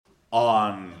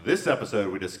On this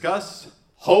episode, we discuss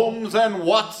Holmes and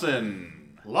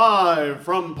Watson. Live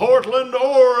from Portland,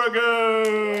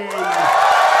 Oregon!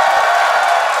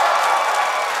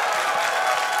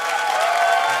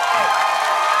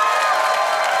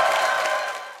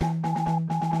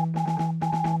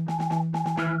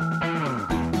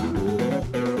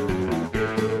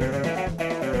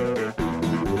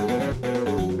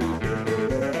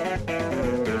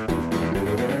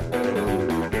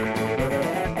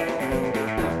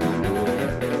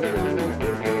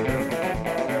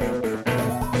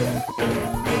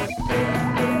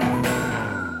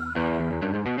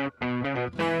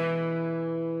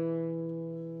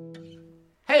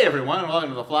 Hey everyone, and welcome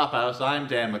to the Flophouse. I'm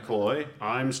Dan McCoy.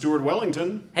 I'm Stuart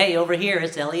Wellington. Hey, over here,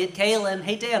 it's Elliot Kalin.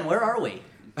 Hey, Dan, where are we?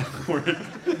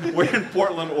 we're in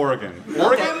Portland, Oregon. Okay.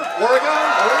 Oregon?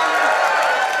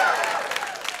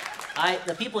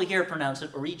 The people here pronounce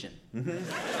it Oregon.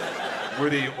 Mm-hmm. We're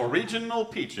the original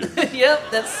peaches. Yep,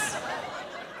 that's...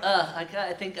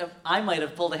 I think I might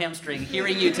have pulled a hamstring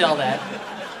hearing you tell that.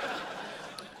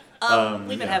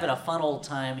 We've been having a fun old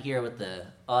time here with the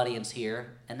audience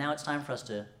here, and now it's time for us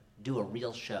to do a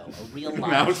real show, a real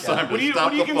live Now it's show. time to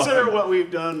What do you consider what we've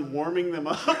done warming them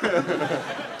up?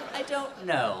 I don't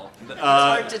know. It's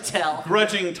hard to tell.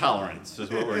 Grudging tolerance is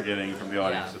what we're getting from the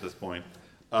audience at this point.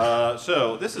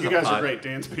 So this is You guys are great.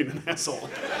 Dan's being an asshole.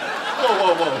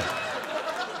 Whoa.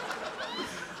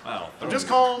 Wow. I'm just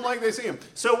calling them like they see them.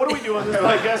 So what do we do on this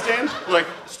podcast, Dan? Like,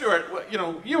 Stuart,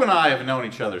 you and I have known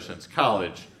each other since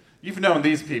college. You've known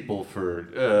these people for,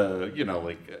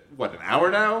 an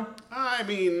hour now? I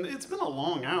mean, it's been a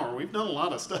long hour. We've done a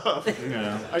lot of stuff.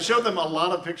 Yeah. I showed them a lot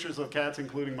of pictures of cats,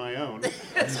 including my own.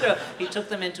 That's true. He took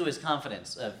them into his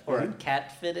confidence, or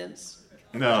catfidence.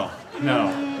 No.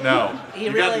 He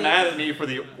You really- got mad at me for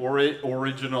the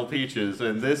original peaches,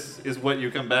 and this is what you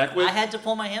come back with? I had to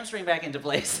pull my hamstring back into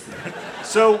place.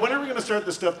 So when are we going to start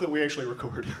the stuff that we actually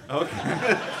record?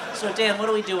 Okay. So, Dan, what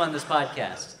do we do on this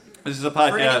podcast? This is a podcast.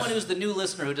 For anyone who's the new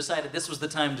listener who decided this was the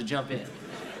time to jump in.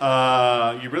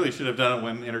 You really should have done it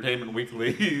when Entertainment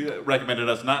Weekly recommended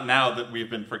us, not now that we've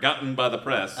been forgotten by the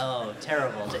press. Oh,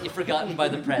 terrible. You're forgotten by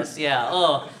the press, yeah.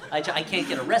 Oh, I can't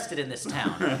get arrested in this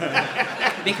town.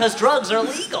 Because drugs are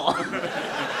legal.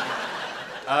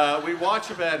 We watch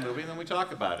a bad movie and then we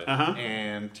talk about it. Uh-huh.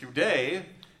 And today,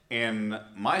 in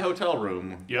my hotel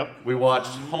room, Yep. we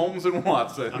watched Holmes and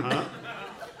Watson. Uh-huh.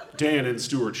 Dan and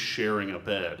Stuart sharing a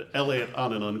bed. Elliot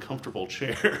on an uncomfortable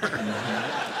chair.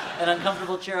 An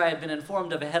uncomfortable chair I had been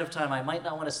informed of ahead of time I might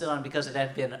not want to sit on because it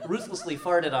had been ruthlessly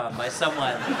farted on by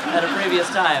someone at a previous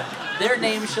time. Their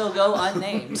name shall go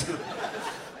unnamed.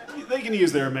 They can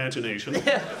use their imagination.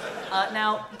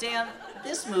 Now, Dan,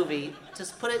 this movie, to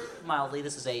put it mildly,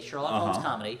 this is a Sherlock Holmes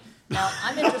comedy. Now,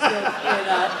 I'm interested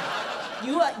in...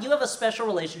 You have a special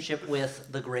relationship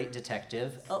with the great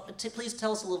detective. Please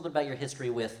tell us a little bit about your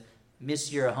history with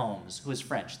Monsieur Holmes, who is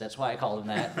French. That's why I called him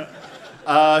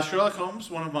that. Sherlock Holmes,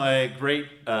 one of my great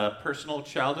personal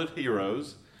childhood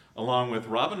heroes, along with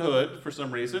Robin Hood, for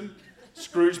some reason,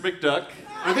 Scrooge McDuck,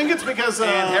 I think it's because...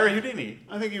 and Harry Houdini.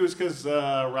 I think it was because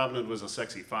Robin Hood was a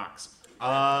sexy fox.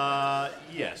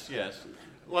 Yes.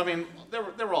 Well, I mean,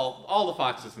 they were all the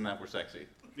foxes in that were sexy.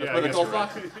 That's Yeah, why I they're guess called you're right.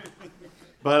 foxes.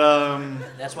 But,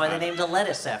 That's why they named a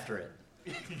lettuce after it.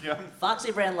 yeah.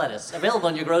 Foxy brand lettuce, available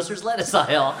in your grocer's lettuce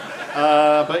aisle.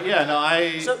 But yeah,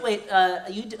 no, So wait,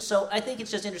 so I think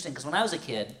it's just interesting because when I was a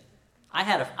kid,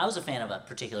 I was a fan of a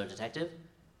particular detective.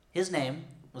 His name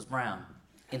was Brown,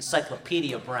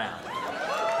 Encyclopedia Brown,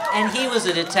 and he was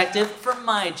a detective from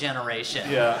my generation.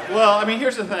 Yeah, well, I mean,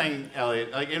 here's the thing, Elliot.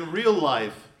 Like, in real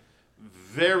life,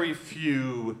 very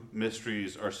few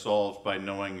mysteries are solved by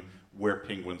knowing where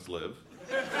penguins live.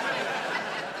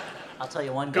 I'll tell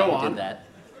you one Go guy who on. did that.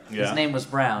 Yeah. His name was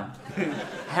Brown,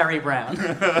 Harry Brown,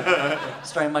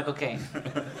 starring Michael Caine.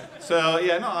 So,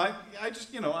 yeah, no, I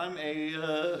just, I'm a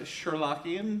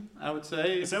Sherlockian, I would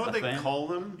say. Is that what a they fan. call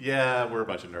them? Yeah, we're a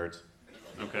bunch of nerds.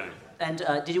 Okay. And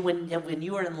did you when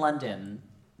you were in London?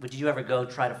 Did you ever go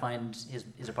try to find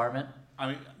his apartment? I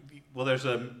mean, well, there's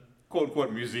a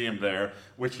quote-unquote museum there,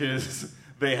 which is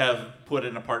they have put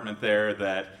an apartment there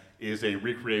that is a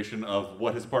recreation of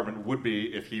what his apartment would be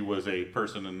if he was a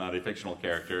person and not a fictional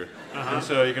character. And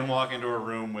so you can walk into a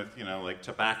room with, like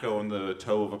tobacco in the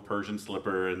toe of a Persian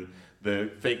slipper and the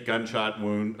fake gunshot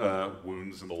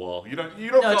wounds in the wall. You don't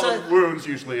No, call them wounds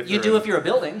usually. If You they're do if you're a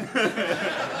building.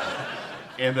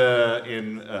 in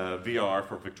VR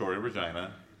for Victoria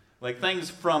Regina. Like things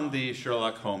from the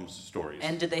Sherlock Holmes stories.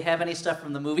 And did they have any stuff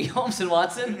from the movie Holmes and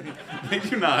Watson? They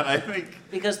do not, I think.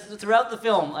 Because throughout the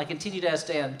film, I continue to ask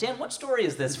Dan, what story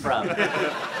is this from?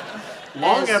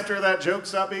 Long after that joke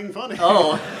stopped being funny.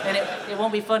 Oh, and it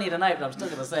won't be funny tonight, but I'm still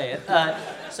going to say it.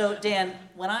 So, Dan,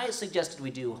 when I suggested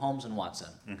we do Holmes and Watson,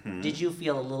 did you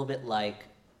feel a little bit like,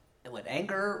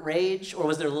 anger, rage, or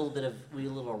was there were you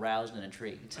a little aroused and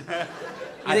intrigued?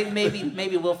 I think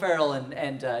maybe Will Ferrell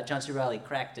and John C. Reilly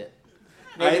cracked it.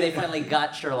 Maybe they finally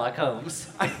got Sherlock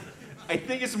Holmes. I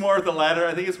think it's more of the latter.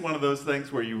 I think it's one of those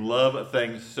things where you love a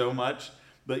thing so much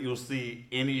that you'll see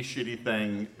any shitty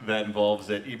thing that involves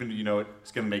it, even though you know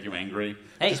it's going to make you angry.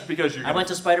 Hey, just because I went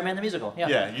to Spider-Man the musical. Yeah.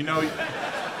 Yeah, you know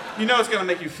it's going to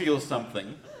make you feel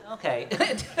something. Okay.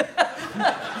 It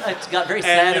got very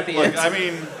sad at the end. I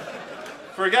mean,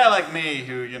 for a guy like me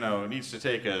who, needs to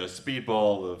take a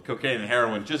speedball of cocaine and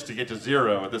heroin just to get to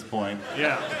zero at this point.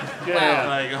 Yeah. Wow.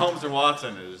 Like Holmes and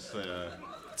Watson is...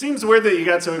 It seems weird that you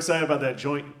got so excited about that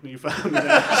joint you found.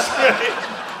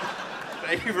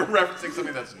 Thank you for referencing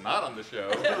something that's not on the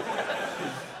show.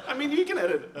 I mean, you can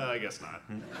edit. I guess not.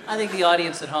 I think the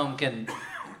audience at home can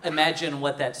imagine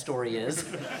what that story is.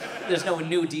 There's no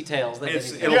new details. It'll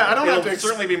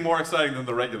certainly be more exciting than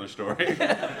the regular story.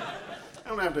 I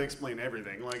don't have to explain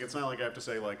everything. Like, it's not like I have to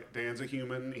say, like, Dan's a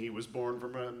human, he was born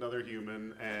from another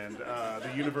human, and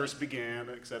the universe began,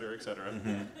 et cetera, et cetera.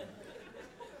 Mm-hmm.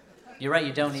 You're right,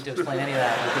 you don't need to explain any of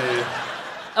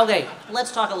that. Okay,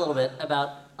 let's talk a little bit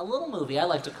about a little movie I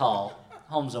like to call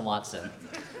Holmes and Watson.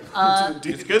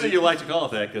 It's good that you like to call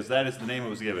it that, because that is the name it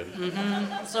was given.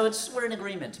 Mm-hmm. So we're in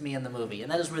agreement, me and the movie,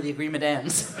 and that is where the agreement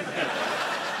ends.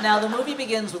 Now, the movie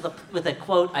begins with a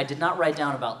quote I did not write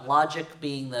down about logic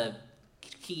being the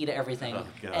key to everything. Oh,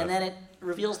 God. And then it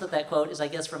reveals that quote is, I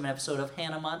guess, from an episode of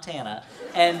Hannah Montana.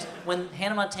 And when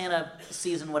Hannah Montana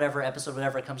season whatever, episode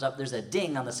whatever comes up, there's a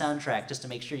ding on the soundtrack just to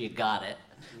make sure you got it,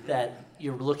 that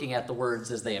you're looking at the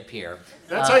words as they appear.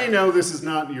 That's how you know this is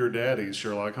not your daddy's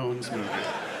Sherlock Holmes movie.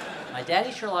 My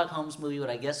daddy's Sherlock Holmes movie would,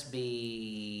 I guess,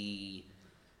 be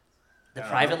The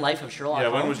Private Life of Sherlock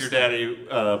Holmes. Yeah,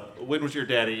 when was your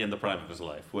daddy in the prime of his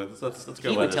life? Let's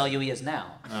go. He would tell you he is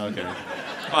now. Oh, okay.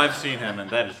 I've seen him, and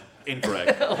that is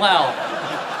incorrect. Wow.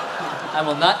 I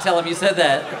will not tell him you said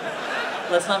that.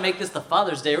 Let's not make this the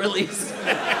Father's Day release.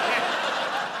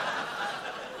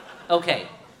 Okay,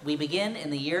 we begin in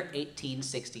the year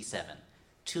 1867.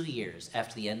 2 years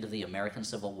after the end of the American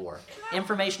Civil War.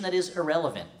 Information that is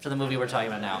irrelevant for the movie we're talking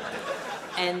about now.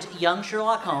 And young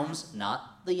Sherlock Holmes,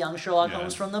 not the young Sherlock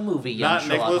Holmes from the movie Young Not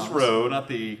Sherlock Nicholas Holmes. Rowe, not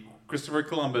the Christopher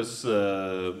Columbus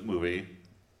movie.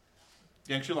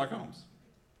 Young Sherlock Holmes.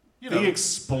 The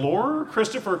explorer,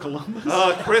 Christopher Columbus?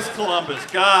 Chris Columbus.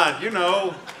 God,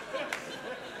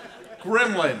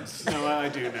 Gremlins. No, I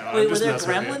do know. Wait, were there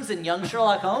gremlins in Young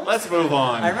Sherlock Holmes? Let's move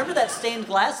on. I remember that stained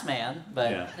glass man,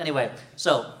 but anyway.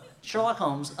 So, Sherlock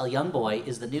Holmes, a young boy,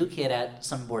 is the new kid at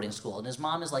some boarding school, and his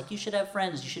mom is like, you should have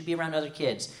friends, you should be around other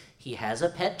kids. He has a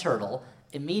pet turtle.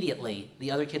 Immediately,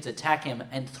 the other kids attack him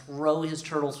and throw his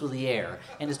turtle through the air,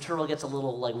 and his turtle gets a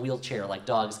little wheelchair like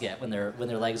dogs get when their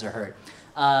legs are hurt.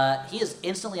 He is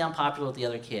instantly unpopular with the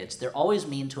other kids. They're always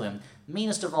mean to him.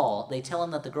 Meanest of all, they tell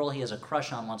him that the girl he has a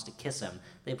crush on wants to kiss him.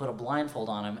 They put a blindfold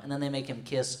on him, and then they make him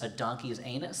kiss a donkey's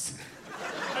anus.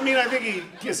 I mean, I think he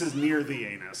kisses near the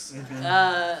anus.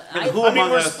 Mm-hmm. Who among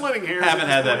we're us splitting hairs haven't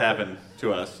had that happen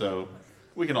to us, so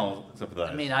we can all sympathize.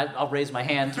 I mean, I'll raise my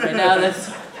hand right now.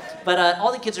 But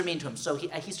all the kids are mean to him, so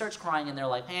he starts crying, and they're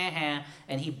like, and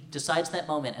he decides that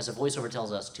moment, as a voiceover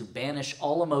tells us, to banish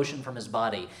all emotion from his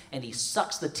body, and he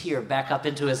sucks the tear back up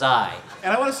into his eye.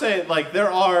 And I want to say,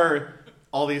 there are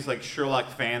all these, Sherlock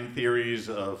fan theories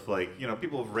of,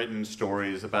 people have written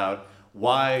stories about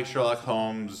why Sherlock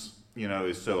Holmes,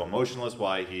 is so emotionless,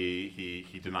 why he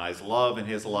denies love in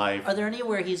his life. Are there any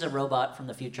where he's a robot from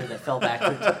the future that fell back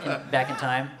in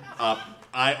time?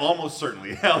 I almost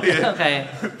certainly, Elliot. Okay.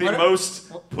 The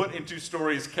most put into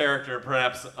stories character,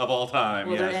 perhaps, of all time.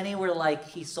 Were there any where,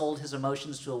 he sold his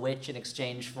emotions to a witch in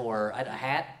exchange for a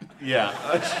hat?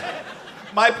 Yeah.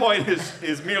 My point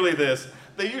is merely this.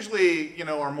 They usually,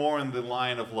 are more in the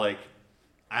line of,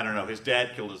 I don't know, his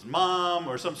dad killed his mom,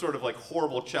 or some sort of,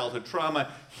 horrible childhood trauma.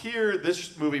 Here,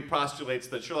 this movie postulates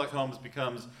that Sherlock Holmes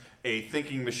becomes a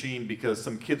thinking machine because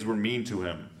some kids were mean to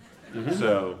him. Mm-hmm.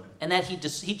 So... And that he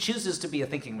chooses to be a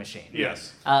thinking machine.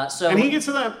 Yes. And he gets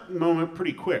to that moment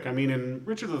pretty quick. I mean, in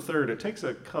Richard III, it takes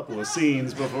a couple of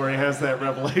scenes before he has that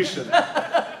revelation.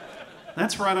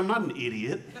 That's right, I'm not an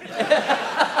idiot.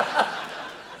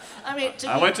 I mean,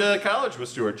 I went to college with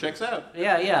Stuart. Checks out.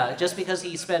 Yeah. Just because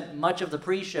he spent much of the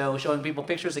pre-show showing people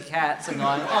pictures of cats and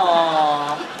going,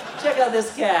 "Aw, check out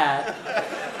this cat,"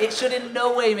 it should in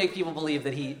no way make people believe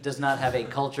that he does not have a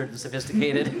cultured and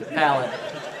sophisticated palate.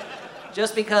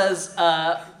 just because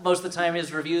most of the time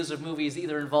his reviews of movies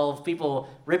either involve people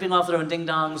ripping off their own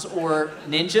ding-dongs or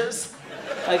ninjas.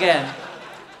 Again.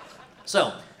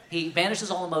 So, he banishes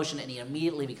all emotion and he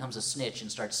immediately becomes a snitch and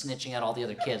starts snitching at all the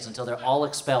other kids until they're all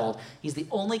expelled. He's the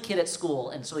only kid at school,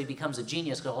 and so he becomes a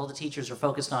genius because all the teachers are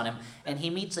focused on him. And he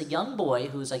meets a young boy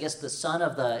who's, I guess, the son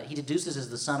of he deduces is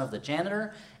the son of the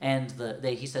janitor, and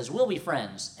he says, we'll be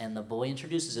friends. And the boy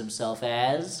introduces himself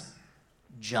as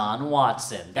John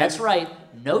Watson. That's right,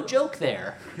 no joke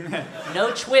there,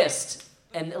 no twist.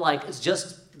 And, it's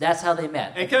just, that's how they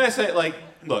met. And can I say,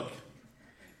 look,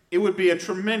 it would be a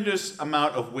tremendous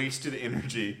amount of wasted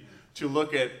energy to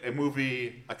look at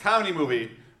a comedy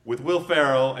movie with Will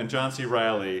Ferrell and John C.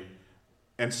 Reilly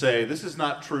and say, this is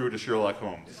not true to Sherlock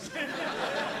Holmes.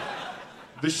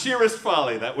 The sheerest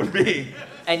folly that would be.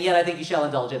 And yet I think you shall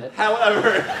indulge in it.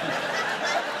 However,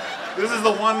 this is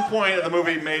the one point of the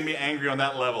movie that made me angry on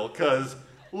that level, because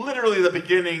literally the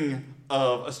beginning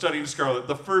of A Study in Scarlet,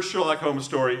 the first Sherlock Holmes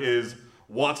story is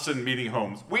Watson meeting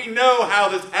Holmes. We know how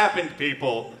this happened,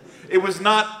 people. It was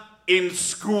not in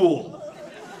school.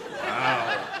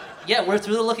 Wow. Yeah, we're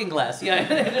through the looking glass. Yeah,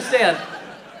 I understand.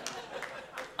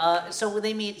 So when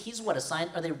they meet, he's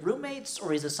assigned? Are they roommates,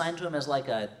 or he's assigned to him as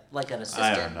an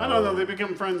assistant? I don't know. They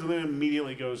become friends and then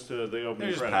immediately goes to the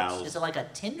opening credits. Pals. Is it like a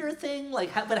Tinder thing?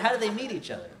 But how do they meet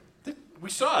each other? We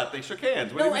saw it. They shook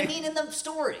hands. No, I mean in the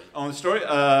story. On the story?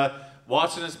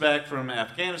 Watson is back from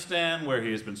Afghanistan, where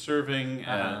he has been serving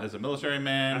as a military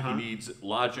man. He needs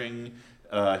lodging.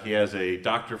 He has a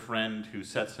doctor friend who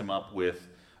sets him up with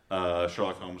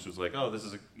Sherlock Holmes, who's like, oh,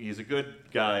 he's a good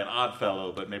guy, an odd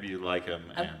fellow, but maybe you like him.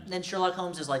 And then Sherlock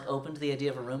Holmes is open to the idea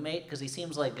of a roommate, because he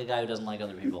seems like a guy who doesn't like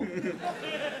other people.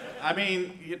 I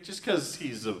mean, just because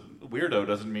he's a weirdo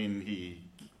doesn't mean he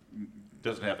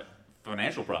doesn't have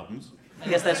financial problems. I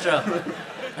guess that's true.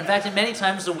 In fact, many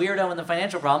times the weirdo and the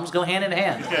financial problems go hand in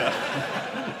hand.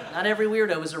 Yeah. Not every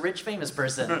weirdo is a rich, famous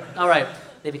person. All right,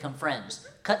 they become friends.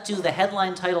 Cut to the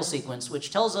headline title sequence,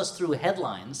 which tells us through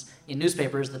headlines in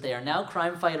newspapers that they are now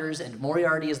crime fighters and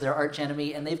Moriarty is their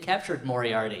archenemy, and they've captured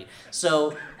Moriarty.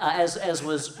 So, as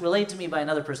was relayed to me by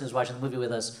another person who's watching the movie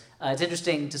with us, it's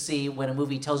interesting to see when a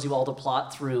movie tells you all the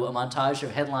plot through a montage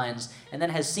of headlines and then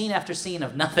has scene after scene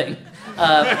of nothing.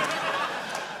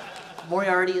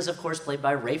 Moriarty is, of course, played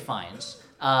by Ralph Fiennes,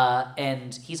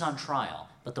 and he's on trial,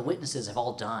 but the witnesses have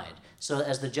all died. So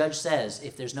as the judge says,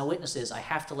 if there's no witnesses, I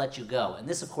have to let you go. And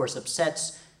this, of course,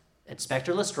 upsets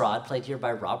Inspector Lestrade, played here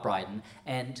by Rob Brydon,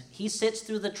 and he sits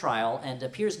through the trial and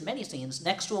appears in many scenes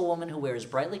next to a woman who wears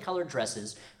brightly colored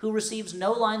dresses, who receives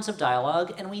no lines of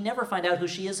dialogue, and we never find out who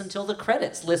she is until the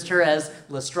credits list her as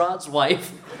Lestrade's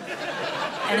wife.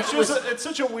 And it's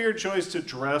such a weird choice to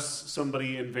dress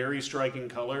somebody in very striking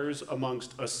colors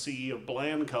amongst a sea of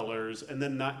bland colors and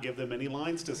then not give them any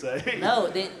lines to say.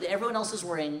 No, everyone else is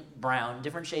wearing brown,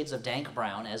 different shades of dank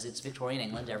brown, as it's Victorian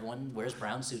England. Everyone wears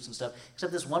brown suits and stuff,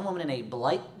 except this one woman in a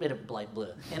bright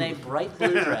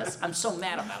blue dress. I'm so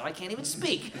mad about it, I can't even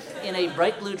speak. In a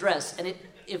bright blue dress, and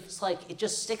it's like it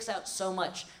just sticks out so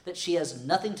much that she has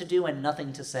nothing to do and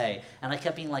nothing to say. And I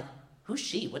kept being like, who's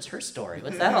she? What's her story?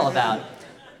 What's that all about?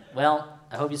 Well,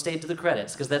 I hope you stayed to the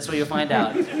credits, because that's where you'll find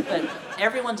out. But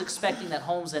everyone's expecting that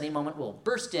Holmes at any moment will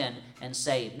burst in and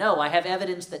say, no, I have the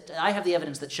evidence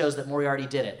that shows that Moriarty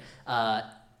did it.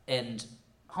 And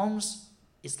Holmes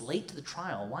is late to the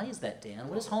trial. Why is that, Dan?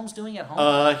 What is Holmes doing at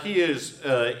home? He is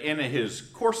in his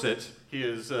corset. He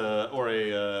is, or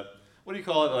a, what do you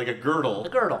call it? Like a girdle. A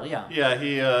girdle, yeah.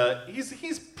 Yeah,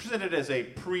 he's presented as a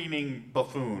preening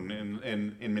buffoon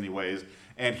in many ways,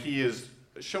 and he is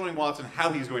showing Watson how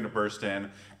he's going to burst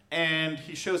in, and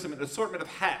he shows him an assortment of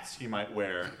hats he might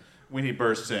wear when he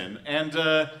bursts in. And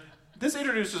this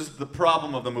introduces the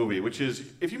problem of the movie, which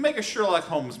is if you make a Sherlock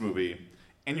Holmes movie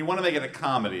and you want to make it a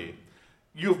comedy,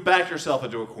 you've backed yourself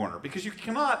into a corner, because you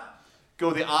cannot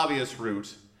go the obvious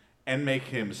route and make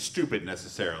him stupid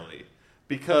necessarily,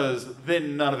 because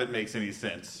then none of it makes any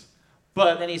sense.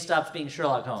 But then he stops being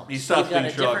Sherlock Holmes. He stops being Sherlock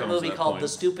Holmes. He's got a different movie called The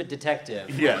Stupid Detective.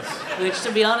 Yes. Which,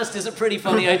 to be honest, is a pretty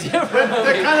funny idea for a movie.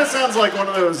 That kind of sounds like one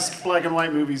of those black and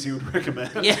white movies you would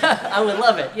recommend. Yeah, I would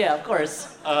love it. Yeah, of course.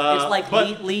 It's like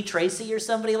Lee Tracy or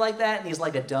somebody like that, and he's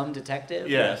like a dumb detective.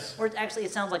 Yes. Or actually,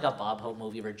 it sounds like a Bob Hope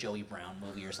movie or a Joey Brown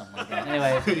movie or something like that.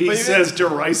 Anyway. He says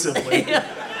derisively. Yeah.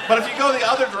 But if you go the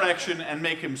other direction and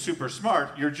make him super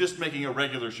smart, you're just making a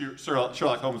regular Sherlock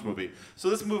Holmes movie. So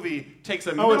this movie takes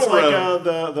a middle road. Oh, it's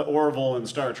like the Orville in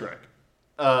Star Trek.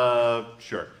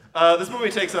 Sure. This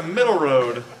movie takes a middle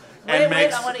road and Wait,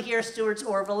 makes... I want to hear Stewart's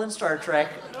Orville in Star Trek.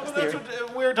 Well, that's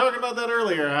what, we were talking about that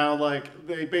earlier, how, like,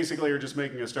 they basically are just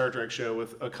making a Star Trek show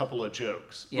with a couple of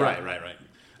jokes. Yeah. Right.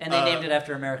 And they named it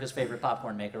after America's favorite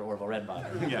popcorn maker, Orville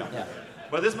Redenbacher. Yeah.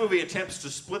 But this movie attempts to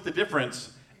split the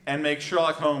difference and make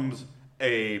Sherlock Holmes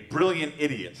a brilliant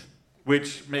idiot,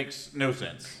 which makes no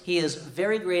sense. He is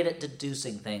very great at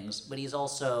deducing things, but he's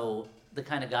also the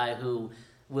kind of guy who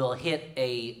will hit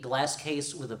a glass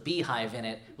case with a beehive in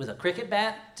it with a cricket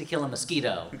bat to kill a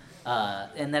mosquito.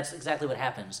 And that's exactly what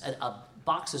happens. A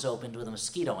box is opened with a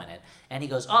mosquito in it, and he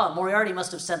goes, Moriarty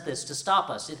must have sent this to stop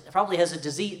us. It probably has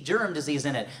a germ disease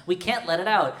in it. We can't let it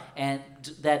out. And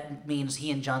that means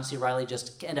he and John C. Reilly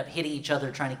just end up hitting each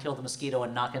other trying to kill the mosquito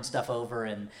and knocking stuff over,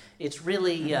 and it's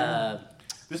really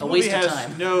This a movie waste has of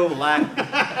time. no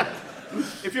lack.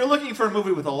 If you're looking for a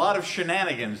movie with a lot of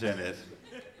shenanigans in it,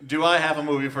 do I have a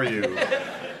movie for you?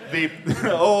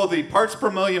 The parts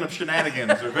per million of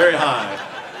shenanigans are very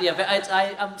high. Yeah, but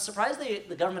I'm surprised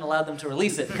the government allowed them to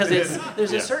release it, because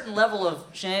there's a certain level of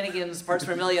shenanigans, parts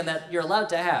per million, that you're allowed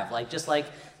to have. Like, just like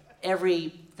every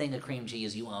thing of cream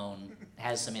cheese you own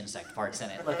has some insect parts in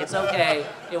it. Look, it's okay.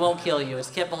 It won't kill you. It's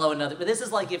kept below another. But this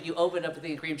is like if you opened up a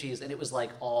thing of cream cheese and it was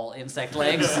like all insect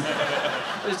legs.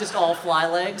 It was just all fly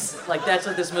legs. Like, that's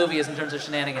what this movie is in terms of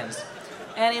shenanigans.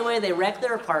 Anyway, they wreck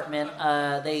their apartment.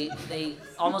 They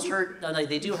almost hurt. No,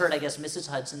 they do hurt, I guess, Mrs.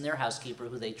 Hudson, their housekeeper,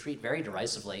 who they treat very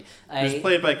derisively. It's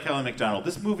played by Kelly MacDonald.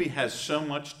 This movie has so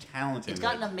much talent in it. It's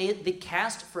got an amazing. The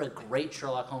cast for a great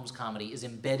Sherlock Holmes comedy is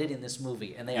embedded in this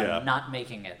movie, and they are not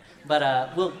making it.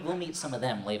 But we'll meet some of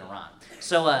them later on.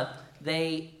 So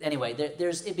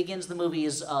it begins the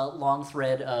movie's long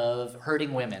thread of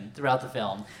hurting women throughout the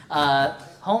film.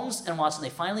 Holmes and Watson, they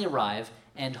finally arrive.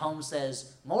 And Holmes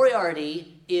says,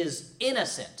 Moriarty is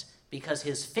innocent because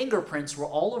his fingerprints were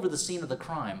all over the scene of the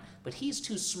crime, but he's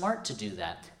too smart to do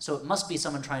that, so it must be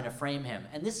someone trying to frame him.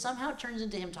 And this somehow turns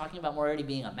into him talking about Moriarty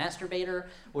being a masturbator,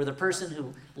 or the person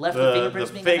who left the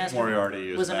fingerprints being a masturbator.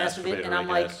 Moriarty was a masturbator. And I'm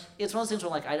like, it's one of those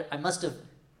things where I must have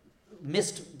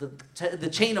missed the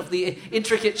chain of the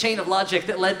intricate chain of logic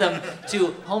that led them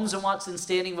to Holmes and Watson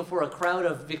standing before a crowd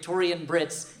of Victorian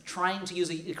Brits trying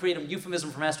to create a euphemism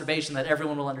for masturbation that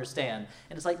everyone will understand.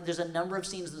 And it's like, there's a number of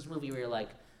scenes in this movie where you're like,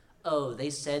 oh,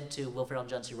 they said to Will Ferrell and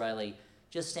John C. Reilly,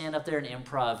 just stand up there and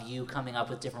improv you coming up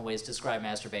with different ways to describe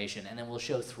masturbation, and then we'll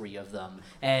show 3 of them.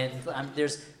 And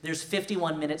there's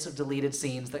 51 minutes of deleted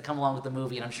scenes that come along with the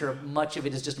movie, and I'm sure much of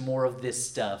it is just more of this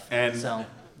stuff. And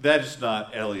that is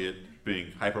not Elliot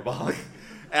being hyperbolic.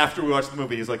 After we watched the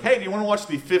movie, he's like, hey, do you want to watch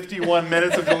the 51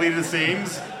 minutes of deleted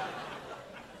scenes?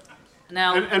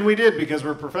 Now, and we did, because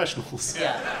we're professionals.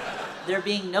 Yeah. There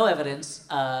being no evidence,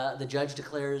 the judge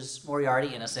declares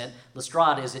Moriarty innocent.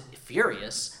 Lestrade is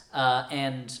furious,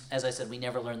 and as I said, we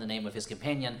never learn the name of his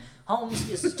companion. Holmes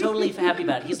is totally happy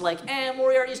about it. He's like,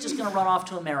 Moriarty's just going to run off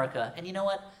to America. And you know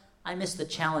what? I miss the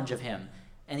challenge of him.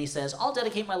 And he says, I'll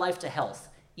dedicate my life to health.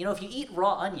 You know, if you eat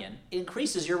raw onion, it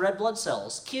increases your red blood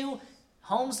cells. Cue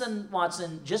Holmes and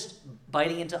Watson just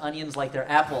biting into onions like they're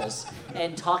apples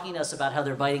and talking to us about how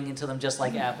they're biting into them just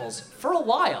like apples for a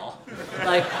while.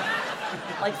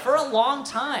 Like for a long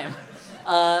time.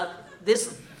 This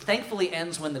thankfully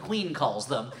ends when the Queen calls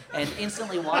them, and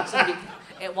instantly Watson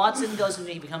goes and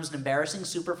he becomes an embarrassing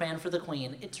superfan for the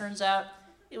Queen. It turns out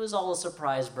it was all a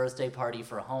surprise birthday party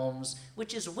for Holmes,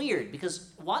 which is weird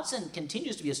because Watson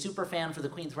continues to be a super fan for the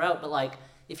Queen throughout, but like,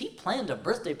 if he planned a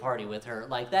birthday party with her,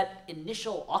 like, that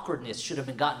initial awkwardness should have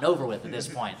been gotten over with at this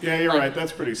point. Yeah, you're right.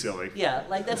 That's pretty silly. Yeah,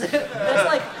 like that's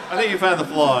like. I think you found the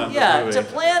flaw in the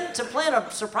movie. to plan a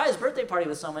surprise birthday party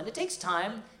with someone, it takes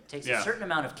time. It takes a certain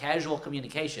amount of casual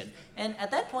communication, and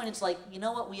at that point, it's like, you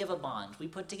know what? We have a bond. We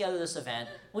put together this event.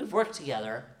 We've worked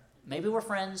together. Maybe we're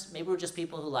friends. Maybe we're just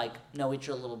people who know each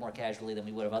other a little more casually than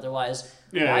we would have otherwise.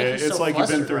 Yeah, it's so like you've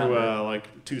been through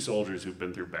like 2 soldiers who've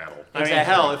been through battle. Exactly. I mean,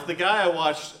 hell, if the guy I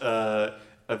watched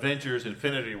Avengers: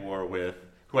 Infinity War with,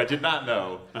 who I did not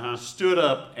know, stood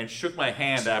up and shook my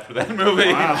hand after that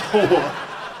movie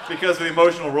because of the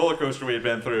emotional roller coaster we had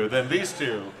been through, then these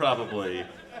two probably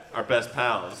are best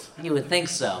pals. You would think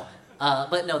so.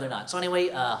 But no, they're not. So anyway,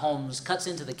 Holmes cuts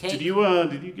into the cake. Did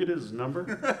you get his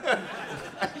number?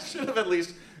 I should have at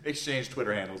least exchanged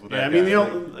Twitter handles with that guy. I mean,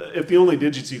 if the only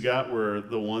digits you got were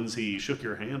the ones he shook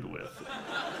your hand with,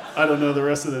 I don't know the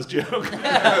rest of this joke.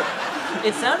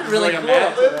 It sounded really cool.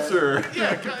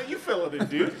 Yeah, you fill it in,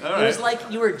 dude. It was like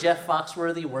you were Jeff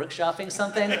Foxworthy workshopping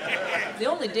something. The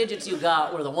only digits you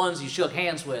got were the ones you shook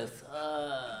hands with.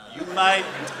 You might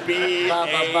be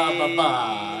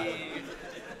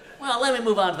Well, let me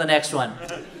move on to the next one.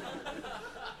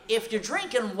 If you're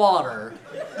drinking water,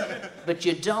 but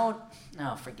you don't...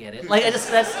 No, forget it. Like,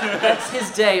 that's his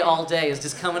day all day, is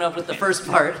just coming up with the first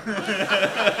part.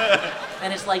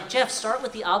 And it's like, Jeff, start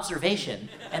with the observation,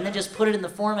 and then just put it in the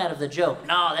format of the joke.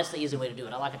 No, that's the easy way to do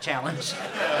it. I like a challenge.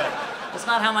 That's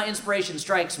not how my inspiration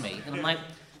strikes me. And I'm like,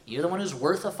 you're the one who's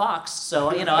worth a fox,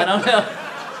 so, I don't know.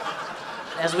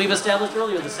 As we've established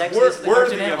earlier, the sexiest, the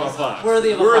worthy cartoon of a animals. fox.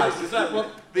 Worthy of a fox. It's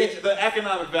not, the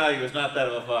economic value is not that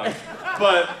of a fox.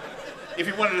 But if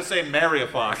you wanted to say marry a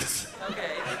fox,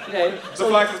 Okay. the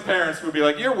fox's parents would be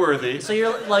like, you're worthy. So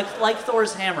you're like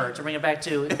Thor's hammer, to bring it back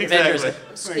to Exactly.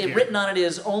 Avengers. Written on it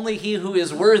is, only he who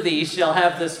is worthy shall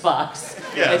have this fox.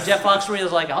 Yes. And Jeff Foxworthy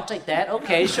was like, I'll take that.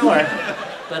 Okay, sure.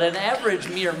 But an average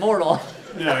mere mortal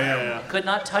could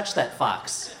not touch that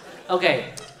fox.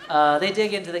 Okay. They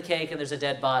dig into the cake and there's a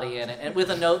dead body in it, and with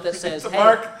a note that says, It's a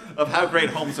mark of how great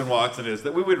Holmes and Watson is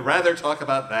that we would rather talk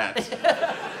about that.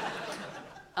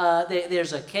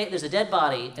 There's a dead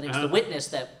body, and it's the witness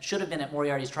that should have been at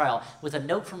Moriarty's trial, with a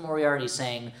note from Moriarty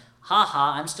saying, "Ha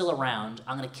ha, I'm still around.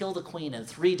 I'm going to kill the Queen in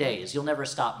 3 days. You'll never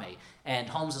stop me." And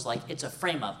Holmes is like, "It's a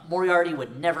frame-up. Moriarty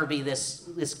would never be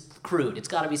this crude. It's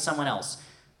got to be someone else.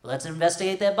 Let's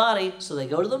investigate that body." So they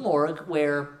go to the morgue,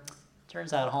 where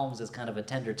turns out Holmes is kind of a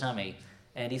tender tummy,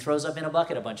 and he throws up in a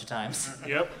bucket a bunch of times.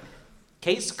 Yep.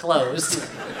 Case closed.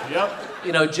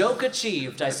 Yep. Joke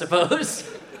achieved, I suppose.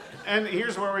 And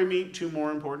here's where we meet two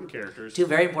more important characters. Two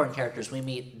very important characters. We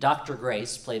meet Dr.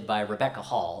 Grace, played by Rebecca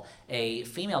Hall, a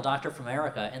female doctor from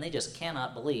America, and they just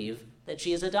cannot believe that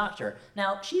she is a doctor.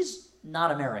 Now, she's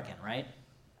not American, right?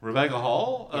 Rebecca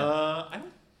Hall? Yeah. I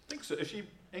don't think so. Is she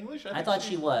English? I thought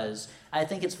she was. I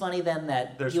think it's funny then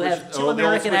that There's you have two the old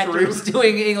American switcheroo. actors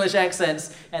doing English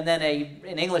accents and then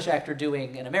an English actor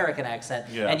doing an American accent.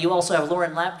 Yeah. And you also have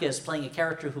Lauren Lapkus playing a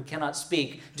character who cannot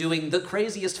speak, doing the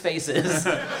craziest faces.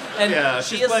 And Yeah,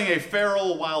 she she's is, playing a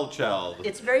feral wild child.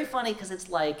 It's very funny because it's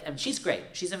like, she's great.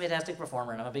 She's a fantastic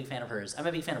performer, and I'm a big fan of hers. I'm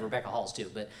a big fan of Rebecca Hall's too,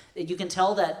 but you can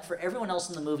tell that for everyone else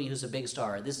in the movie who's a big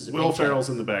star, this is a Will big fan. Ferrell's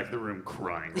in the back of the room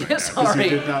crying right now, 'cause Sorry. he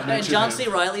did not And mention John him. C.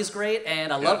 Reilly's great,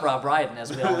 and I love Rob Brydon,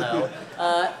 as we all know.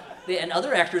 And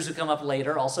other actors who come up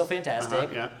later, also fantastic.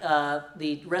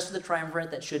 The rest of the triumvirate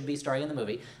that should be starring in the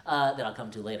movie, that I'll come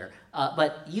to later.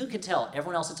 But you can tell,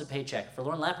 everyone else gets a paycheck. For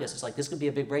Lauren Lapkus, it's like, this could be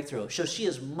a big breakthrough. So she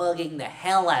is mugging the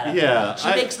hell out of Yeah, it. She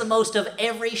makes the most of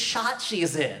every shot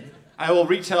she's in. I will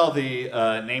retell the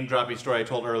name-dropping story I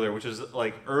told earlier, which is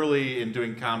like early in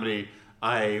doing comedy,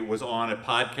 I was on a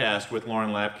podcast with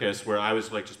Lauren Lapkus where I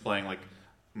was like just playing like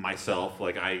myself,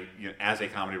 like as a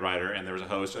comedy writer, and there was a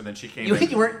host, and then she came in.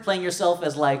 You weren't playing yourself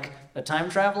as like a time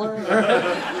traveler?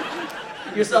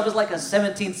 Yourself as like a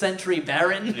 17th century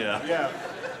baron? Yeah.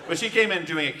 But she came in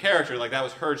doing a character, like that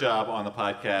was her job on the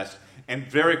podcast, and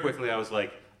very quickly I was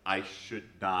like, I should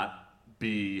not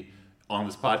be on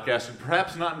this podcast, and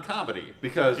perhaps not in comedy,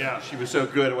 because she was so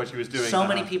good at what she was doing. So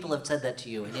many people have said that to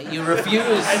you, and yet you refuse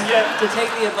to take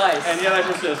the advice. And yet I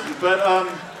persist.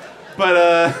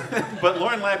 But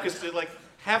Lauren Lapkus did like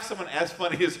have someone as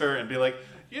funny as her and be like,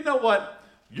 you know what?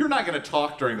 You're not going to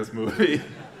talk during this movie.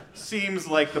 Seems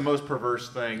like the most perverse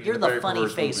thing. You're in a very the funny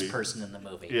perverse face movie. person in the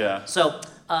movie. Yeah. So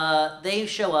they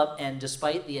show up, and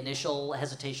despite the initial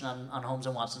hesitation on Holmes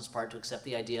and Watson's part to accept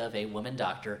the idea of a woman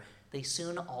doctor, they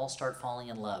soon all start falling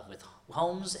in love with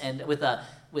Holmes and with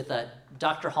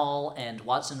Dr. Hall and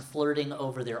Watson flirting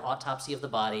over their autopsy of the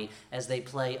body as they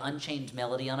play Unchained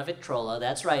Melody on a Victrola.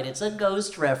 That's right, it's a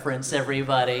Ghost reference,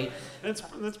 everybody. That's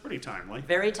pretty timely.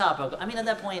 Very topical. I mean, at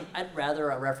that point, I'd rather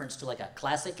a reference to like a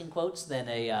classic in quotes than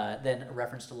a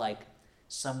reference to like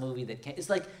some movie that it's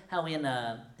like how in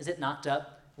is it Knocked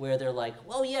Up, where they're like,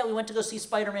 well, yeah, we went to go see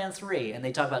Spider-Man 3, and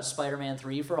they talk about Spider-Man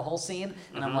 3 for a whole scene,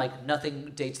 and I'm like,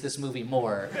 nothing dates this movie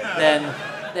more than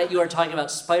that you are talking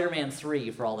about Spider-Man 3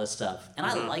 for all this stuff. And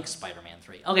I like Spider-Man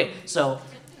 3. Okay, so,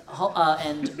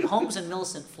 and Holmes and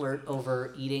Millicent flirt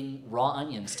over eating raw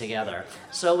onions together.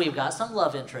 So we've got some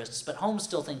love interests, but Holmes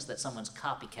still thinks that someone's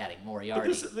copycatting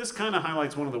Moriarty. But this kind of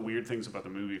highlights one of the weird things about the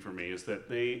movie for me, is that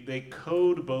they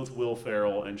code both Will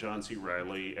Ferrell and John C.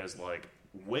 Reilly as like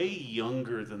way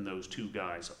younger than those two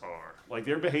guys are. Like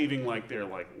they're behaving like they're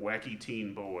like wacky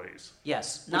teen boys.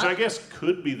 Yes. Which I guess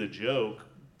could be the joke.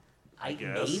 I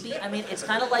guess. Maybe. I mean, it's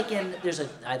kind of like there's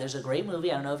a great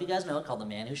movie, I don't know if you guys know it, called The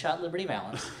Man Who Shot Liberty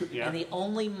Valance. Yeah. And the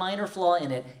only minor flaw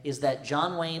in it is that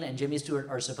John Wayne and Jimmy Stewart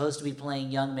are supposed to be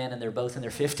playing young men, and they're both in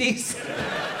their 50s.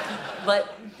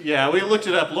 But yeah, we looked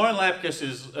it up. Lauren Lapkus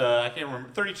is, I can't remember,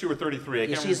 32 or 33. I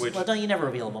can't remember which. Well, don't you never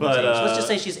reveal a woman's age. Let's just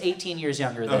say she's 18 years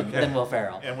younger than Will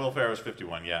Ferrell. And Will Ferrell is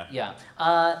 51, yeah. Yeah.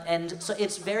 And so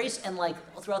it's very, and like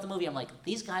throughout the movie, I'm like,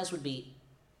 these guys would be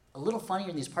a little funnier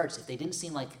in these parts if they didn't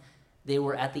seem like they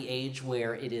were at the age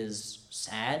where it is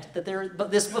sad that they're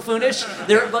this buffoonish.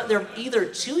 They're either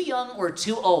too young or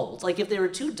too old. Like if they were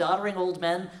two doddering old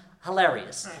men,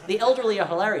 hilarious. The elderly are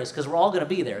hilarious because we're all going to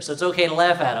be there, so it's okay to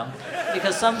laugh at them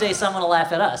because someday someone will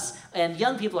laugh at us. And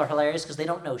young people are hilarious because they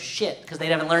don't know shit because they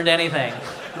haven't learned anything.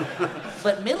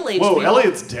 But middle-aged people...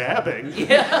 Elliot's dabbing.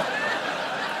 Yeah.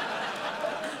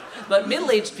 But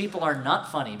middle-aged people are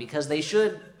not funny because they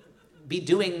should be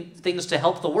doing things to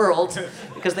help the world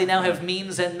because they now have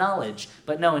means and knowledge.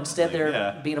 But no, instead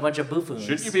they're being a bunch of buffoons.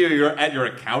 Shouldn't you be at your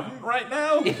accountant right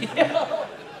now? Yeah.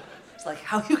 It's like,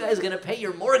 how are you guys going to pay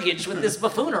your mortgage with this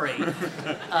buffoonery?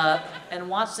 And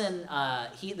Watson,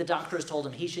 the doctor has told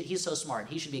him he's so smart,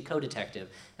 he should be a co-detective.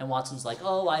 And Watson's like,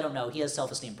 oh, I don't know, he has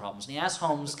self-esteem problems. And he asks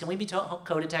Holmes, can we be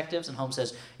co-detectives? And Holmes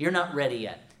says, you're not ready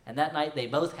yet. And that night they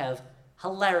both have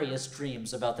hilarious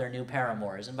dreams about their new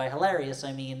paramours. And by hilarious,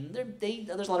 I mean,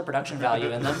 there's a lot of production value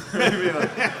in them.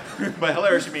 By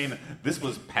hilarious, you mean this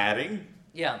was padding?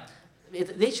 Yeah.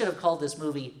 They should have called this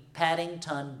movie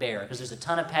Paddington Bear, because there's a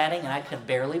ton of padding and I can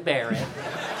barely bear it.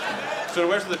 So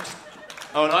where's the...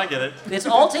 Oh, no, I get it. It's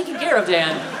all taken care of,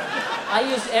 Dan. I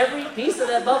used every piece of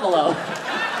that buffalo.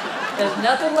 There's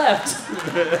nothing left.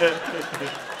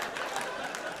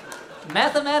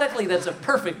 Mathematically, that's a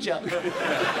perfect joke.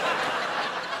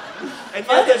 And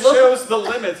yet that shows the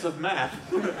limits of math.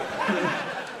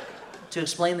 To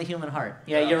explain the human heart.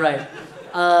 Yeah, you're right.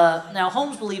 Now,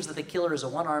 Holmes believes that the killer is a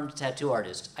one-armed tattoo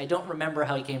artist. I don't remember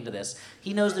how he came to this.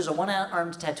 He knows there's a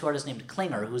one-armed tattoo artist named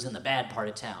Klinger who's in the bad part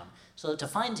of town. So to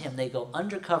find him, they go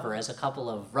undercover as a couple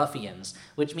of ruffians,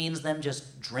 which means them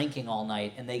just drinking all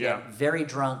night, and they get very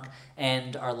drunk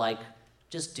and are like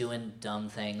just doing dumb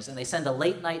things. And they send a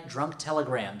late-night drunk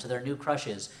telegram to their new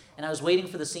crushes. And I was waiting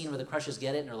for the scene where the crushes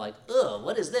get it, and they're like, ugh,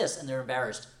 what is this? And they're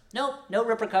embarrassed. Nope, no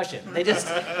repercussion.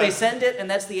 They send it, and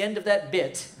that's the end of that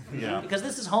bit. Yeah. Because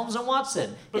this is Holmes and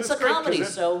Watson. But it's a comedy,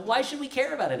 so why should we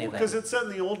care about anything? Because it's set in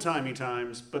the old-timey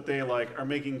times, but they are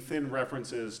making thin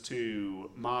references to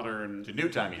modern... To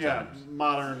new-timey times. Yeah,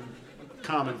 modern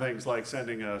common things like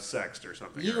sending a sext or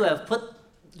something. You have put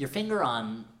your finger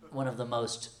on one of the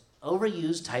most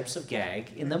overused types of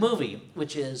gag in the movie,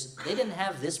 which is they didn't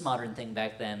have this modern thing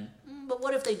back then, but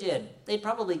what if they did? They'd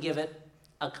probably give it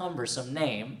a cumbersome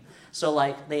name.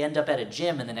 So they end up at a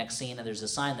gym in the next scene and there's a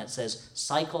sign that says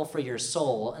cycle for your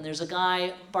soul, and there's a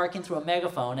guy barking through a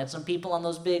megaphone at some people on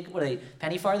those big, what are they,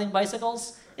 penny farthing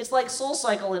bicycles? It's like Soul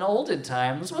Cycle in olden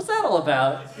times. What's that all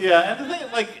about? Yeah, and the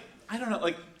thing, I don't know,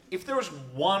 if there was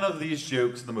one of these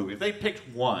jokes in the movie, if they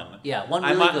picked one, one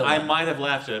really good one. I might have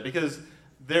laughed at it, because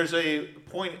there's a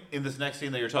point in this next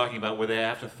scene that you're talking about where they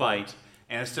have to fight,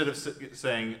 and instead of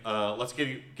saying, let's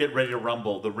get ready to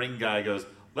rumble, the ring guy goes,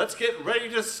 let's get ready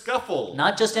to scuffle.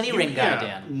 Not just any ring guy,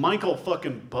 Dan. Michael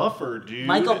fucking Buffer, dude.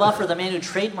 Michael Buffer, the man who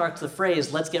trademarked the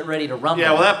phrase, let's get ready to rumble.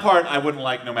 Yeah, well, that part I wouldn't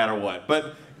like no matter what.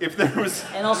 But if there was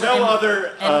other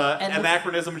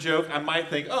anachronism joke, I might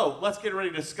think, oh, let's get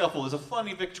ready to scuffle is a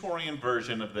funny Victorian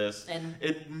version of this. And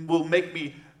it will make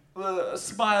me...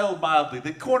 smile mildly.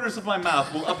 The corners of my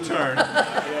mouth will upturn.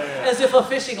 As if a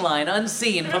fishing line,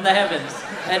 unseen from the heavens,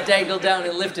 had dangled down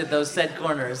and lifted those said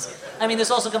corners. I mean,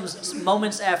 this also comes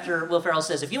moments after Will Ferrell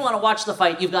says, if you want to watch the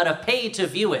fight, you've got to pay to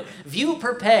view it. View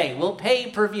per pay. We'll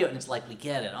pay per view. And it's like, we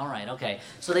get it. All right, okay.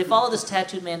 So they follow this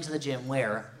tattooed man to the gym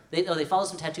where... They follow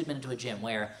some tattooed men into a gym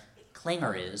where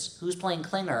Klinger is. Who's playing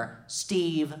Klinger?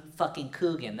 Steve fucking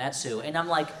Coogan. That's who. And I'm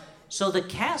like... So the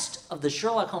cast of the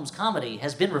Sherlock Holmes comedy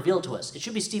has been revealed to us. It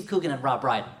should be Steve Coogan and Rob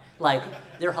Brydon.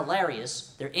 They're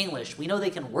hilarious. They're English. We know they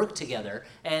can work together,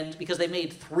 and because they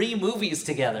made 3 movies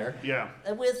together,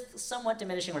 with somewhat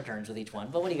diminishing returns with each one.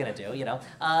 But what are you gonna do,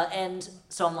 And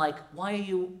so I'm like, why are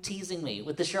you teasing me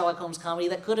with the Sherlock Holmes comedy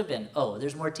that could have been? Oh,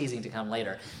 there's more teasing to come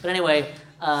later. But anyway,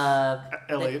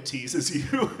 Elliot teases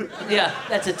you. Yeah,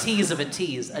 that's a tease of a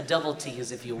tease, a double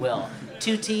tease, if you will.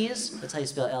 2 T's. That's how you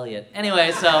spell Elliot.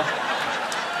 Anyway, so.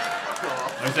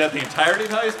 Is that the entirety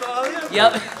of how you spell Elliot?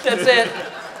 Yep, that's it.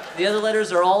 The other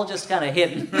letters are all just kind of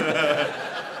hidden.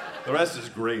 The rest is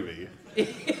gravy.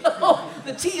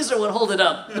 The T's are what hold it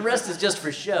up. The rest is just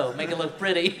for show, make it look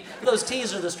pretty. Those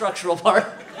T's are the structural part.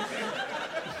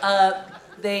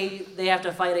 They have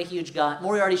to fight a huge guy.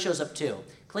 Moriarty shows up too.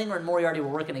 Klinger and Moriarty were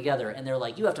working together, and they're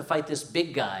like, you have to fight this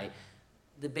big guy.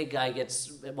 The big guy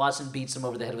Watson beats him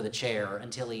over the head with a chair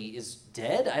until he is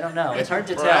dead? I don't know. It's hard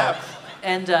to tell.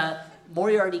 And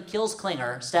Moriarty kills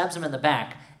Klinger, stabs him in the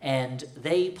back, and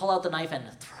they pull out the knife and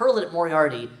hurl it at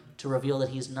Moriarty to reveal that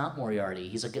he's not Moriarty.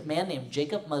 He's a man named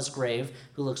Jacob Musgrave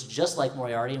who looks just like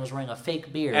Moriarty and was wearing a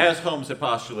fake beard. As Holmes had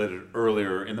postulated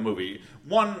earlier in the movie,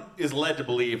 one is led to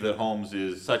believe that Holmes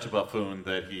is such a buffoon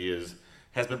that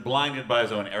has been blinded by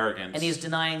his own arrogance. And he's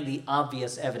denying the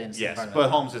obvious evidence in Yes, front of but him.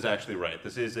 Holmes is actually right.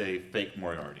 This is a fake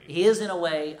Moriarty. He is, in a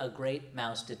way, a great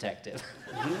mouse detective.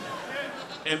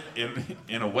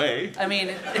 In a way. I mean,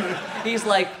 he's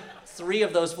like 3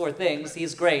 of those 4 things.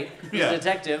 He's great. He's a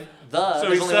detective.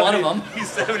 There's only one of them. He's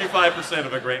 75%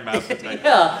 of a great mouse detective.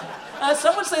 Yeah.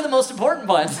 Some would say the most important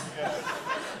ones.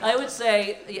 I would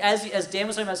say, as Dan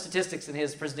was talking about statistics in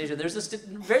his presentation, there's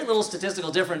very little statistical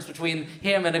difference between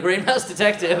him and a great mouse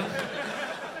detective.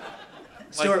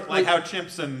 Like how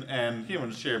chimps and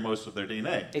humans share most of their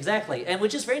DNA. Exactly, and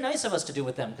which is very nice of us to do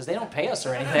with them, because they don't pay us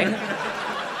or anything.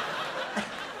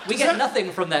 We get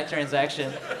nothing from that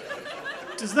transaction.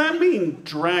 Does that mean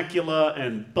Dracula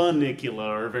and Bunicula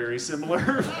are very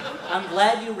similar? I'm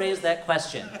glad you raised that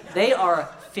question. They are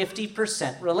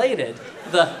 50% related.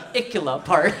 The icula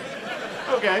part.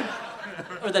 Okay.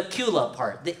 Or the cula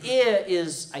part. The I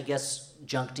is, I guess,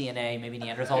 junk DNA, maybe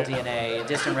Neanderthal DNA, a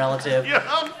distant relative. Yeah.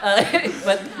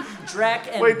 But Drac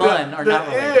and Bun are not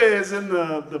related. The is in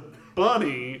the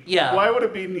bunny. Yeah. Why would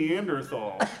it be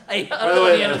Neanderthal? I don't know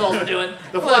what Neanderthals are doing.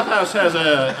 The Flophouse has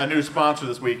a new sponsor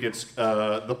this week. It's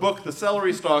the book The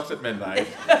Celery Stalks at Midnight.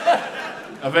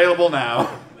 Available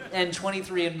now. And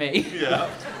 23andMe. Yeah.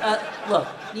 Look,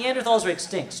 Neanderthals are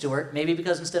extinct, Stuart. Maybe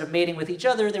because instead of mating with each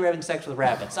other, they were having sex with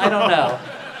rabbits. I don't know.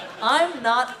 I'm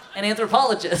not an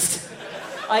anthropologist.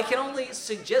 I can only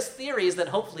suggest theories that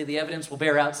hopefully the evidence will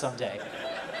bear out someday.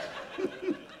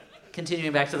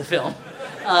 Continuing back to the film.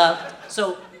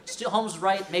 So Holmes is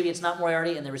right, maybe it's not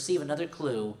Moriarty, and they receive another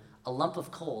clue, a lump of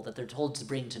coal that they're told to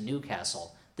bring to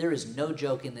Newcastle. There is no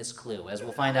joke in this clue, as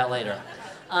we'll find out later.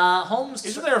 Holmes...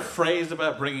 Isn't there a phrase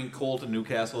about bringing coal to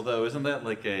Newcastle, though? Isn't that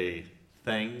like a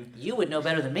thing? You would know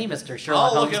better than me, Mr.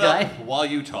 Sherlock Holmes look it guy. up while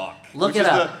you talk. Look it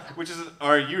up. Which is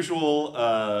our usual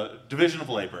division of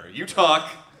labor. You talk,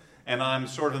 and I'm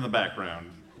sort of in the background.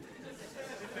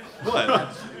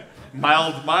 What?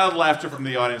 Mild laughter from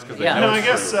the audience because they know I it's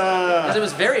guess true. Because it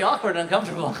was very awkward and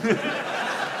uncomfortable.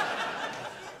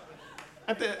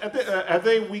 Have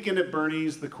they Weekend at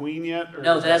Bernie's the Queen yet? Or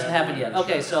No, that hasn't happened yet.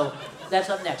 Okay, so that's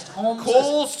up next. Holmes.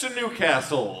 Coals to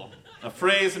Newcastle, a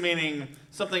phrase meaning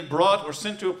something brought or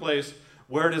sent to a place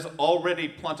where it is already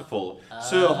plentiful.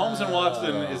 So Holmes and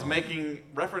Watson is making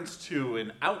reference to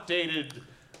an outdated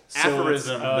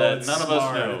aphorism that none of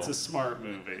us know. It's a smart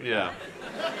movie. Yeah.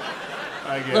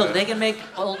 I get Look, it. they can make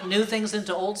new things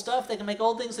into old stuff. They can make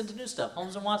old things into new stuff.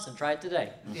 Holmes and Watson, try it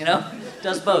today. You know,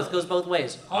 does both, goes both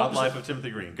ways. Odd Life of Timothy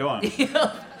Green. Go on.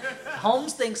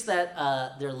 Holmes thinks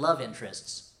that their love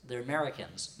interests, their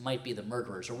Americans, might be the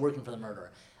murderers or working for the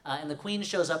murderer. And the Queen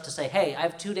shows up to say, hey, I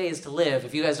have 2 days to live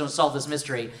if you guys don't solve this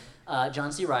mystery.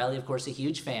 John C. Reilly, of course, a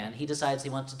huge fan, he decides he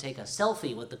wants to take a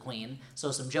selfie with the Queen.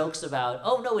 So some jokes about,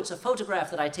 oh no, it's a photograph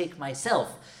that I take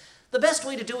myself. The best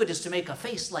way to do it is to make a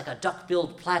face like a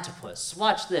duck-billed platypus.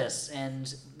 Watch this.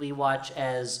 And we watch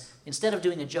as, instead of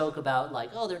doing a joke about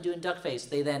like, oh, they're doing duck face,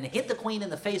 they then hit the Queen in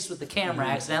the face with the camera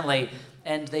accidentally,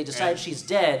 and they decide she's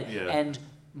dead, and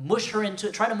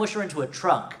try to mush her into a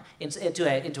trunk,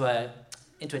 into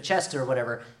a chest or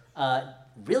whatever,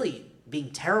 really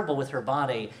being terrible with her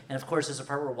body. And of course, there's a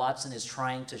part where Watson is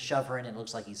trying to shove her in, and it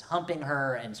looks like he's humping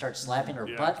her and starts slapping her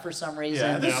butt for some reason.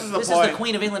 Yeah, this is the This point. is the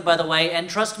Queen of England, by the way, and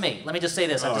trust me, let me just say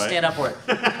this, I have to stand up for it.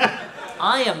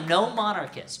 I am no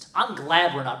monarchist. I'm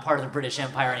glad we're not part of the British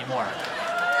Empire anymore.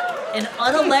 An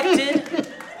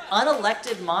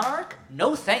unelected monarch?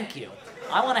 No thank you.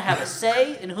 I want to have a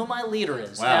say in who my leader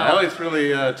is. Wow, Now, Elliott's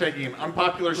really taking an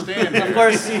unpopular stand here. of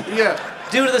course, Yeah.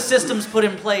 due to the systems put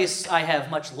in place, I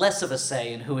have much less of a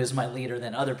say in who is my leader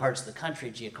than other parts of the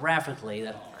country geographically.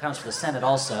 That counts for the Senate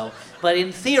also. But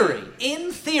in theory,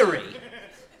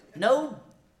 no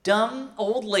dumb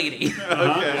old lady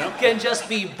can just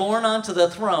be born onto the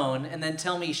throne and then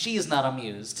tell me she's not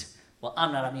amused. Well,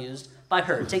 I'm not amused by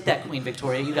her. Take that, Queen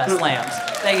Victoria. You got slams.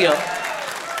 Thank you.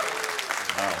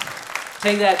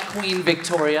 Take that, Queen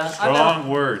Victoria. Strong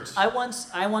words. I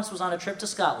once was on a trip to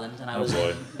Scotland, and I was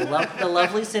boy. in the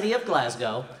lovely city of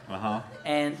Glasgow. Uh-huh.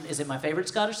 And is it my favorite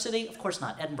Scottish city? Of course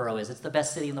not. Edinburgh is. It's the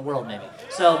best city in the world, maybe.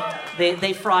 So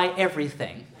they fry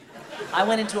everything. I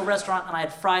went into a restaurant and I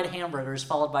had fried hamburgers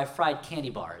followed by fried candy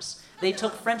bars. They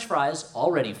took French fries,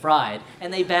 already fried,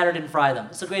 and they battered and fried them.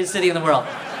 It's the greatest city in the world.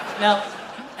 Now,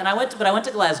 I went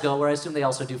to Glasgow, where I assume they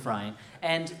also do frying,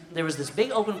 and there was this big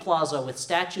open plaza with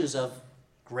statues of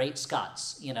great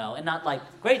Scots, you know, and not like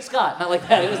great Scott, not like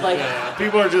that. It was like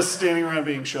People are just standing around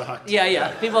being shocked. yeah,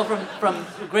 people from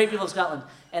great people of Scotland,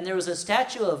 and there was a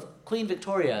statue of Queen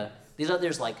Victoria.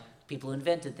 There's like people who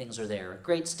invented things are there,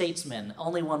 great statesmen.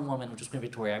 Only one woman, which was Queen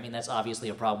Victoria. I mean, that's obviously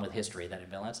a problem with history, that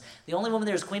imbalance. The only woman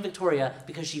there is Queen Victoria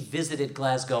because she visited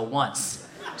Glasgow once.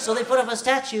 So they put up a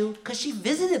statue because she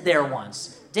visited there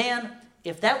once. Dan,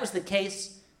 if that was the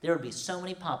case, there would be so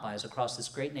many Popeyes across this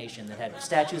great nation that had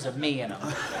statues of me in them.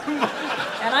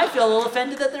 And I feel a little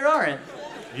offended that there aren't.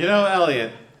 You know,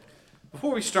 Elliot,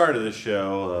 before we started the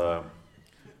show,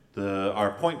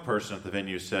 our point person at the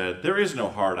venue said there is no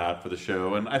heart out for the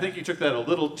show, and I think you took that a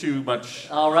little too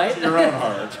much All right. to your own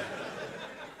heart.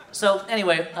 So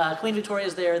anyway, Queen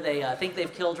Victoria's there. They think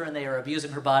they've killed her, and they are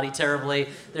abusing her body terribly.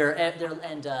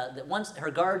 Once her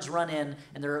guards run in,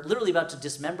 and they're literally about to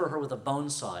dismember her with a bone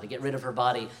saw to get rid of her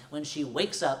body. When she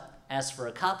wakes up, asks for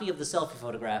a copy of the selfie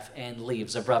photograph, and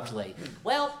leaves abruptly.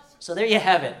 Well, so there you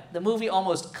have it. The movie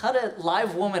almost cut a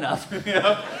live woman up.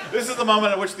 Yeah, this is the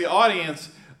moment at which the audience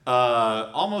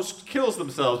almost kills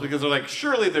themselves because they're like,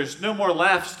 surely there's no more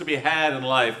laughs to be had in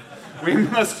life. We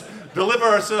must deliver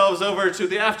ourselves over to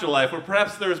the afterlife where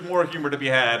perhaps there's more humor to be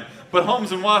had. But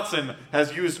Holmes and Watson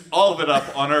has used all of it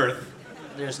up on Earth.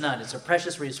 There's none. It's a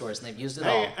precious resource, and they've used it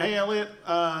all. Hey, Elliot,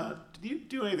 did you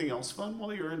do anything else fun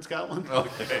while you were in Scotland?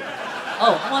 Okay.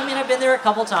 Oh, well, I mean, I've been there a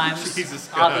couple times. Jesus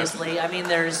God. Obviously. I mean,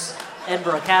 there's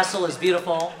Edinburgh Castle is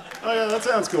beautiful. Oh yeah, that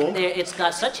sounds cool. It's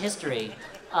got such history.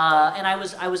 And I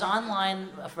was online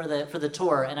for the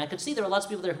tour, and I could see there were lots of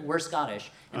people there who were Scottish,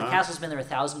 and the castle's been there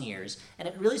 1,000 years. And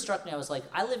it really struck me. I was like,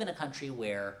 I live in a country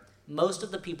where most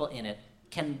of the people in it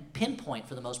can pinpoint,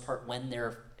 for the most part, when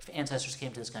their ancestors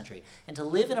came to this country. And to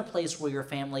live in a place where your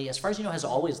family, as far as you know, has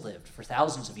always lived for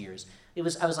thousands of years, I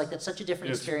was like, that's such a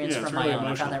different experience from my really own.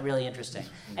 emotional. I found that really interesting.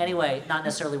 Anyway, not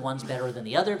necessarily one's better than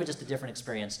the other, but just a different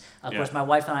experience. Of course, my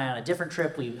wife and I on a different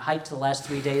trip, we hiked the last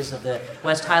 3 days of the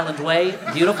West Highland Way.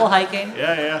 Beautiful hiking.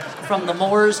 Yeah. From the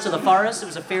moors to the forest, it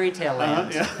was a fairy tale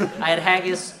land. Yeah. I had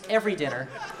haggis every dinner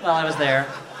while I was there.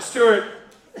 Stuart,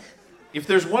 if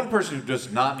there's one person who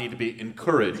does not need to be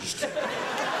encouraged,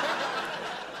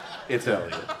 it's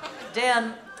Elliot.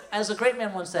 Dan, as a great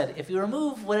man once said, if you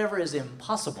remove whatever is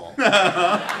impossible,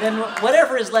 then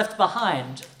whatever is left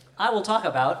behind, I will talk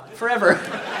about forever.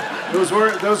 Those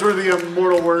were the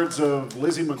immortal words of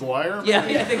Lizzie McGuire. Yeah,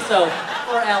 I think so.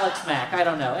 Or Alex Mack, I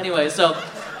don't know. Anyway, so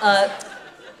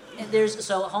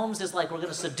Holmes is like, we're going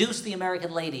to seduce the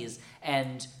American ladies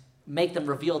and make them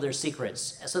reveal their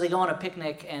secrets. So they go on a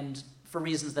picnic, and for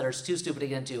reasons that are too stupid to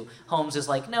get into, Holmes is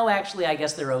like, no, actually, I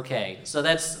guess they're okay. So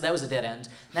that was a dead end.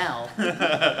 Now,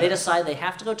 they decide they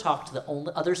have to go talk to the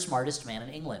only other smartest man in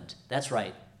England. That's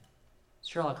right.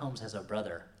 Sherlock Holmes has a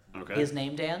brother. Okay. His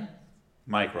name, Dan?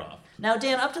 Mycroft. Now,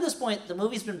 Dan, up to this point, the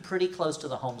movie's been pretty close to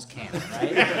the Holmes canon,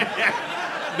 right?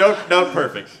 Not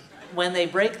perfect. When they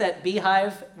break that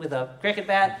beehive with a cricket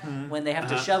bat, when they have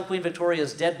to shove Queen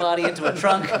Victoria's dead body into a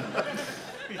trunk,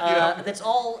 that's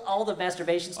all the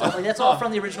masturbation stuff. Like, that's all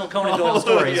from the original Conan Doyle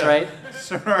stories, yeah. right?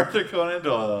 Sir Arthur Conan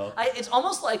Doyle. It's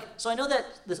almost like, so I know that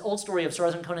this old story of Sir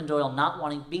Arthur Conan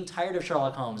Doyle being tired of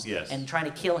Sherlock Holmes Yes. and trying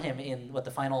to kill him in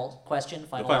the final question? The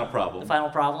final problem. The final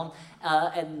problem.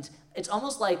 And it's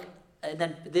almost like, and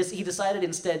then he decided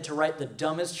instead to write the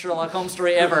dumbest Sherlock Holmes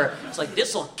story ever. It's like,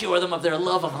 this'll cure them of their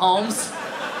love of Holmes.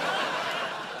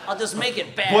 I'll just make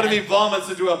it bad. What if he vomits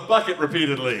into a bucket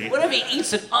repeatedly? What if he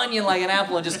eats an onion like an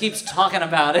apple and just keeps talking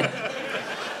about it?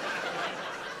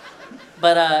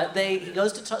 But he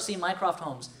goes to see Mycroft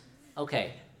Holmes.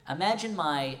 Okay, imagine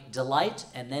my delight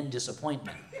and then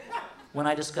disappointment when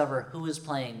I discover who is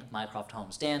playing Mycroft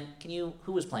Holmes. Dan,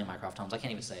 who is playing Mycroft Holmes? I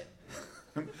can't even say it.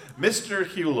 Mr.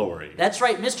 Hugh Laurie. That's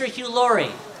right, Mr. Hugh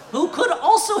Laurie, who could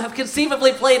also have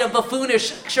conceivably played a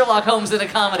buffoonish Sherlock Holmes in a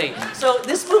comedy. So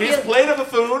this movie... He's played a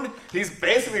buffoon. He's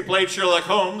basically played Sherlock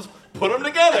Holmes. Put them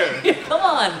together. Come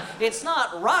on, it's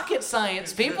not rocket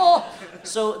science, people.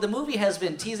 So the movie has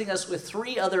been teasing us with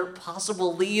 3 other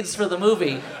possible leads for the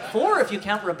movie. 4 if you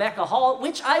count Rebecca Hall,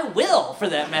 which I will, for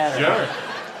that matter. Sure.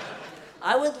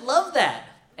 I would love that.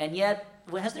 And yet,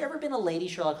 has there ever been a lady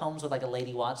Sherlock Holmes with like a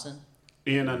Lady Watson?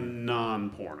 In a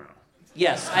non-porno.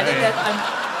 Yes, I think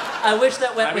I wish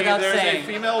that went without there's saying. a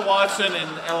female Watson in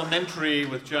Elementary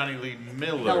with Johnny Lee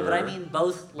Miller. No, but I mean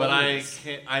both But ladies.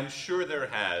 I'm sure there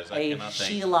has. I A cannot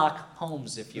think. Sherlock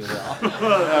Holmes, if you will.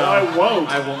 I won't.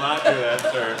 I will not do that,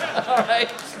 sir. All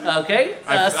right. Okay.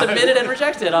 Submitted and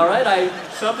rejected. All right.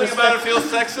 Something about it feels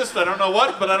sexist. I don't know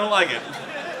what, but I don't like it.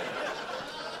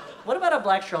 What about a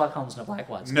black Sherlock Holmes and a black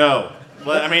Watson? No.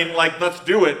 I mean, let's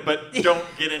do it, but don't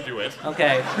get into it.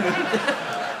 Okay.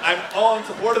 I'm all in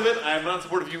support of it. I'm not in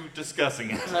support of you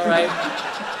discussing it. All right.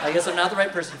 I guess I'm not the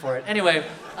right person for it. Anyway,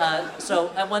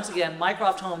 once again,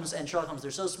 Mycroft Holmes and Sherlock Holmes,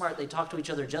 they're so smart, they talk to each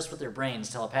other just with their brains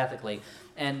telepathically.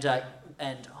 And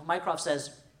Mycroft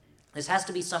says, this has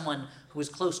to be someone who is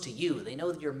close to you. They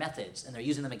know your methods, and they're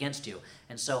using them against you.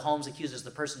 And so Holmes accuses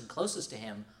the person closest to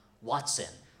him, Watson,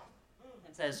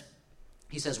 and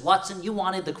he says, Watson, you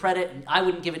wanted the credit, and I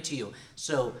wouldn't give it to you.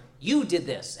 So you did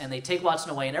this. And they take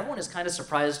Watson away, and everyone is kind of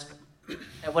surprised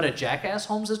at what a jackass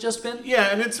Holmes has just been. Yeah,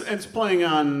 and it's playing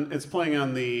on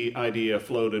the idea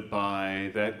floated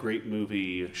by that great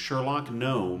movie Sherlock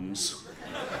Gnomes.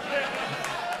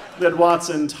 That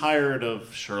Watson, tired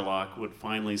of Sherlock, would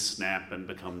finally snap and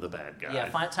become the bad guy. Yeah,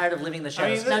 tired of living the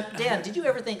shadows. Now, Dan, did you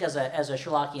ever think as a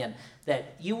Sherlockian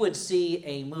that you would see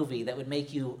a movie that would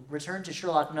make you return to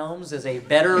Sherlock Gnomes as a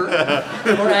better,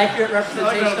 more accurate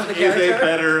representation of the character? He's a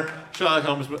better Sherlock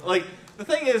Holmes. Like, the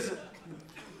thing is,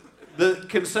 the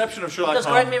conception of Sherlock Holmes...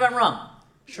 Just correct me if I'm wrong.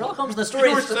 Sherlock Holmes, the story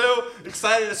You were so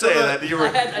excited to say that you were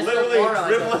literally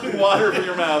dribbling water from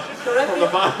your mouth from the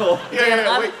bottle.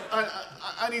 Yeah, wait.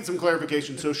 I need some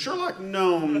clarification. So Sherlock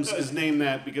Gnomes is named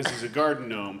that because he's a garden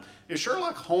gnome. Is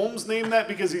Sherlock Holmes named that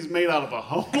because he's made out of a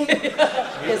home? He's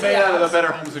made out of the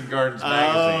Better Homes and Gardens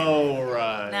magazine. Oh,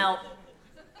 right. Now,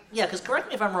 yeah, because correct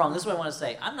me if I'm wrong, this is what I want to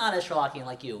say. I'm not as Sherlockian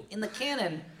like you. In the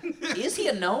canon, is he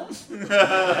a gnome?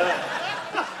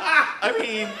 I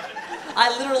mean... I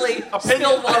literally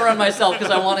spilled water on myself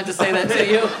because I wanted to say that to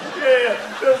you. Yeah.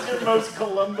 That was your most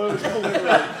Columbo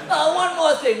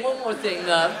delivery. One more thing.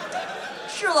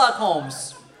 Sherlock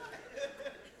Holmes.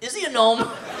 Is he a gnome?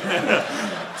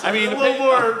 I mean, a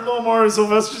little more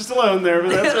Sylvester Stallone there,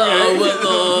 but that's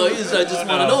okay. I just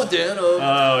want to know, Dan.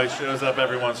 He shows up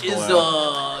every once in a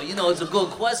while. It's a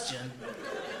good question.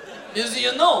 Is he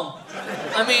a gnome?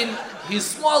 I mean, he's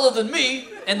smaller than me.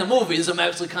 In the movies, I'm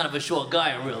actually kind of a short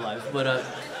guy in real life, but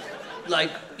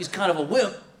he's kind of a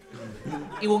wimp.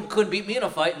 He couldn't beat me in a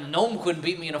fight, and the gnome couldn't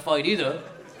beat me in a fight either.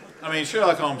 I mean,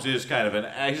 Sherlock Holmes is kind of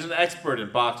he's an expert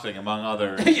in boxing, among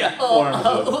other yeah. forms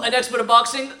of... An expert in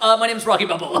boxing? My name's Rocky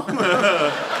Balboa.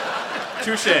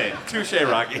 Touche,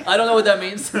 Rocky. I don't know what that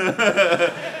means.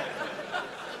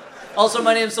 Also,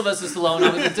 my name's Sylvester Stallone.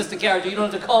 I'm just a character. You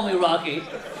don't have to call me Rocky.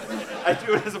 I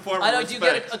do it as a form of respect. I know you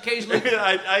get it occasionally.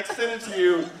 I extend it to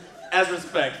you as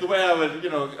respect. The way I would,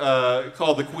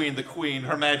 call the Queen,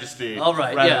 Her Majesty, all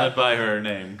right, rather than by her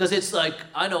name. Because it's like,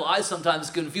 I know I sometimes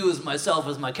confuse myself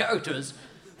as my characters,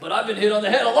 but I've been hit on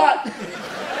the head a lot.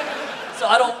 So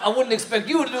I wouldn't expect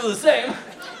you to do the same.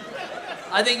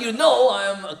 I think you know I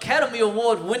am Academy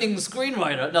Award-winning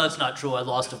screenwriter. No, it's not true. I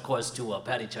lost, of course, to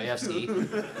Patty Chayefsky,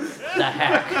 the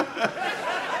hack.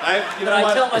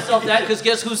 I tell myself that because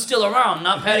guess who's still around?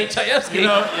 Not Patty Chayefsky.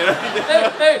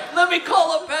 Hey, let me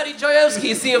call up Patty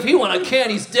Chayefsky, see if he won a can.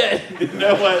 He's dead. You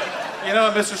know what,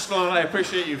 Mr. Stallone, I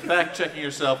appreciate you fact-checking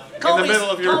yourself in the middle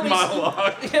of your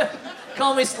monologue.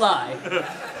 Call me Sly.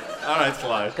 All right,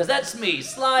 Sly. Because that's me,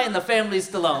 Sly and the family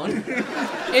Stallone.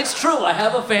 It's true, I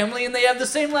have a family and they have the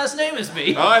same last name as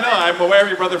me. Oh, I know. I'm aware of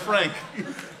your brother Frank.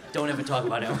 Don't ever talk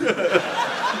about him.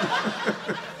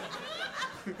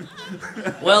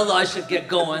 Well, I should get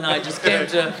going. I just came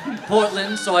to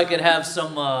Portland so I could have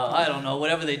some,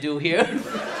 whatever they do here.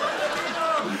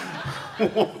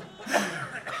 I'm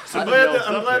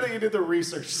glad that you did the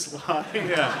research, Sly.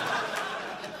 Yeah.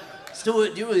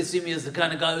 Stuart, do you really see me as the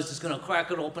kind of guy who's just going to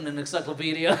crack it open an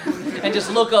encyclopedia and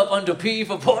just look up under P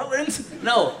for Portland?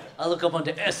 No, I look up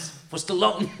under S for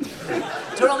Stallone.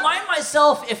 To remind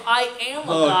myself if I am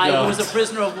a guy who was a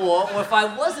prisoner of war or if I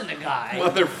wasn't a guy.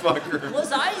 Motherfucker.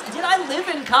 Did I live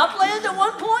in Copland at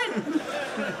one point?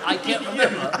 I can't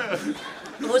remember.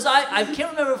 I can't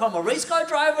remember if I'm a race car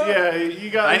driver.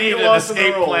 Yeah, I need an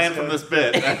escape plan from this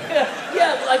bit.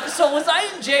 So was I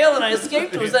in jail and I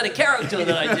escaped, or was that a character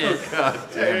that I did? God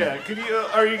damn it.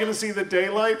 Are you gonna see the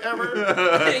daylight ever?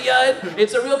 Yeah,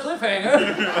 it's a real cliffhanger.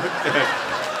 Okay.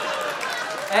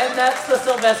 And that's the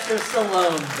Sylvester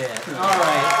Stallone bit. All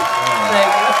right.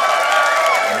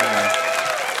 Thank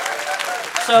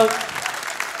you.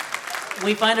 So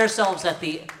we find ourselves at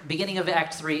the beginning of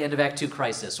Act 3, end of Act 2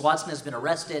 crisis. Watson has been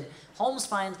arrested. Holmes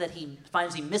finds he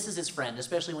misses his friend,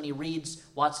 especially when he reads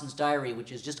Watson's diary,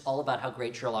 which is just all about how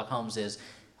great Sherlock Holmes is.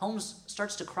 Holmes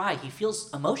starts to cry. He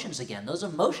feels emotions again, those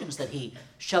emotions that he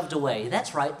shoved away.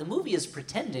 That's right, the movie is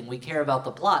pretending we care about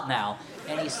the plot now.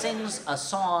 And he sings a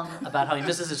song about how he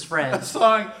misses his friend. A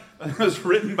song that was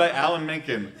written by Alan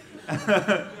Menken.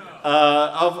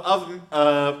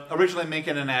 Originally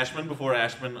Menken and Ashman, before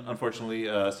Ashman unfortunately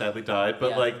sadly died.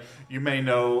 But Yeah. like you may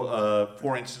know,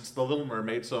 for instance, the Little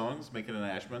Mermaid songs, Menken and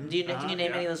Ashman. Can you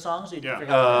name any of the songs? Or you Yeah.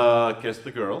 forgot? Kiss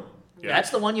the Girl. Yeah.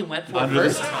 That's the one you went for Under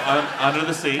first? Under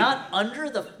the Sea. Not under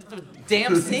the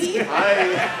damn sea?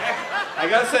 I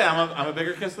gotta say, I'm a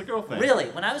bigger Kiss the Girl fan. Really?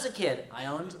 When I was a kid, I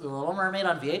owned The Little Mermaid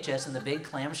on VHS in the big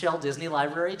clamshell Disney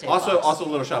Library tape box. Also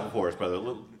Little Shop of Horrors, by the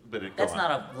way. That's not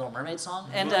a Little Mermaid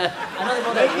song. And I know they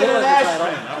both Menken have War and in the Ashman.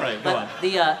 title. All right, go on.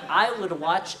 But I would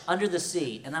watch Under the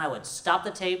Sea, and then I would stop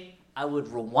the tape, I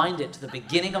would rewind it to the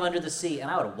beginning of Under the Sea, and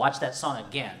I would watch that song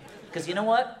again. Because you know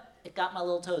what? It got my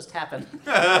little toes tapping.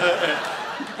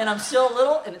 And I'm still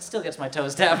little, and it still gets my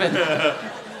toes tapping.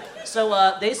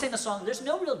 So they sing a song. There's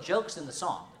no real jokes in the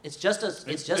song. It's just a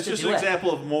an duet.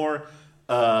 example of more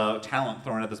talent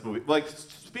thrown at this movie. Like,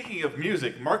 speaking of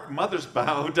music, Mark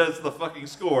Mothersbaugh does the fucking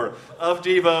score of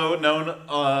Devo, known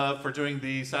for doing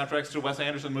the soundtracks to Wes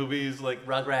Anderson movies, like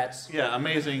Rugrats. Yeah,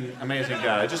 amazing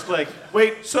guy. Just like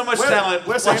Wait, so much talent.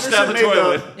 Wes flushed down the Anderson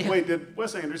toilet. made Wait, did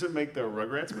Wes Anderson make the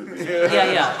Rugrats movie?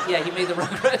 Yeah. He made the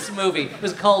Rugrats movie. It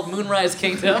was called Moonrise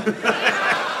Kingdom.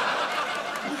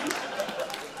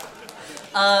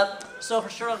 So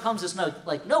Sherlock Holmes is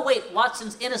like, no, wait,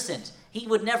 Watson's innocent. He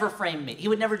would never frame me. He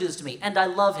would never do this to me. And I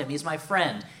love him. He's my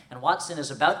friend. And Watson is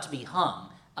about to be hung.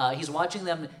 He's watching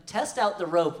them test out the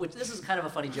rope, which this is kind of a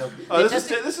funny joke.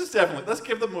 This is definitely, let's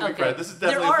give the movie credit. This is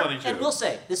definitely a funny joke. And we'll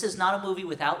say, this is not a movie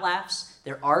without laughs.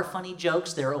 There are funny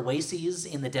jokes. There are oases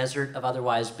in the desert of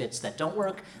otherwise bits that don't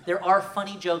work. There are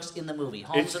funny jokes in the movie.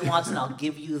 Holmes and Watson, I'll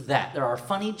give you that. There are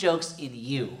funny jokes in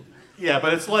you. Yeah,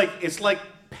 but it's like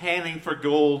panning for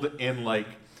gold in like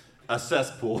a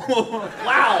cesspool.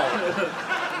 Wow,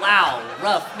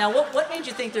 rough. Now, what made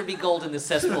you think there'd be gold in this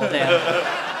cesspool,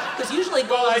 Dan? Because usually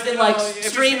gold is in like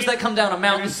streams that come down a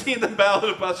mountain. Have you seen the Ballad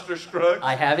of Buster Scruggs?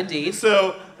 I have indeed.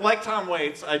 So, like Tom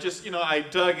Waits, I just I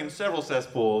dug in several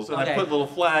cesspools and I put little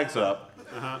flags up.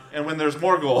 And when there's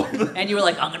more gold. And you were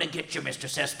like, I'm gonna get you, Mr.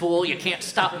 Cesspool. You can't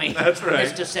stop me. That's right.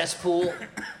 Mr. Cesspool.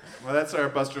 Well, that's our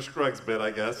Buster Scruggs bit,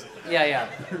 I guess. Yeah.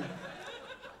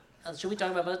 Should we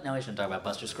talk about Buster? No, we shouldn't talk about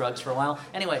Buster Scruggs for a while.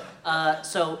 Anyway,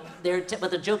 so but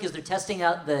the joke is they're testing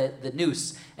out the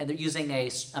noose, and they're using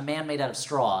a man made out of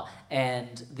straw,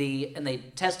 and they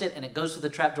test it, and it goes through the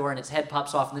trapdoor, and its head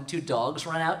pops off, and then two dogs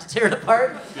run out to tear it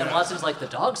apart. And Watson's like, the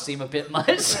dogs seem a bit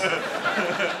much.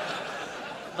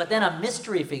 But then a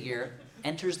mystery figure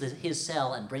enters his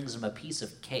cell and brings him a piece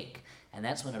of cake. And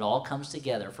that's when it all comes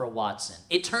together for Watson.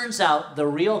 It turns out the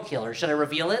real killer, should I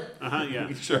reveal it?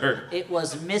 Yeah. Sure. It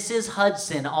was Mrs.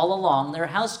 Hudson all along, their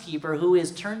housekeeper, who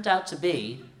is turned out to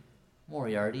be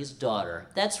Moriarty's daughter.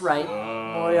 That's right.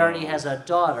 Moriarty has a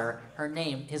daughter.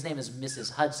 His name is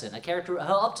Mrs. Hudson, a character who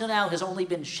up to now has only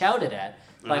been shouted at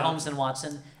by Holmes and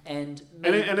Watson, and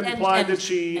implied that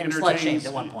she slut shamed entertains.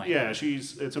 at one point. Yeah, it's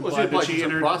implied that she's a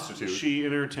prostitute. she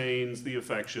entertains the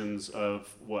affections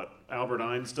of Albert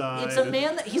Einstein. It's a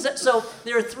man that so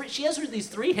there are three. She has these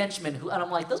three henchmen who, and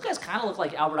I'm like, those guys kind of look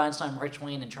like Albert Einstein, Mark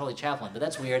Twain, and Charlie Chaplin, but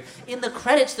that's weird. In the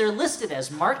credits, they're listed as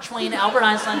Mark Twain, Albert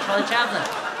Einstein, Charlie Chaplin.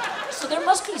 So there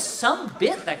must be some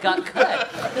bit that got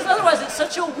cut. Because otherwise, it's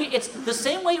such a it's the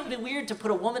same way it would be weird to put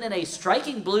a woman in a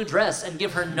striking blue dress and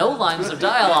give her no lines of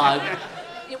dialogue.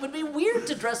 It would be weird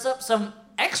to dress up some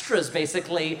extras,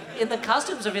 basically, in the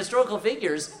costumes of historical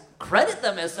figures, credit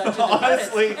them as such in the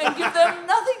credits, and give them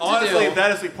nothing to do. Honestly,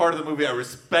 that is the part of the movie I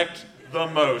respect the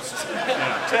most. To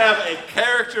have a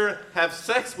character have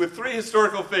sex with three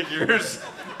historical figures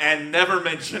and never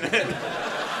mention it.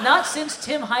 Not since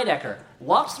Tim Heidecker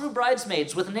walked through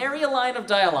Bridesmaids with nary a line of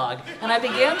dialogue, and I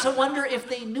began to wonder if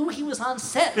they knew he was on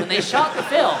set when they shot the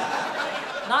film.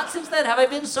 Not since then have I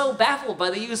been so baffled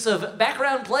by the use of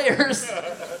background players.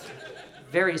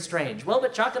 Very strange. Well,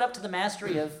 but chalk it up to the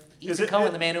mastery of Ethan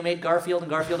Coen, the man who made Garfield and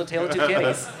Garfield: A Tale of Two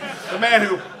Kitties. The man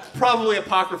who probably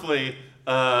apocryphally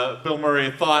Bill Murray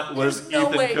thought was no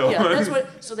Ethan way. Coen. Yeah, that's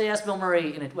what. So they asked Bill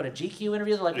Murray in a GQ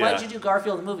interview. They're like, "Why did you do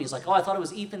Garfield the movie?" He's like, "Oh, I thought it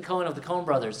was Ethan Coen of the Coen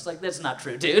Brothers." It's like, that's not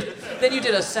true, dude. Then you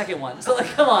did a second one. So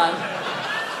come on.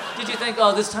 Did you think,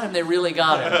 oh, this time they really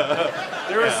got him?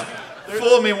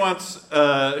 Fool me once,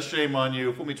 shame on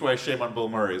you. Fool me twice, shame on Bill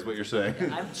Murray, is what you're saying.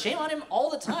 Shame on him all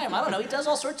the time. I don't know. He does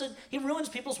all sorts of... He ruins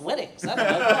people's weddings. I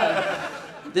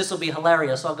don't know. This will be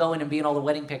hilarious. I'll go in and be in all the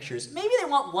wedding pictures. Maybe they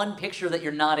want one picture that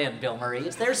you're not in, Bill Murray.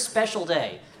 It's their special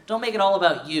day. Don't make it all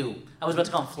about you. I was about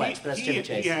to call him Fletch, but that's Jimmy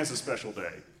Chase. He has a special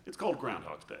day. It's called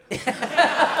Groundhog's Day.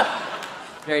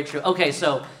 Very true. Okay,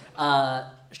 so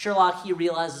Sherlock, he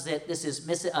realizes that this is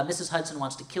Mrs. Hudson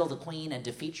wants to kill the queen and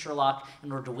defeat Sherlock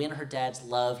in order to win her dad's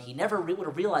love. He never would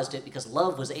have realized it because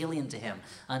love was alien to him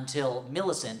until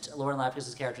Millicent, Lauren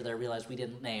Lapkus's character that I realized we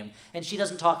didn't name, and she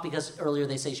doesn't talk because earlier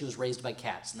they say she was raised by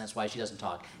cats, and that's why she doesn't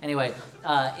talk. Anyway,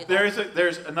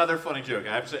 there's another funny joke.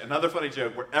 I have to say another funny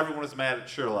joke where everyone is mad at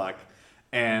Sherlock,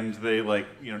 and they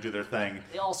do their thing.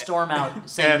 They all storm out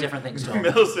saying different things to him.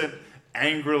 Millicent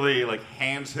angrily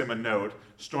hands him a note,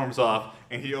 storms off,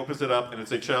 and he opens it up, and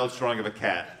it's a child's drawing of a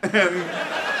cat. And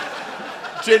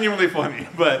genuinely funny,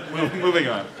 but moving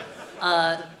on.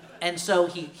 And so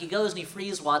he goes and he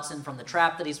frees Watson from the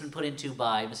trap that he's been put into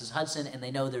by Mrs. Hudson, and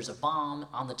they know there's a bomb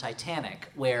on the Titanic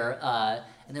where,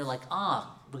 and they're like,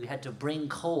 we had to bring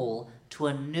coal to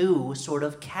a new sort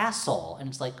of castle. And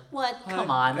it's like, what? Come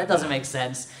on, that doesn't make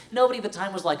sense. Nobody at the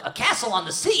time was like, a castle on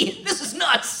the sea? This is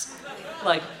nuts!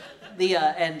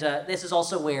 This is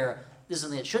also where, this is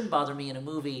something that shouldn't bother me in a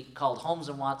movie called Holmes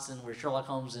and Watson, where Sherlock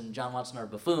Holmes and John Watson are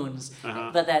buffoons,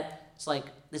 but it's like,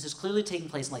 this is clearly taking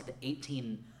place in the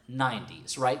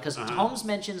 1890s, right? Because Holmes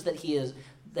mentions that he is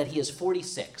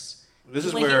 46. This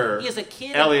is where he is a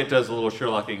kid. Elliot does a little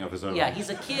Sherlocking of his own. Yeah, he's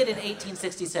a kid in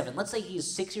 1867. Let's say he's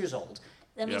 6 years old.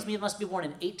 That means he must be born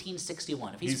in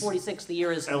 1861. If he's 46, the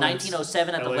year is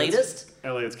 1907 at the latest.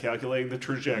 Elliot's calculating the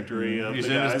trajectory of He's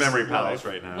the in guy's his memory life palace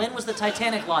right now. When was the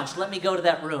Titanic launched? Let me go to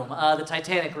that room. The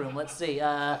Titanic room, let's see.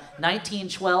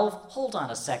 1912? Hold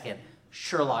on a second.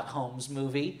 Sherlock Holmes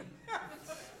movie.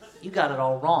 You got it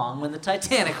all wrong when the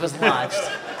Titanic was launched.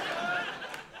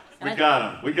 We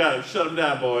got him. Shut him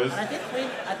down, boys. And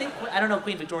I don't know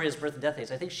Queen Victoria's birth and death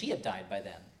dates. I think she had died by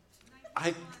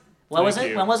then. When was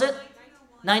it?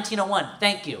 1901.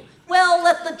 Thank you. Well,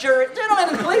 let the jury.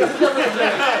 Gentlemen, please fill the jury.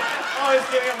 He's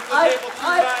getting up to the table 2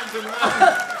 times in a row.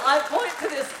 I point to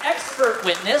this expert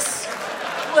witness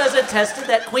who has attested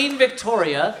that Queen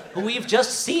Victoria, who we've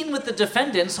just seen with the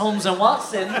defendants, Holmes and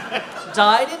Watson,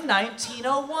 died in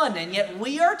 1901, and yet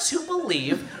we are to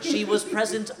believe she was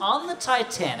present on the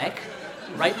Titanic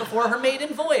right before her maiden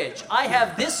voyage. I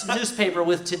have this newspaper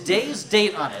with today's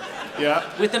date on it. Yeah.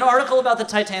 With an article about the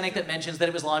Titanic that mentions that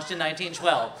it was launched in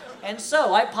 1912. And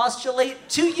so I postulate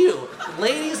to you,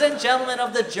 ladies and gentlemen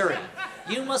of the jury,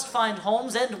 you must find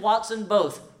Holmes and Watson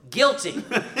both guilty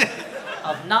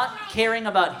of not caring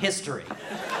about history.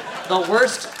 The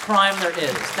worst crime there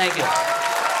is. Thank you.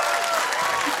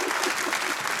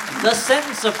 The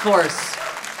sentence, of course,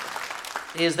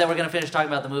 is that we're going to finish talking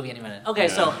about the movie any minute. Okay,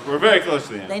 so we're very close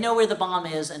to the end. they know where the bomb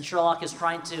is, and Sherlock is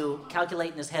trying to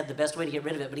calculate in his head the best way to get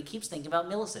rid of it, but he keeps thinking about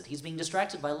Millicent. He's being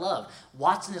distracted by love.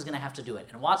 Watson is going to have to do it,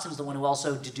 and Watson's the one who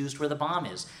also deduced where the bomb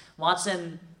is.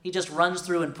 Watson, he just runs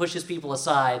through and pushes people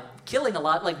aside, killing a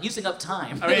lot, using up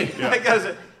time. I mean, I gotta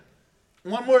say,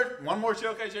 one more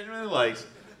joke I genuinely liked.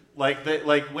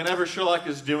 Whenever Sherlock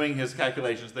is doing his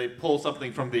calculations, they pull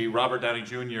something from the Robert Downey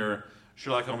Jr.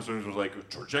 Sherlock Holmes was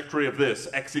trajectory of this,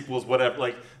 X equals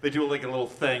whatever. They do a little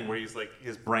thing where he's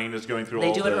his brain is going through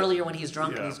all They do it the... earlier when he's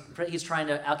drunk and he's trying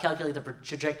to calculate the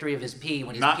trajectory of his pee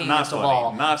when he's peeing not against a funny,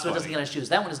 wall, not so it doesn't funny. get on his shoes.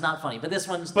 That one is not funny, but this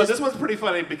one's pretty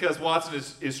funny because Watson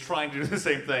is trying to do the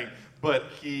same thing, but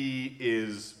he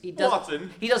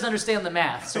Watson. He doesn't understand the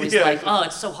math, so he's Yeah,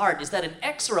 it's so hard. Is that an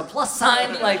X or a plus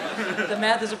sign? The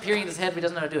math is appearing in his head, but he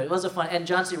doesn't know how to do it. It was a fun, and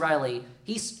John C. Reilly,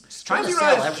 he's trying to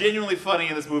sell. Is genuinely funny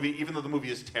in this movie, even though the movie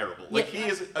is terrible. He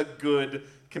is a good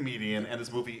comedian, and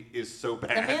this movie is so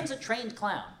bad. The man's a trained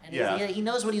clown, and Yeah. he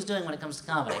knows what he's doing when it comes to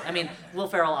comedy. I mean, Will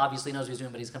Ferrell obviously knows what he's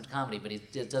doing when he's come to comedy, but he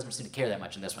doesn't seem to care that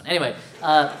much in this one. Anyway,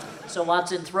 so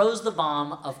Watson throws the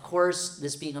bomb. Of course,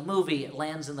 this being a movie, it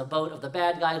lands in the boat of the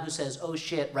bad guy who says, "Oh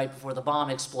shit," right before the bomb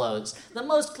explodes. The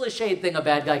most cliched thing a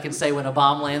bad guy can say when a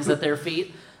bomb lands at their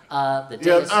feet.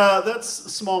 That's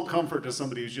small comfort to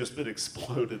somebody who's just been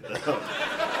exploded, though.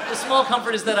 The small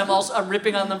comfort is that I'm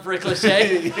ripping on them for a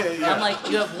cliche. I'm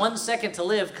you have 1 second to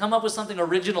live. Come up with something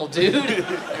original, dude.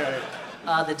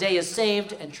 The day is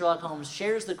saved, and Sherlock Holmes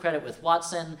shares the credit with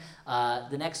Watson.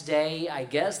 The next day, I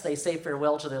guess, they say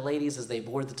farewell to their ladies as they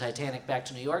board the Titanic back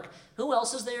to New York. Who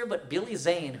else is there but Billy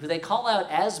Zane, who they call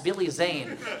out as Billy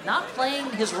Zane, not playing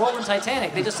his role in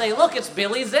Titanic. They just say, "Look, it's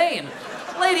Billy Zane."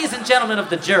 Ladies and gentlemen of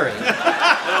the jury,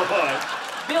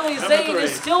 Billy Zane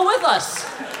is still with us.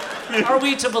 Are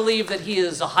we to believe that he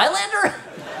is a Highlander?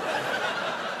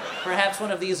 Perhaps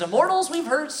one of these immortals we've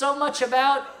heard so much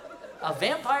about? A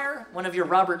vampire? One of your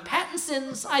Robert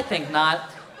Pattinsons? I think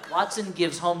not. Watson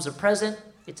gives Holmes a present.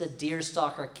 It's a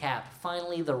deerstalker cap.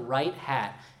 Finally, the right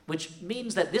hat. which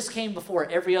means that this came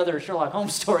before every other Sherlock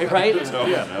Holmes story, right? And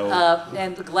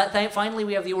finally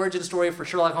we have the origin story for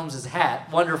Sherlock Holmes'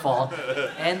 hat. Wonderful.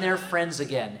 And they're friends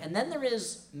again. And then there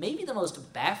is maybe the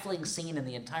most baffling scene in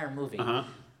the entire movie.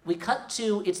 We cut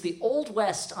to, it's the Old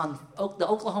West on the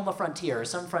Oklahoma frontier, or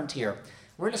some frontier.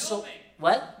 We're in a...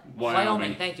 What?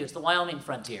 Wyoming. Thank you. It's the Wyoming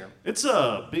frontier. It's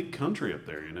a big country up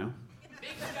there, you know?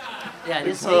 Yeah, it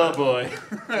is. Oh, boy.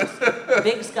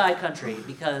 Big sky country,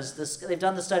 because they've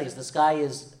done the studies. The sky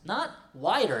is not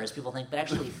wider, as people think, but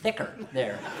actually thicker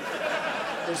there.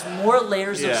 There's more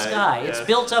layers of sky. It's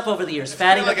built up over the years,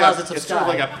 fatty deposits of it's sky. It's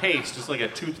sort of like a paste, just like a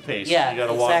toothpaste. Yeah, you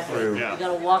gotta exactly. walk through. You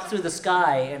gotta walk through the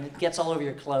sky, and it gets all over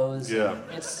your clothes. Yeah.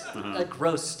 It's a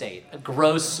gross state. A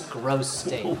gross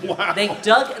state. Wow. They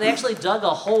actually dug a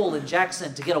hole in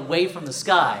Jackson to get away from the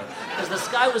sky. Because the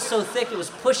sky was so thick, it was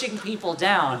pushing people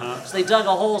down. So they dug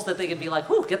a hole so that they could be like,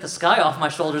 whew, get the sky off my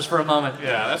shoulders for a moment.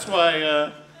 Yeah, that's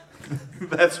why,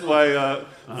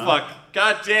 fuck,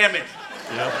 god damn it.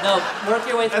 Yep. No, work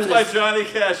your way through That's this. why Johnny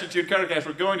Cash and Jude Carter Cash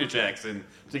were going to Jackson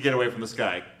to get away from the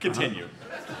sky. Continue.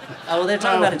 Well, they're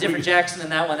talking about a different Jackson in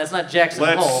that one. That's not Jackson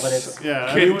Hole, but it's...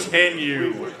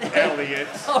 Continue, Elliot.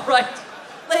 All right.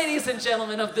 Ladies and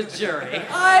gentlemen of the jury,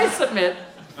 I submit...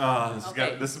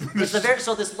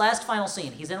 So this last final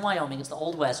scene, he's in Wyoming, it's the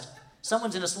Old West.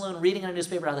 Someone's in a saloon reading in a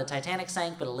newspaper how the Titanic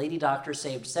sank, but a lady doctor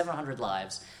saved 700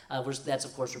 lives. That's,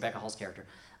 of course, Rebecca Hall's character.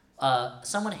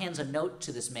 Someone hands a note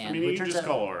to this man. I mean, you just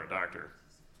call her a doctor.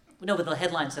 No, but the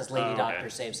headline says "Lady Doctor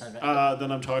saves 700."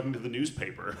 Then I'm talking to the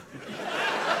newspaper.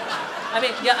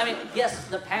 I mean, yes,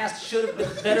 the past should have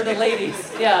been better than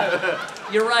ladies. Yeah,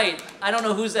 you're right. I don't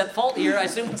know who's at fault here. I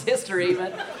assume it's history,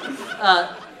 but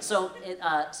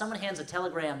someone hands a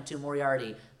telegram to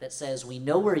Moriarty that says, "We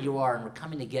know where you are, and we're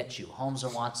coming to get you, Holmes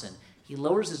and Watson." He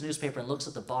lowers his newspaper and looks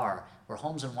at the bar where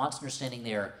Holmes and Watson are standing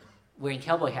there, wearing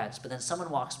cowboy hats, but then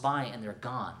someone walks by and they're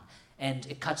gone. And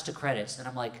it cuts to credits, and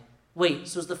I'm like, wait,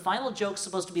 so is the final joke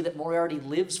supposed to be that Moriarty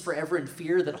lives forever in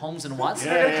fear that Holmes and Watson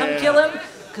are going to come kill him?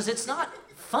 Because it's not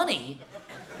funny,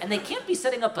 and they can't be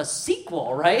setting up a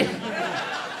sequel, right?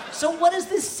 So what is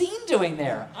this scene doing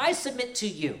there? I submit to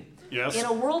you. Yes. In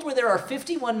a world where there are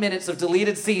 51 minutes of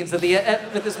deleted scenes with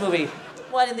this movie,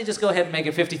 why didn't they just go ahead and make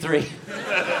it 53?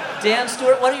 Dan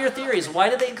Stewart, what are your theories? Why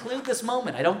did they include this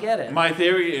moment? I don't get it. My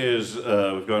theory is,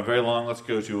 we've gone very long, let's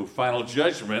go to final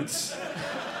judgments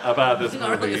about this movie.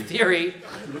 Not really a theory.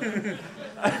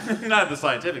 Not in the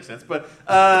scientific sense, but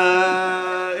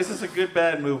is this a good,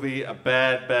 bad movie, a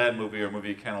bad movie, or a movie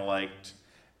you kind of liked?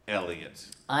 Elliot.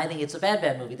 I think it's a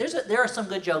bad movie. There are some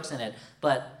good jokes in it,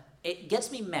 but it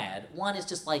gets me mad. One is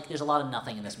just like, there's a lot of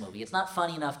nothing in this movie. It's not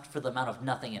funny enough for the amount of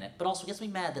nothing in it, but also gets me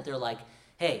mad that they're like,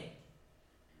 hey,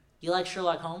 you like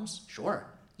Sherlock Holmes? Sure.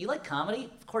 You like comedy?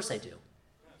 Of course I do.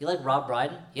 You like Rob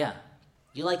Brydon? Yeah.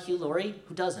 You like Hugh Laurie?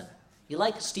 Who doesn't? You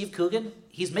like Steve Coogan?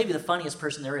 He's maybe the funniest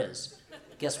person there is.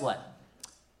 Guess what?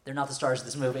 They're not the stars of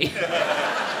this movie.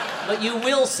 But you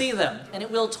will see them, and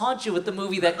it will taunt you with the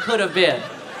movie that could have been.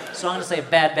 So I'm going to say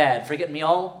bad for getting me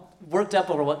all worked up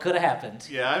over what could have happened.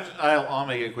 Yeah, I'll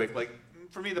make it quick. Like,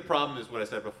 for me, the problem is what I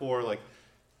said before. Like,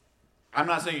 I'm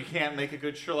not saying you can't make a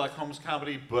good Sherlock Holmes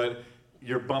comedy, but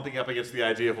you're bumping up against the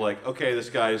idea of like, okay, this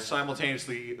guy is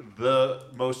simultaneously the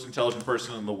most intelligent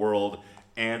person in the world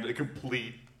and a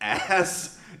complete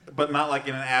ass, but not like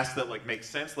in an ass that like makes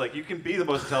sense. Like, you can be the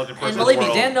most intelligent person in the world. And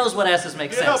believe me, Dan knows what asses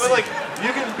make sense. No, but like,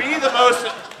 you can be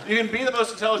the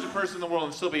most intelligent person in the world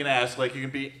and still be an ass. Like, you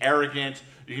can be arrogant,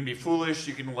 you can be foolish,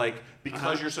 you can like,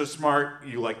 because you're so smart,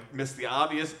 you like miss the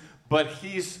obvious. But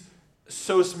he's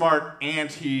so smart,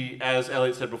 and he, as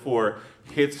Elliot said before,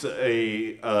 hits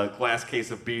a glass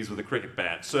case of bees with a cricket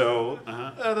bat. So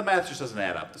the math just doesn't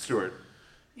add up. Stuart.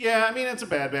 Yeah, I mean, it's a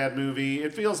bad movie.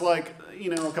 It feels like,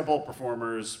 a couple of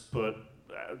performers put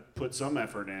some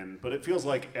effort in, but it feels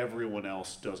like everyone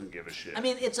else doesn't give a shit. I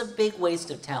mean, it's a big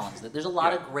waste of talent. There's a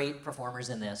lot of great performers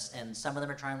in this, and some of them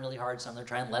are trying really hard, some of them are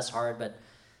trying less hard, but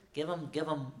give them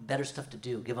better stuff to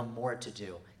do. Give them more to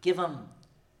do. Give them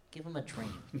a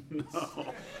dream.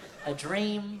 No. A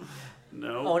dream.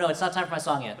 No. Oh, no, it's not time for my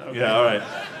song yet. Okay. Yeah, all right.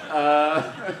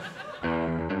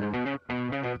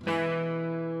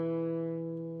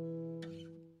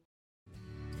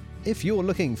 If you're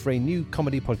looking for a new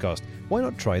comedy podcast, why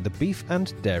not try the Beef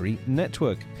and Dairy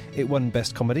Network? It won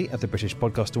Best Comedy at the British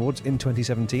Podcast Awards in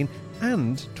 2017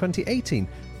 and 2018.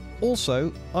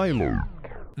 Also,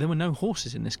 There were no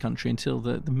horses in this country until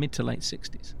the mid to late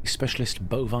 60s. Specialist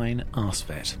bovine arse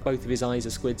vet. Both of his eyes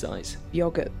are squid's eyes.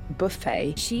 Yogurt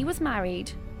buffet. She was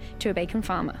married to a bacon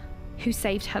farmer who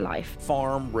saved her life.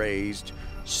 Farm-raised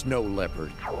snow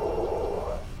leopard.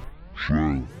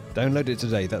 Download it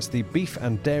today. That's the Beef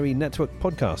and Dairy Network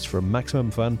podcast from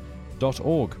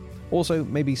MaximumFun.org. Also,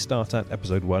 maybe start at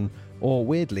episode 1, or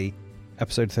weirdly,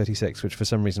 episode 36, which for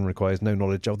some reason requires no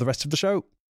knowledge of the rest of the show.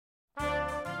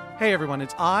 Hey everyone,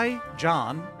 it's I,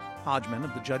 John Hodgman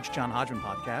of the Judge John Hodgman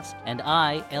podcast. And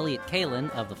I, Elliot Kalin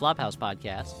of the Flophouse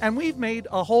podcast. And we've made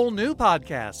a whole new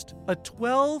podcast, a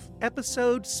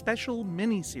 12-episode special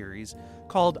mini-series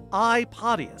called I,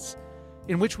 Podius,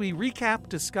 in which we recap,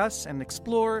 discuss, and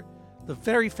explore the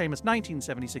very famous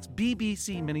 1976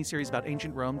 BBC miniseries about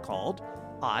ancient Rome called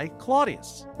I,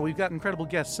 Claudius. We've got incredible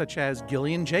guests such as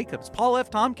Gillian Jacobs, Paul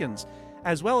F. Tompkins,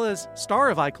 as well as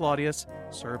star of I, Claudius,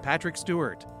 Sir Patrick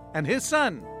Stewart, and his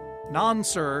son,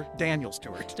 non-Sir Daniel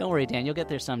Stewart. Don't worry, Dan, you'll get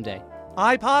there someday.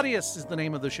 I, Podius is the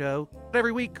name of the show.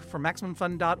 Every week from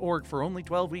MaximumFun.org for only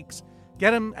 12 weeks.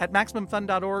 Get them at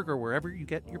MaximumFun.org or wherever you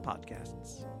get your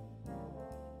podcasts.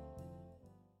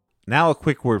 Now a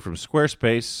quick word from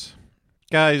Squarespace.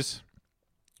 Guys,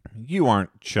 you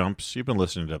aren't chumps. You've been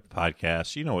listening to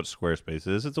podcasts. You know what Squarespace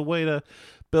is. It's a way to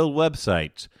build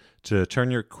websites, to turn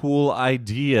your cool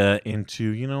idea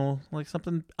into, like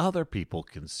something other people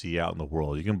can see out in the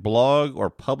world. You can blog or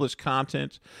publish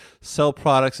content, sell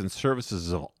products and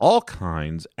services of all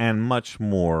kinds, and much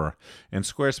more. And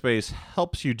Squarespace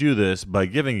helps you do this by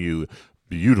giving you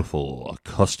beautiful,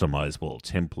 customizable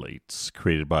templates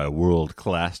created by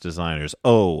world-class designers.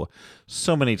 Oh,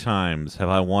 so many times have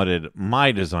I wanted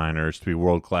my designers to be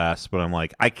world-class, but I'm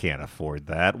like, I can't afford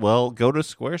that. Well, go to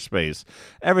Squarespace.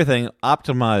 Everything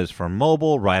optimized for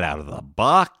mobile right out of the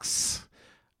box.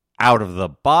 Out of the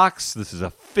box. This is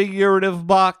a figurative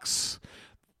box.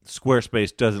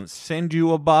 Squarespace doesn't send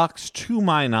you a box, to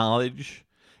my knowledge.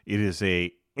 It is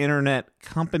a internet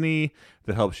company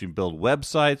that helps you build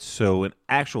websites, so an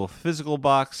actual physical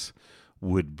box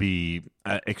would be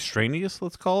extraneous,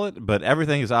 let's call it, but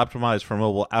everything is optimized for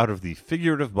mobile out of the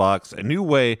figurative box, a new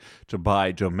way to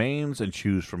buy domains and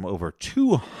choose from over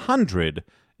 200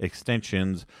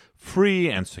 extensions, free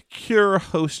and secure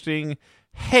hosting.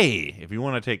 Hey, if you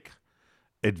want to take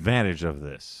advantage of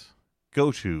this,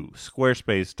 go to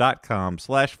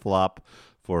squarespace.com/flop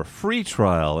for a free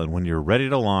trial, and when you're ready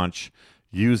to launch,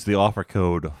 use the offer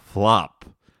code FLOP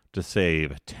to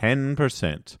save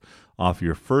 10% off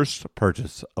your first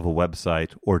purchase of a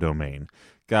website or domain.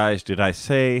 Guys, did I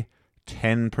say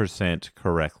 10%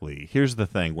 correctly? Here's the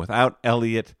thing. Without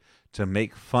Elliot to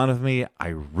make fun of me, I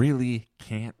really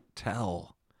can't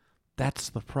tell. That's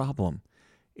the problem.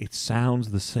 It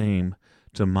sounds the same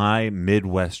to my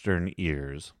Midwestern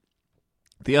ears.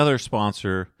 The other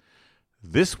sponsor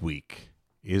this week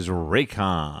is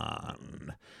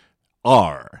Raycon.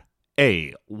 Raycon.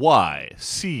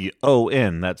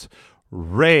 That's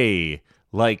Ray,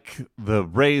 like the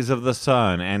rays of the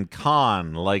sun, and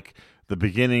con, like the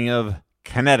beginning of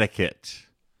Connecticut.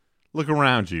 Look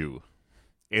around you.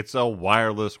 It's a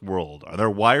wireless world. Are there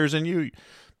wires in you?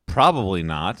 Probably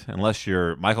not, unless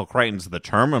you're Michael Crichton's The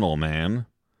Terminal Man.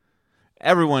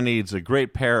 Everyone needs a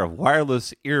great pair of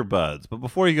wireless earbuds, but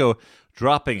before you go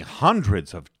dropping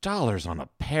hundreds of dollars on a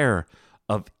pair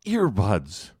of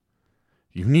earbuds,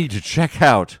 you need to check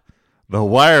out the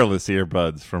wireless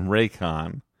earbuds from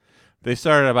Raycon. They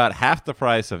start at about half the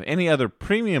price of any other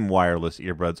premium wireless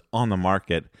earbuds on the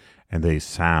market, and they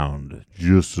sound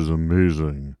just as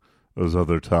amazing as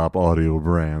other top audio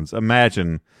brands.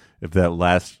 Imagine if that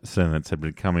last sentence had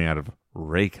been coming out of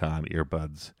Raycon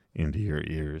earbuds into your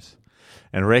ears.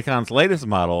 And Raycon's latest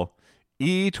model,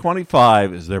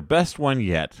 E25, is their best one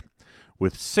yet,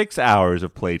 with 6 hours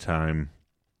of playtime,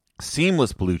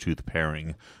 seamless Bluetooth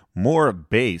pairing, more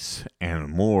bass, and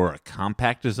more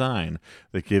compact design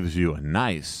that gives you a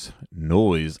nice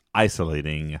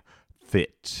noise-isolating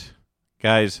fit.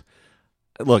 Guys,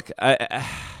 look, I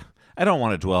don't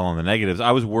want to dwell on the negatives.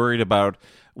 I was worried about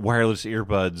wireless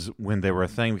earbuds when they were a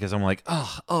thing because I'm like,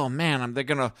 oh man, they're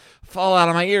gonna fall out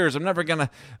of my ears. I'm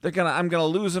gonna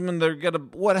lose them, and they're gonna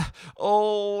what?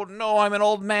 Oh no, I'm an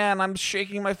old man. I'm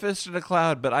shaking my fist at a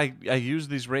cloud. But I use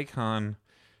these Raycon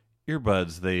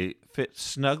earbuds. They fit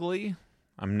snugly.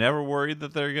 I'm never worried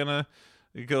that they're gonna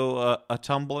go a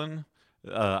tumbling.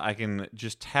 I can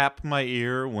just tap my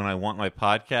ear when I want my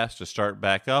podcast to start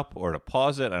back up or to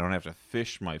pause it. I don't have to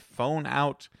fish my phone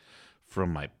out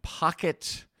from my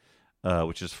pocket,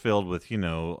 which is filled with,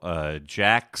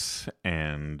 jacks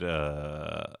and,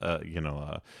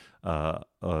 a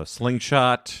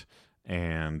slingshot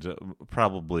and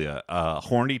probably a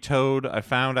horny toad I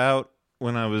found out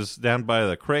when I was down by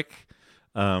the creek.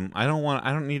 I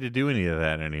don't need to do any of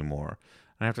that anymore.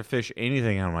 I don't have to fish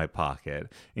anything out of my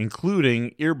pocket,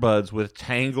 including earbuds with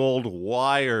tangled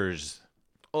wires.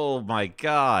 Oh my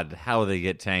God, how they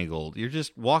get tangled. You're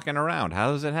just walking around.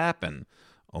 How does it happen?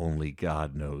 Only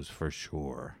God knows for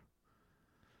sure.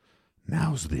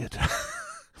 Now's the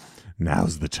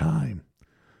time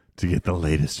to get the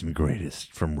latest and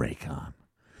greatest from Raycon.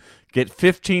 Get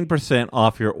 15%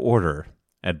 off your order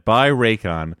at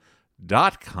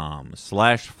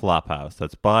buyraycon.com/flophouse.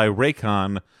 That's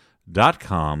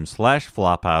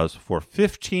buyraycon.com/flophouse for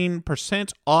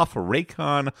 15% off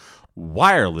Raycon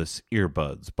wireless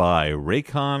earbuds.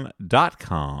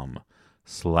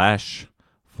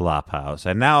 buyraycon.com/flophouse.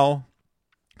 And now,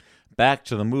 back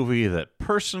to the movie that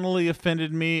personally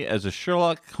offended me as a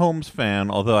Sherlock Holmes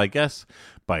fan, although I guess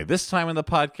by this time in the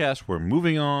podcast, we're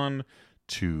moving on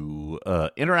to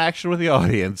interaction with the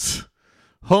audience.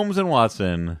 Holmes and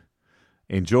Watson,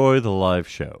 enjoy the live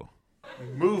show.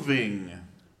 Moving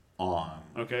on.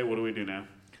 Okay, what do we do now?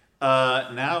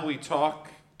 Now we talk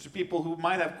to people who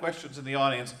might have questions in the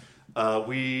audience.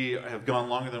 We have gone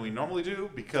longer than we normally do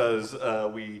because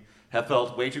we have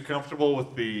felt way too comfortable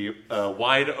with the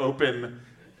wide open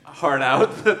hard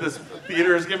out that this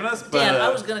theater has given us. But, Dan, I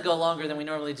was going to go longer than we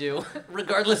normally do,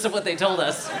 regardless of what they told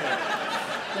us.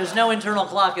 There's no internal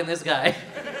clock in this guy.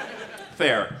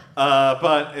 Fair.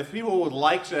 But if people would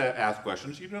like to ask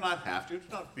questions, you do not have to. Do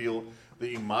not feel that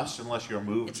you must unless you're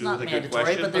moved to with a good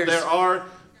question. But there are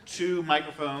 2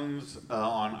 microphones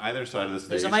on either side of the stage.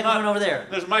 There's a microphone over there.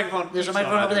 There's a microphone. There's a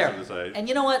microphone over there. The And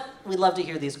you know what? We'd love to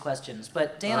hear these questions.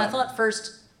 But Dan, I thought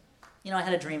first, I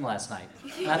had a dream last night.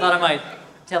 And I thought I might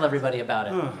tell everybody about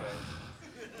it.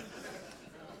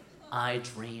 I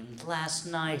dreamed last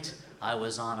night I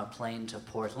was on a plane to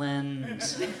Portland,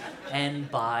 and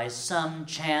by some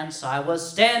chance I was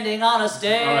standing on a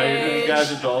stage. All right, you're doing the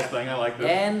Guys and Dolls thing. I like this.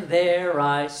 And there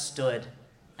I stood,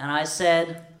 and I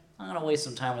said, I'm going to waste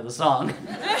some time with the song.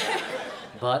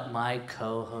 But my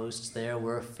co-hosts there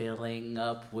were filling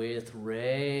up with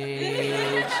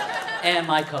rage. And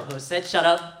my co-host said, shut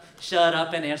up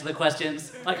and answer the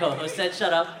questions. My co-host said,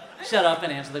 shut up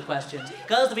and answer the questions.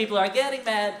 Because the people are getting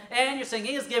mad, and your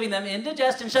singing is giving them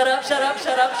indigestion. Shut up, and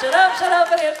answer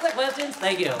the questions.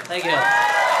 Thank you.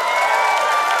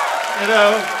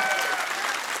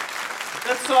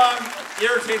 That song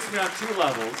irritates me on 2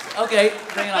 levels. Okay,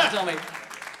 bring it on, tell me.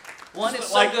 One is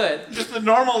so good. Just the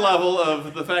normal level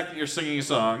of the fact that you're singing a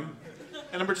song.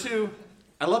 And number 2,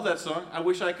 I love that song. I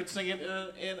wish I could sing it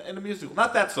in a musical.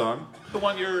 Not that song, the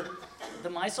one you're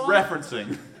my song?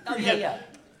 referencing. Oh, yeah.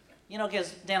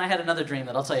 Because, Dan, I had another dream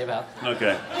that I'll tell you about.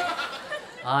 Okay.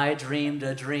 I dreamed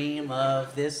a dream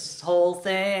of this whole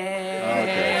thing.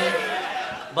 Okay.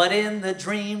 But in the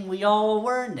dream, we all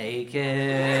were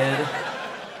naked.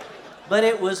 But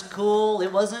it was cool,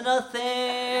 it wasn't a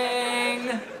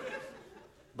thing.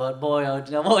 But boy, oh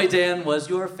boy, Dan, was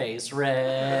your face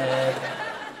red.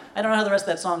 I don't know how the rest of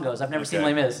that song goes. I've never seen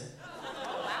Les Mis.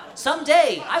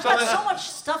 Someday! I've got so much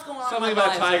stuff going on in my life. Something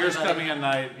about tigers coming at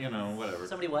night, whatever.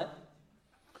 Somebody what?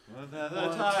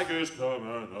 The tigers come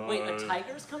at night. Wait, a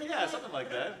tiger's coming? Yeah, something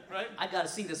like that, right? I gotta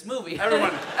see this movie.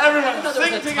 Everyone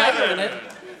sing together. In it.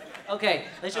 Okay,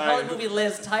 they should call the movie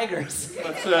Liz Tigers.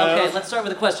 Okay, let's start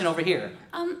with a question over here.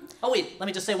 Oh wait, let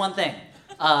me just say one thing.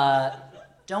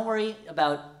 Don't worry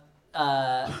about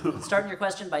starting your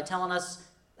question by telling us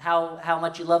how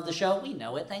much you love the show. We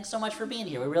know it. Thanks so much for being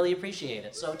here. We really appreciate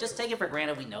it. So just take it for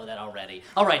granted we know that already.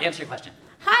 All right, answer your question.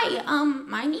 Hi,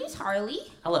 my name's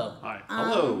Harley. Hello. Hi.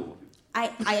 Hello.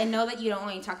 I know that you don't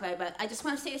want me to talk about it, but I just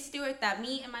want to say to Stuart that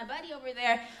me and my buddy over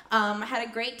there had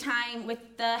a great time with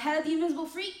the head of the Invisible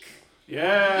Freak. Yay!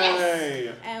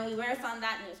 Yes! And we marathoned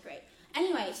that and it was great.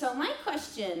 Anyway, so my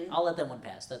question... I'll let that one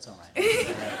pass. That's all right.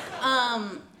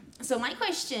 So my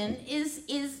question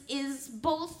is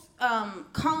both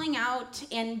calling out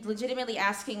and legitimately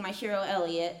asking my hero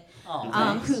Elliot,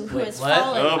 who has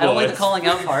fallen. I don't like the calling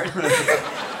out part.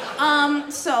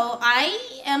 So I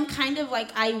am kind of like,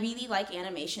 I really like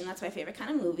animation. That's my favorite kind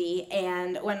of movie.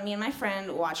 And when me and my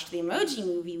friend watched the Emoji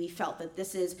Movie, we felt that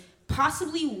this is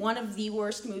possibly one of the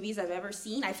worst movies I've ever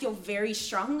seen. I feel very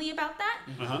strongly about that.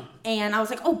 Uh-huh. And I was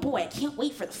like, oh boy, I can't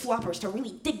wait for the floppers to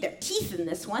really dig their teeth in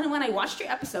this one. And when I watched your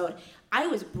episode, I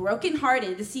was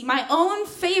brokenhearted to see my own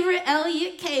favorite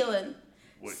Elliot Kalin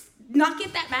not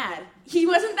get that mad. He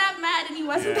wasn't that mad and he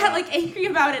wasn't that angry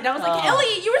about it. And I was like,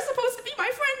 Elliot, you were supposed to be my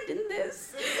friend in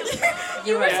this.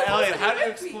 you were Elliot, how do you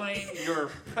explain your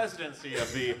presidency of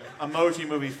the Emoji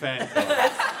Movie fan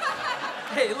club?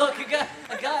 Hey, look, a guy,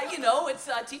 it's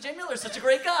T.J. Miller's such a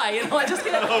great guy, I just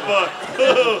can't...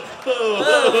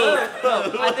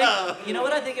 I think, you know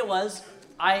what I think it was?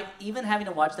 Even having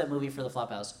to watch that movie for the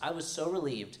Flophouse, I was so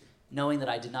relieved knowing that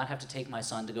I did not have to take my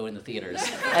son to go in the theaters,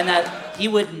 and that he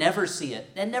would never see it,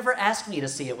 and never ask me to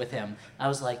see it with him. I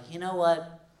was like, you know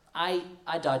what? I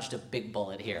dodged a big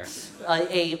bullet here.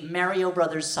 A Mario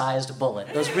Brothers sized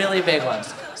bullet. Those really big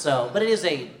ones. So, but it is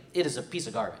a piece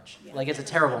of garbage. Like, it's a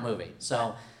terrible movie.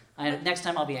 So, next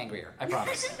time I'll be angrier. I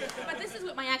promise. But this is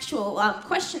what my actual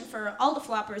question for all the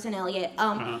floppers and Elliot.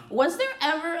 Was there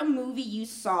ever a movie you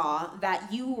saw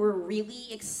that you were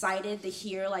really excited to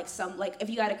hear, like if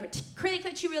you had a critic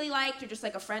that you really liked, or just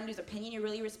like a friend whose opinion you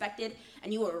really respected,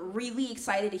 and you were really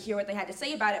excited to hear what they had to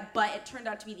say about it, but it turned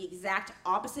out to be the exact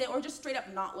opposite, or just straight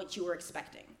up not what you were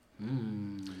expecting?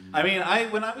 I mean,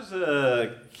 when I was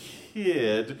a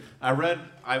kid, I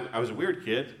was a weird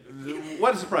kid.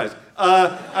 What a surprise.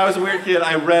 I was a weird kid.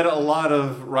 I read a lot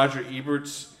of Roger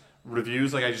Ebert's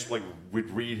reviews. Like, I just would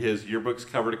read his yearbooks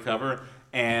cover to cover.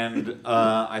 And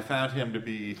I found him to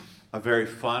be a very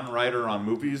fun writer on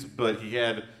movies, but he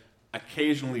had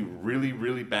occasionally really,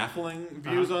 really baffling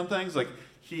views on things. Like,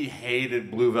 he hated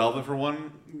Blue Velvet for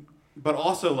one, but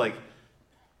also, like,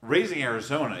 Raising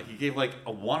Arizona, he gave, like,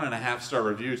 a 1.5-star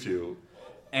review to.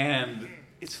 And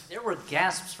there were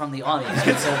gasps from the audience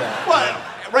when he said that. Well,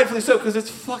 rightfully so, because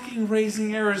it's fucking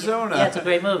Raising Arizona. Yeah, it's a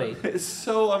great movie. It's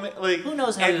so, who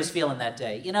knows how he was feeling that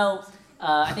day? You know,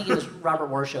 I think it was Robert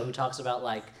Warshaw who talks about,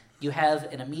 like, you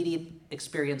have an immediate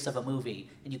experience of a movie,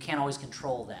 and you can't always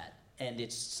control that. And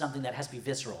it's something that has to be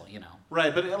visceral, you know.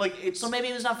 Right, but, So maybe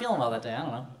he was not feeling well that day, I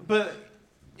don't know. But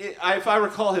if I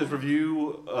recall his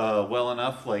review well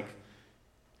enough, like,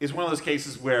 it's one of those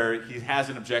cases where he has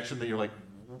an objection that you're like,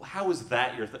 how is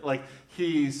that your thing? Like,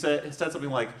 he said something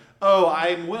like, oh,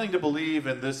 I'm willing to believe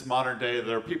in this modern day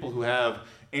there are people who have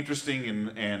interesting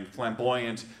and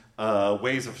flamboyant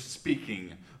ways of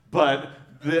speaking, but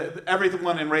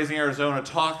everyone in Raising Arizona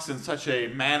talks in such a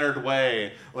mannered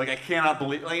way. Like, I cannot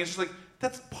believe. Like, it's just like,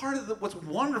 that's part of what's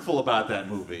wonderful about that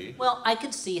movie. Well, I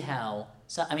could see how.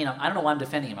 So, I mean, I don't know why I'm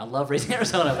defending him. I love Raising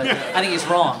Arizona, but I think he's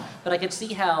wrong. But I could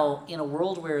see how, in a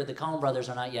world where the Coen brothers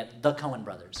are not yet the Coen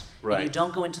brothers, right, and you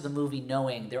don't go into the movie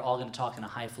knowing they're all going to talk in a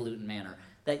highfalutin manner,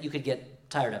 that you could get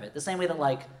tired of it. The same way that,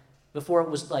 like, before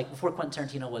Quentin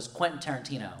Tarantino was Quentin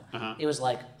Tarantino, it was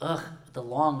like, ugh, the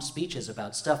long speeches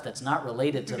about stuff that's not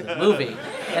related to the movie.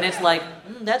 And it's like,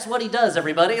 that's what he does,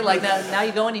 everybody. Like, now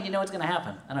you go in and you know what's going to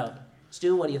happen. I know.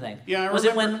 Stu, what do you think? Yeah, was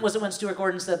it when Stuart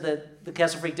Gordon said that the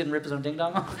Castle Freak didn't rip his own ding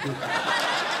dong off?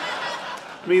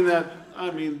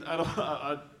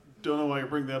 I don't know why you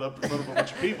bring that up in front of a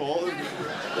bunch of people.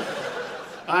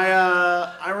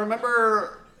 I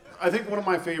remember. I think one of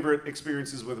my favorite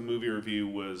experiences with a movie review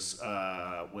was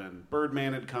when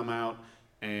Birdman had come out,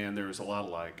 and there was a lot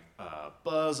of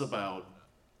buzz about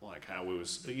like how it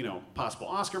was, possible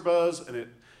Oscar buzz, and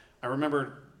I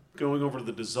remember going over to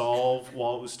the Dissolve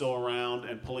while it was still around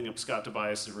and pulling up Scott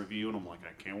Tobias' review, and I'm like,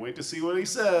 I can't wait to see what he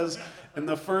says. And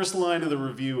the first line of the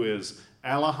review is,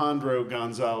 Alejandro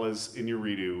Gonzalez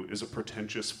Iñárritu is a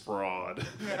pretentious fraud.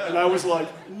 And I was like,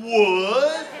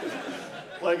 what?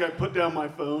 Like, I put down my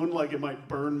phone like it might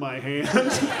burn my hand.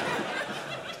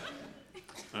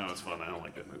 Oh, it's fun. I don't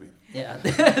like that movie. Yeah.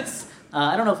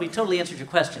 I don't know if we totally answered your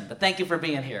question, but thank you for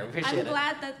being here. Appreciate it. I'm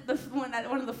glad that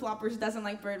one of the floppers doesn't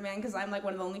like Birdman, because I'm like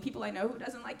one of the only people I know who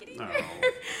doesn't like it either. No.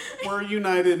 We're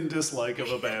united in dislike of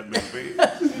a bad movie.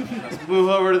 Let's move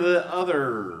over to the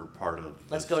other part of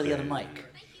Let's go to the other mic.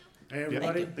 Hey,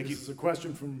 everybody. Thank This is a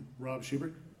question from Rob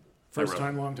Schubert. Hi, First Rob.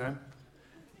 time, long time.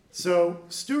 So,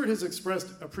 Stuart has expressed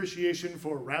appreciation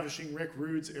for ravishing Rick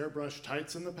Rude's airbrush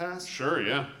tights in the past. Sure,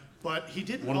 yeah. But he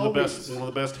didn't one of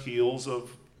the best heels of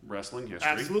wrestling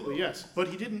history. Absolutely, yes. But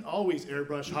he didn't always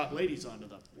airbrush hot ladies onto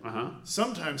them.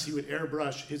 Sometimes he would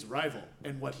airbrush his rival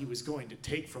and what he was going to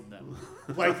take from them,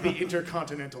 like the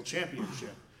Intercontinental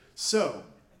Championship. So,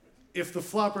 if the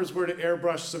floppers were to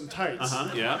airbrush some tights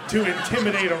to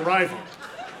intimidate a rival,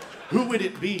 who would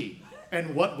it be,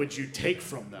 and what would you take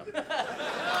from them?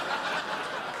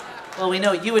 Well, we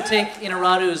know you would take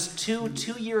Iñárritu's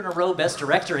two-year-in-a-row Best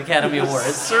Director Academy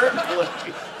Awards. Certainly.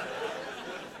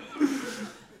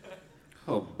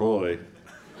 Oh, boy.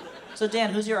 So,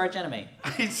 Dan, who's your arch enemy?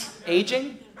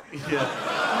 Aging? Yeah.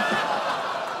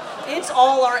 It's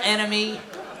all our enemy.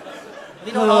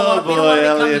 We don't want to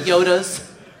become Yodas.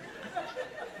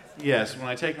 Yes, when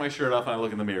I take my shirt off and I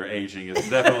look in the mirror, aging is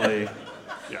definitely...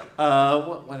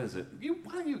 what is it? Why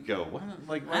don't you go?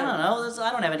 I don't know.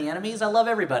 I don't have any enemies. I love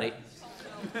everybody.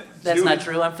 That's not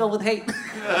true. I'm filled with hate.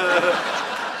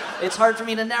 It's hard for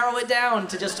me to narrow it down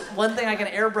to just one thing I can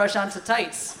airbrush onto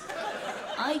tights.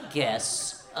 I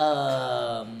guess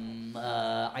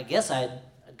I'd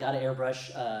gotta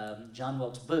airbrush John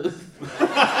Wilkes Booth. And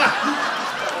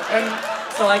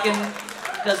so I can,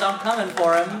 because I'm coming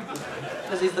for him,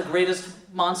 because he's the greatest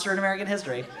monster in American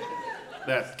history.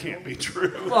 That can't be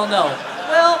true. Well, no.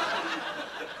 Well,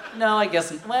 no, I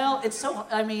guess. Well, it's so.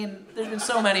 I mean, there's been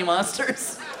so many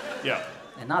monsters. Yeah.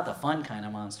 And not the fun kind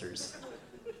of monsters.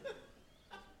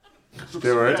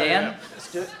 Stuart. Dan,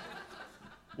 let's do it.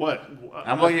 What?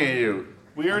 I'm looking at you.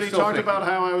 We already still talked thinking. about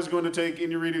how I was going to take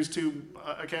Inuridu's 2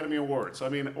 Academy Awards. I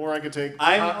mean, or I could take.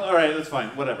 All right, that's fine.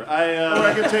 Whatever. Or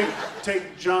I could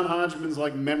take John Hodgman's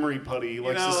like memory putty,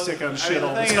 like to sick on shit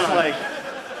all the thing time. is, like,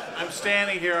 I'm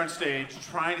standing here on stage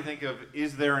trying to think of,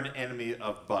 is there an enemy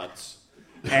of butts?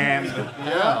 And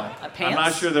Yeah. I'm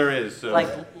not sure there is. So.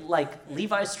 Like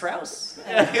Levi Strauss?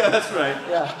 Yeah, that's right.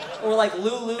 Yeah. Or like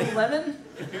Lululemon?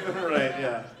 Right,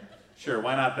 yeah. Sure,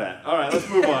 why not that? All right, let's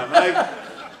move on.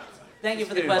 Thank you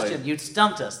for the question. You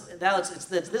stumped us. Now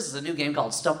this is a new game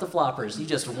called Stump the Floppers. You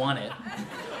just won it.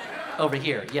 Over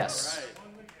here, yes.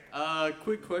 All right.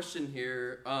 Quick question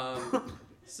here.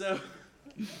 So,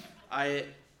 I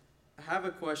have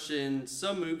a question.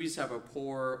 Some movies have a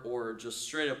poor or just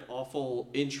straight up awful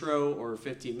intro or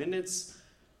 15 minutes,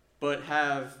 but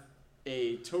have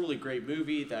a totally great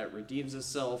movie that redeems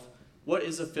itself. What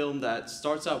is a film that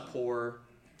starts out poor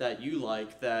that you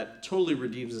like that totally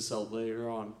redeems itself later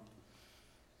on?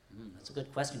 That's a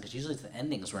good question, because usually it's the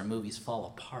endings where movies fall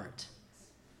apart.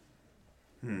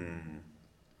 I'm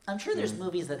sure there's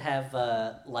movies that have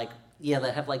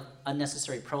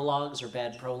unnecessary prologues or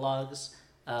bad prologues.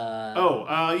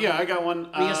 Yeah, I got one. Were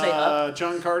you gonna say Up?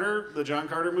 John Carter, the John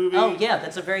Carter movie. Oh, yeah,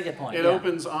 that's a very good point. It yeah.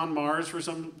 opens on Mars for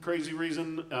some crazy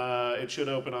reason. It should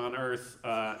open on Earth,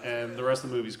 and the rest of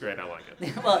the movie's great. I like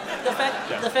it. Well,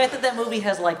 the fact that movie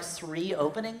has like 3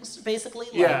 openings, basically.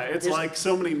 It's like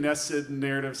so many nested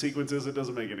narrative sequences, it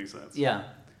doesn't make any sense. Yeah.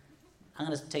 I'm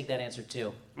going to take that answer,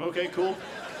 too. Okay, cool.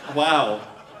 Wow.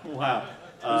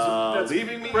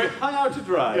 Leaving me hung out to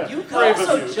dry. Yeah. You could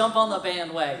also jump on the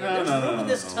bandwagon. No, There's room in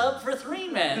this tub for 3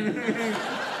 men.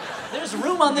 There's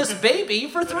room on this baby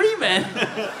for 3 men.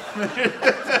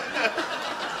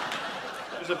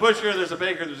 There's a butcher, there's a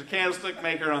baker, there's a candlestick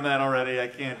maker on that already. I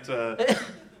can't. No,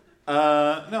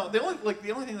 the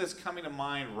only thing that's coming to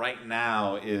mind right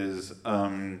now is,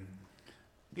 I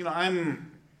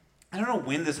don't know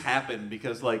when this happened,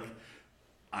 because like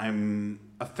I'm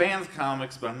a fan of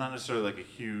comics, but I'm not necessarily like a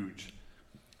huge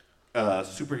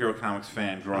superhero comics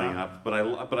fan growing up. But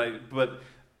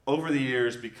over the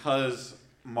years, because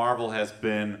Marvel has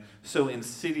been so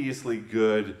insidiously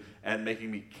good at making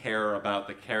me care about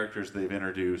the characters they've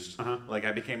introduced, like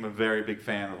I became a very big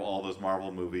fan of all those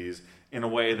Marvel movies in a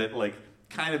way that like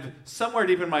kind of somewhere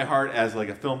deep in my heart as like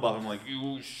a film buff, I'm like,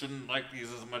 you shouldn't like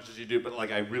these as much as you do, but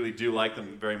like I really do like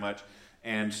them very much.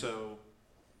 And so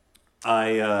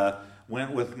I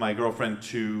went with my girlfriend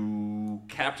to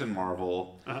Captain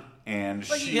Marvel, and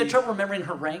you had trouble remembering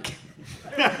her rank.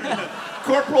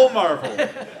 Corporal Marvel.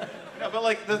 No, but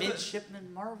like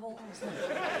Midshipman Marvel.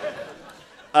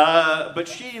 But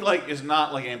she like is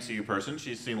not like an MCU person.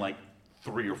 She's seen like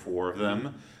 3 or 4 of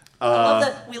them. I love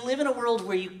that we live in a world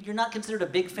where you're not considered a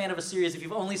big fan of a series if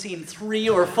you've only seen 3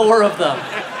 or 4 of them.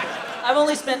 I've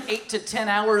only spent 8 to 10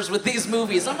 hours with these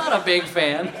movies. I'm not a big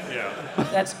fan. Yeah.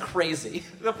 That's crazy.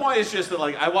 The point is just that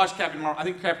like I watched Captain Marvel. I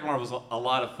think Captain Marvel was a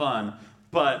lot of fun,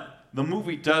 but the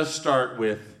movie does start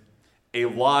with a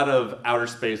lot of outer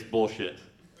space bullshit.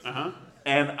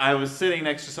 And I was sitting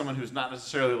next to someone who's not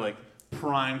necessarily like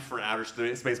primed for outer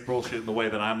space bullshit in the way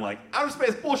that I'm like, outer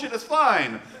space bullshit is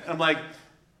fine. And I'm like,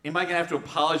 am I gonna have to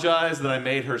apologize that I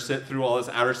made her sit through all this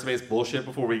outer space bullshit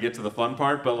before we get to the fun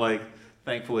part? But like,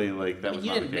 thankfully, like that was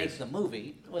not the case. You didn't make the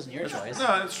movie; it wasn't your choice. No,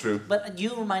 that's true. But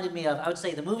you reminded me of. I would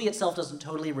say the movie itself doesn't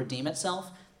totally redeem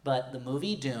itself, but the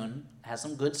movie Dune has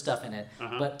some good stuff in it.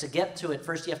 But to get to it,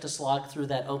 first you have to slog through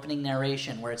that opening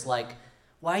narration where it's like,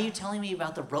 "Why are you telling me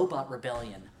about the robot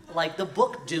rebellion?" Like, the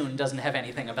book Dune doesn't have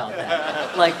anything about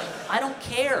that. Like, I don't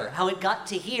care how it got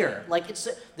to here. Like,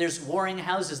 there's warring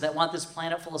houses that want this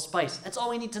planet full of spice. That's all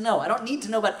we need to know. I don't need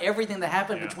to know about everything that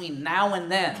happened between now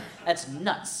and then. That's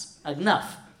nuts.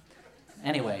 Enough.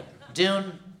 Anyway,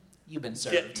 Dune, you've been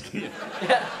served.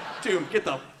 Dune, get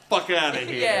the fuck out of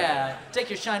here. Yeah, take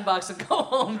your shine box and go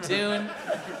home, Dune.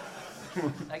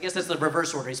 I guess that's the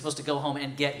reverse order. He's supposed to go home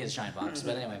and get his shine box.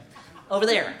 But anyway, over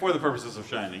there. For the purposes of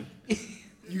shining.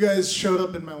 You guys showed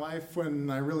up in my life when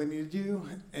I really needed you,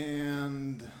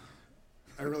 and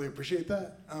I really appreciate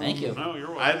that. Thank you. No,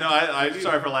 you're welcome. I'm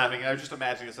sorry for laughing. I was just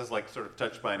imagining this as like sort of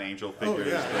touched by an angel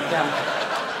figure.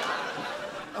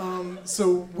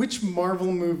 So which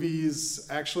Marvel movies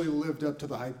actually lived up to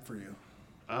the hype for you?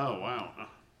 Oh, wow.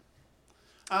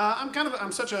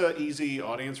 I'm such an easy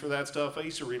audience for that stuff. I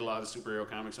used to read a lot of superhero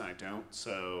comics, and I don't,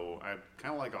 so I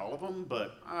kind of like all of them.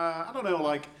 But I don't know,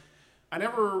 like I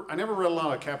never read a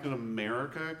lot of Captain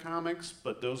America comics,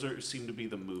 but those seem to be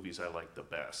the movies I like the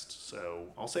best. So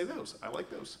I'll say those. I like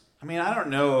those. I mean, I don't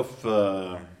know if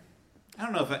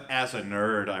as a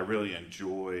nerd I really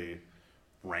enjoy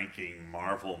ranking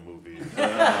Marvel movies.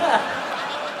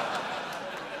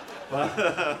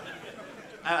 But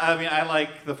I mean, I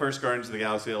like the first Guardians of the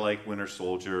Galaxy. I like Winter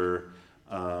Soldier.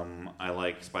 I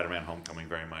like Spider-Man: Homecoming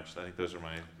very much. I think those are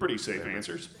my pretty safe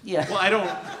answers. Yeah. Well, I don't.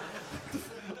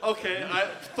 Okay,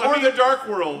 Thor: The Dark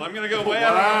World. I'm gonna go way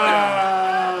out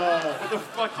of the limb. What the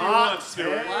fuck do you want,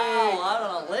 Stuart? Wow, out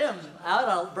on a limb,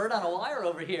 bird on a wire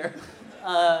over here.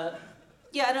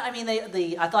 Yeah, I mean,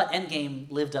 I thought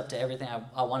Endgame lived up to everything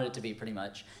I wanted it to be, pretty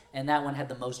much, and that one had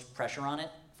the most pressure on it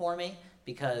for me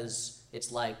because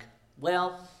it's like,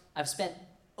 well, I've spent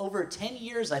over 10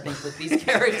 years, I think, with these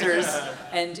characters,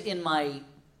 and in my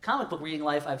comic book reading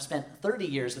life, I've spent 30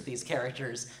 years with these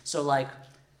characters. So, like,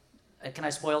 can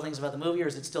I spoil things about the movie, or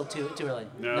is it still too early?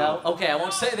 No. Okay, I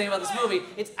won't say anything about this movie.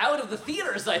 It's out of the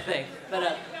theaters, I think.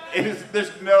 But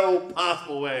there's no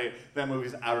possible way that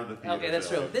movie's out of the theaters. Okay, that's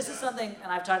true. This is something,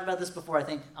 and I've talked about this before, I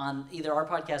think, on either our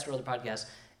podcast or other podcasts.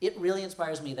 It really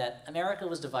inspires me that America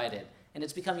was divided, and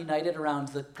it's become united around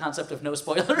the concept of no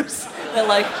spoilers. That,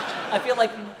 like, I feel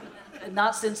like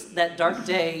not since that dark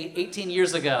day 18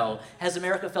 years ago has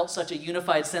America felt such a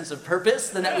unified sense of purpose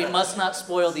than that we must not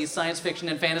spoil these science fiction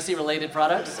and fantasy related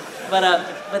products. But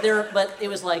it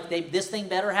was like this thing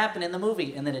better happen in the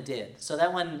movie, and then it did. So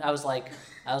that one I was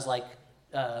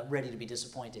ready to be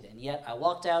disappointed, and yet I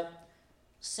walked out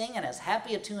singing as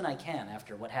happy a tune I can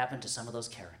after what happened to some of those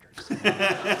characters.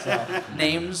 So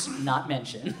names not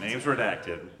mentioned. Names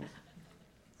redacted.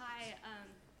 Hi.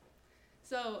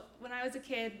 So when I was a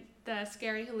kid, the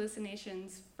scary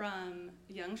hallucinations from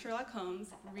young Sherlock Holmes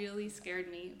really scared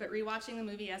me. But rewatching the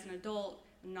movie as an adult,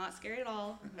 I'm not scared at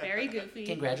all. Very goofy.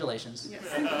 Congratulations. Yes.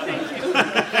 Thank you.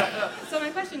 So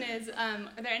my question is, are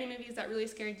there any movies that really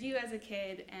scared you as a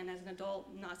kid and as an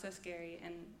adult not so scary?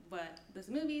 And what those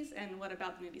movies and what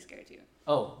about the movie scared you?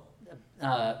 Oh,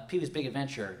 Pee-wee's Big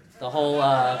Adventure. The whole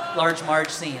Large Marge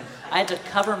scene. I had to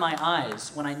cover my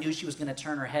eyes when I knew she was going to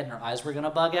turn her head and her eyes were going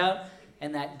to bug out.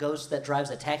 And that ghost that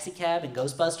drives a taxi cab in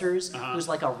Ghostbusters, who's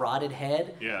like a rotted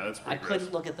head. Yeah, that's pretty I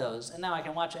couldn't look at those. And now I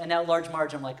can watch it. And now Large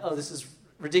Marge, I'm like, oh, this is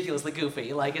ridiculously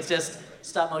goofy. Like, it's just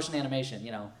stop motion animation,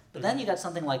 you know. But then you got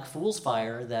something like Fool's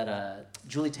Fire that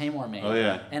Julie Taymor made. Oh,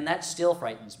 yeah. And that still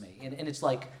frightens me. And it's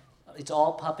like, it's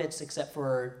all puppets except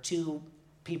for two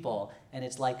people. And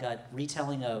it's like a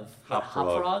retelling of Hop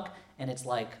Frog. And it's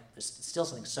like, there's still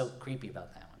something so creepy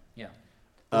about that one. Yeah.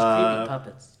 Those creepy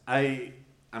puppets.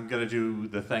 I'm going to do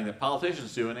the thing that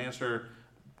politicians do and answer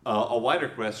a wider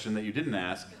question that you didn't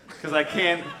ask, because I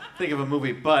can't think of a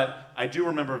movie, but I do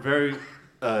remember very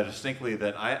distinctly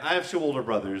that I have two older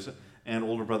brothers, and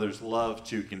older brothers love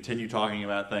to continue talking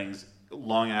about things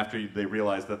long after they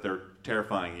realize that they're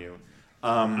terrifying you.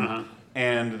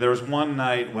 And there was one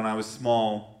night when I was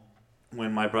small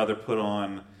when my brother put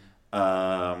on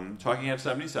Talking Heads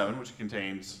 77, which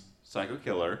contains Psycho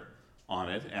Killer on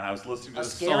it, and I was listening to a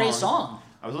scary song.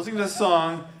 I was listening to this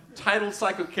song titled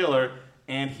Psycho Killer,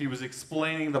 and he was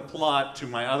explaining the plot to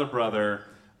my other brother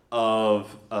of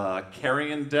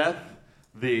Carrion Death,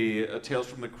 the Tales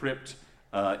from the Crypt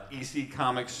EC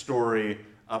Comics story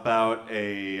about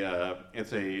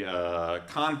it's a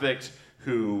convict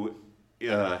who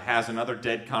has another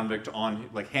dead convict on,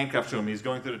 like, handcuffed to him. He's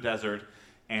going through the desert,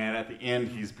 and at the end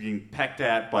he's being pecked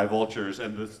at by vultures,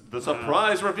 and the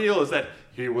surprise reveal is that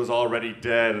he was already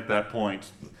dead at that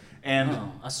point. And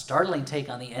a startling take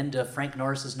on the end of Frank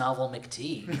Norris's novel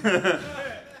McTeague.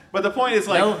 But the point is,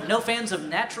 like, no fans of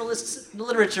naturalist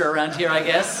literature around here, I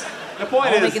guess. The point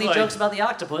I won't is, make any like, jokes about the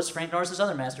octopus, Frank Norris's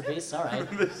other masterpiece. All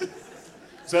right.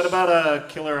 Is that about a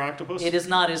killer octopus? It is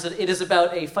not. It is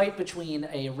about a fight between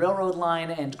a railroad line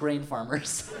and grain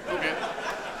farmers. Okay.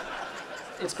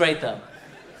 It's great, though.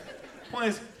 The point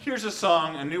is, here's a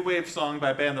song, a new wave song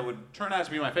by a band that would turn out to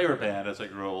be my favorite band as I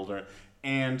grew older,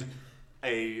 and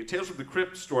a Tales from the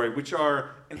Crypt story, which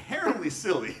are inherently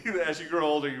silly. As you grow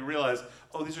older, you realize,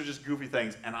 oh, these are just goofy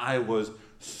things. And I was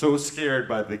so scared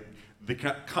by the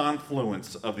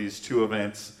confluence of these two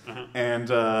events, and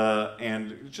to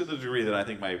the degree that I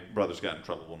think my brothers got in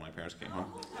trouble when my parents came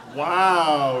home.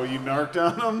 Wow, you narked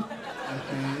on them?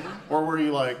 Or were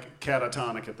you, like,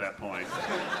 catatonic at that point?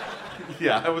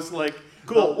 Yeah, I was like...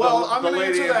 Cool. Well, I'm going to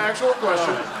answer the actual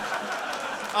question.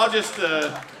 I'll just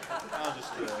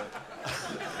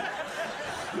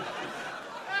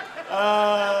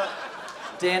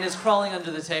Dan is crawling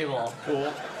under the table.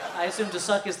 Cool. I assume to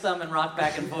suck his thumb and rock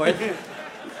back and forth.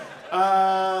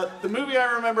 The movie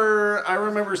I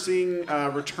remember seeing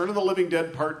Return of the Living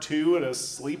Dead Part 2 at a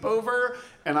sleepover,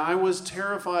 and I was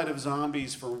terrified of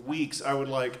zombies for weeks. I would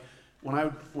when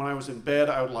I was in bed,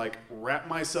 I would wrap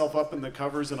myself up in the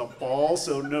covers in a ball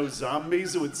so no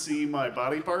zombies would see my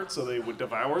body parts, so they would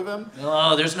devour them.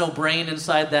 Oh, there's no brain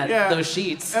inside those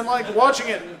sheets. And watching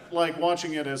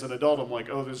it as an adult, I'm like,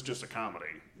 oh, this is just a comedy.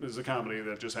 This is a comedy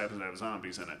that just happens to have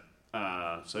zombies in it.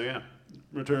 So yeah,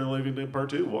 Return of the Living Dead Part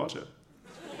 2, watch it.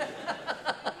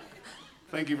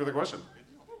 Thank you for the question.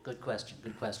 Good question.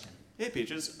 Hey,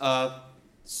 Peaches.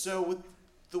 So with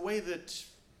the way that...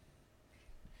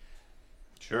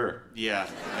 Sure. Yeah,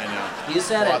 I know. You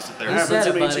said it. You said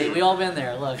it, buddy. We all been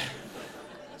there. Look.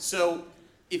 So,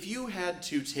 if you had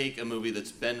to take a movie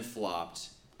that's been flopped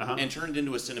and turn it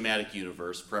into a cinematic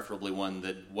universe, preferably one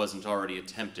that wasn't already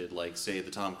attempted, like, say,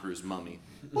 the Tom Cruise Mummy,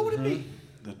 what would it be?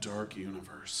 The Dark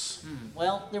Universe.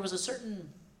 Well, there was a certain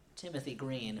Timothy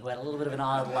Green who had a little bit of an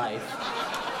odd life.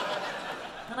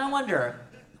 And I wonder,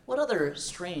 what other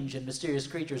strange and mysterious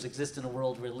creatures exist in a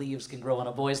world where leaves can grow on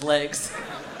a boy's legs?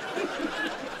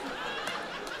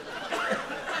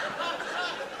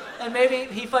 And maybe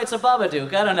he fights a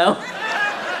Babadook, I don't know.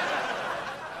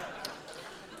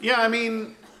 Yeah, I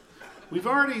mean, we've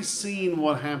already seen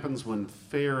what happens when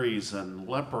fairies and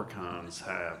leprechauns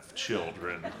have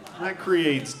children. That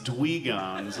creates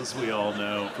dweegons, as we all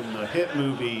know, from the hit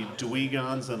movie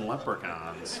Dweegons and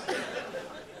Leprechauns.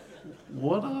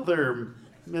 What other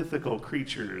mythical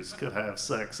creatures could have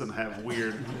sex and have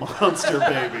weird monster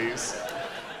babies?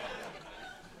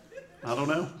 I don't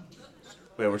know.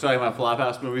 Wait, we're talking about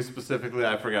Flophouse movies specifically?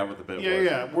 I forgot what the bit was.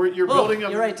 Yeah. You're building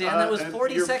you're right, Dan. That was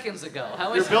 40 seconds ago.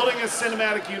 You're building a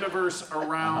cinematic universe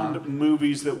around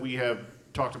movies that we have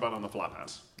talked about on the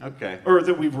Flophouse. Okay. Or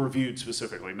that we've reviewed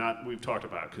specifically, not we've talked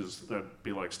about, because that'd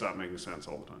be like stop making sense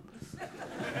all the time.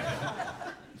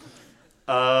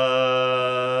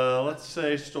 Let's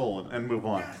say stolen and move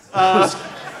on.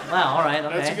 Wow, all right,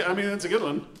 okay. That's a good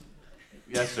one.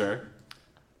 Yes, sir.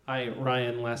 Hi,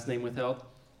 Ryan, last name withheld.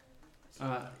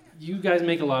 You guys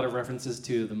make a lot of references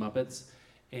to the Muppets,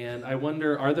 and I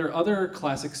wonder, are there other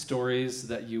classic stories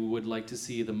that you would like to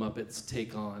see the Muppets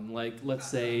take on? Like, let's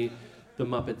say, the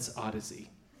Muppets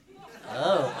Odyssey.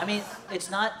 Oh, I mean,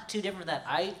 it's not too different from that.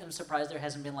 I am surprised there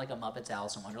hasn't been like a Muppets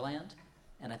Alice in Wonderland,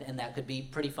 and that could be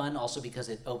pretty fun, also because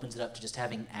it opens it up to just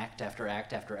having act after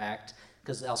act after act,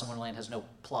 because Alice in Wonderland has no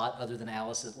plot other than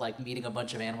Alice is like meeting a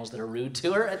bunch of animals that are rude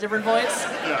to her at different points.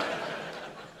 Yeah.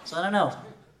 So I don't know.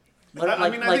 But I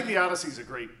think the Odyssey's a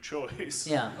great choice.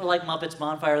 Yeah, or like Muppets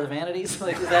Bonfire of the Vanities.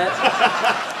 Like, is that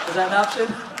an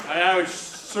option? I would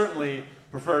certainly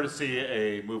prefer to see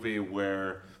a movie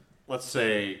where, let's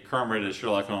say, Kermit is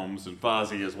Sherlock Holmes and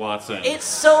Fozzie is Watson. It's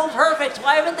so perfect.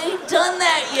 Why haven't they done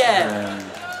that yet?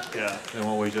 Yeah. And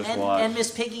what we just watched. And Miss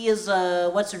Piggy is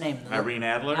what's her name? Irene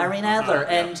Adler. Irene Adler,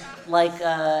 and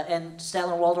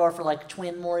Statler and Waldorf are like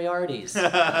twin Moriartys.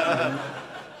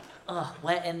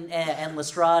 And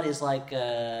Lestrade is like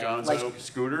Gonzo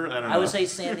Scooter. I don't know. I would say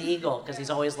Sandy Eagle because he's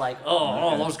always like,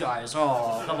 oh, those guys, a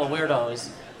couple of weirdos.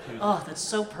 Oh, that's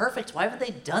so perfect. Why haven't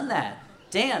they done that?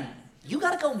 Dan, you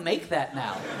gotta go make that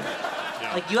now.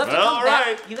 Yeah. Like you have to come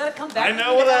back. You gotta come back. I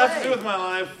know what I have to do with my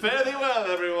life. Fare thee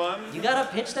well, everyone. You gotta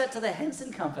pitch that to the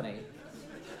Henson Company.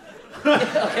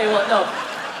 Okay, well, no,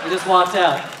 he just walked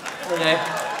out. Okay.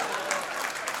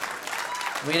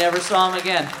 We never saw him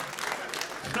again.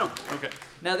 No, okay.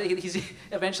 Now that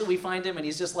eventually we find him and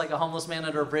he's just like a homeless man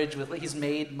under a bridge with he's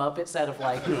made Muppets out of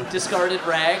like discarded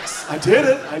rags. I did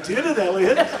it,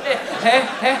 Elliot.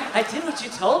 I did what you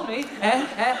told me.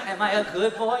 Am I a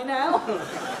good boy now?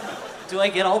 Do I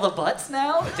get all the butts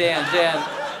now? Dan.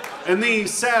 And the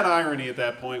sad irony at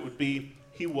that point would be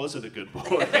he wasn't a good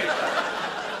boy.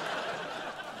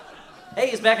 Hey,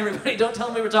 he's back, everybody. Don't tell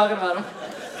him we were talking about him.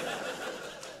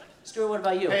 Stuart, what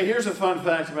about you? Hey, here's a fun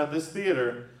fact about this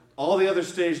theater. All the other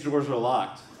stage doors are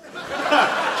locked.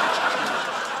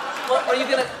 What, were you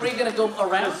gonna go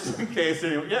around? Just in case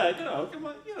anyone, come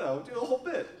on, do a whole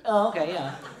bit. Oh, okay,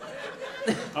 yeah.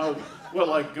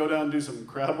 Go down and do some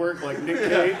crowd work like Nick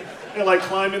Cave? Yeah, like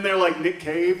climb in there like Nick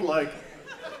Cave, like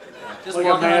just like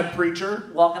a mad preacher?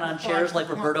 Walking on chairs like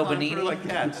Roberto Benigni? Like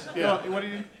cats. Yeah. What do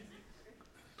you...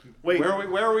 Wait.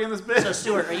 Where are we in this bit? So,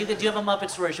 Stuart, do you have a Muppet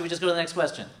story? Should we just go to the next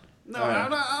question? No,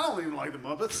 right. I don't even like the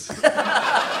Muppets.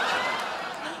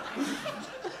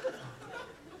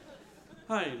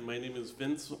 Hi, my name is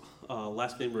Vince,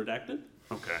 last name redacted.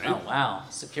 Okay. Oh, wow.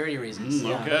 Security reasons.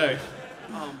 Okay.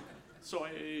 So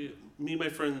me and my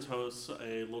friends host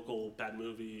a local bad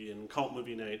movie and cult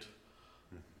movie night.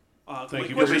 Thank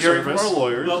you for your service. From our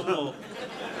lawyers.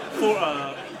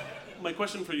 My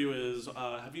question for you is,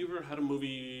 have you ever had a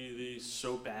movie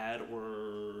so bad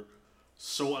or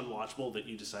so unwatchable that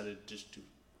you decided just to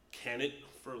can it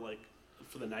for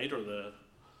the night or the...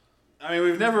 I mean,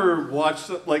 we've never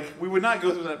watched, we would not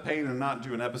go through that pain and not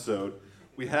do an episode.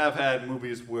 We have had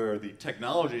movies where the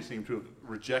technology seemed to have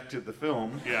rejected the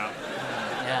film. Yeah.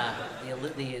 Yeah,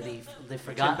 the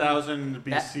forgotten 10,000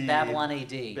 BC. Babylon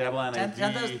AD. Babylon AD.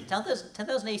 10,000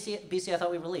 BC I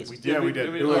thought we released. We did.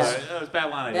 It was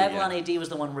Babylon AD. Babylon AD was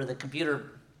the one where the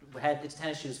computer had its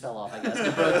tennis shoes fell off, I guess,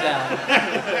 and broke down.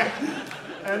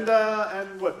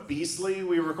 And what, Beastly?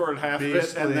 We recorded half of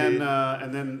it, and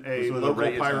then a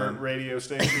local pirate radio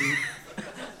station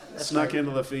snuck into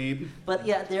the feed. But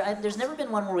yeah, there's never been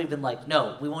one where we've been like,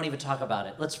 no, we won't even talk about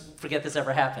it. Let's forget this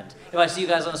ever happened. If I see you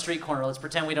guys on a street corner, let's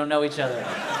pretend we don't know each other.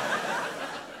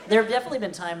 There have definitely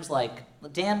been times like,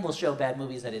 Dan will show bad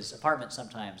movies at his apartment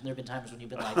sometimes, and there have been times when you've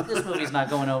been like, this movie's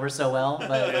not going over so well.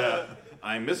 But yeah,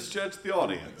 I misjudged the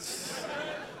audience.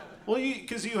 Well,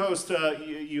 because you host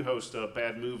a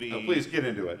bad movie. Oh, please get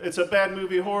into it. It's a bad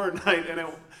movie horror night, and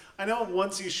I know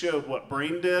once you showed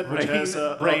Brain Dead, which has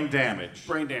Brain Damage.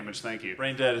 Brain Damage, thank you.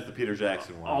 Brain Dead is the Peter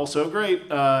Jackson one. Also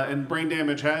great, and Brain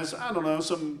Damage has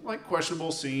some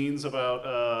questionable scenes about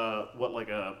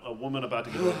a woman about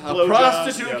to give a blowjob. A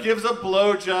prostitute gives a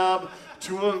blowjob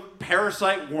to a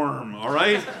parasite worm. All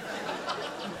right,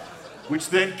 which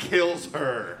then kills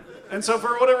her. And so,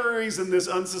 for whatever reason, this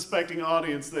unsuspecting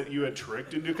audience that you had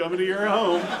tricked into coming to your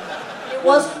home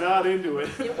was not into it.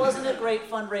 It wasn't a great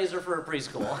fundraiser for a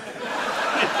preschool.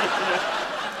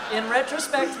 In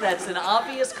retrospect, that's an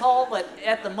obvious call, but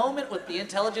at the moment, with the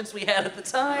intelligence we had at the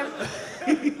time,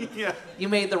 yeah, you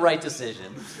made the right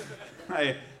decision.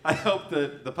 I hope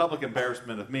that the public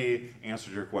embarrassment of me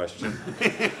answered your question.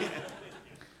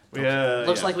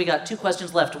 Looks like we got 2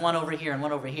 questions left, one over here and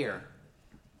one over here.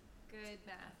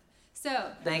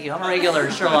 So. Thank you. I'm a regular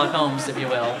Sherlock Holmes, if you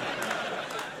will.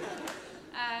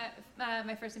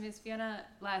 My first name is Fiona,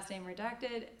 last name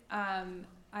redacted.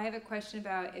 I have a question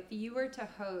about if you were to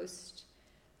host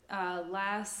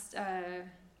last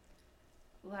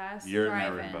You're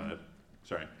drive-in. narrating,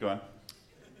 sorry, go on.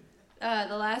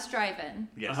 The last drive-in.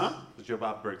 Yes, the Joe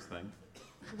Bob Briggs thing.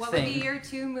 What would be your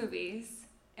 2 movies,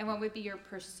 and what would be your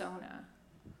persona?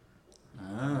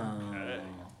 Oh. Okay.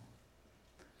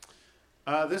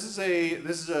 This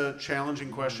is a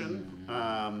challenging question.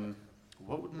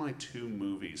 What would my 2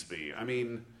 movies be? I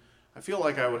mean, I feel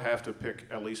like I would have to pick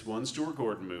at least one Stuart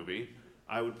Gordon movie.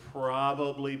 I would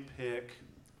probably pick,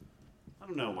 I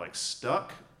don't know, like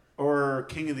Stuck or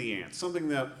King of the Ants, something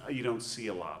that you don't see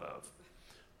a lot of.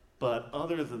 But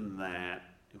other than that,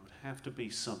 it would have to be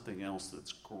something else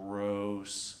that's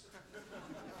gross.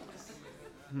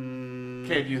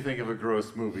 Can you think of a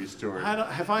gross movie, Stuart?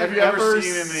 Have you ever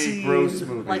seen any gross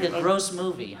movie? Like a gross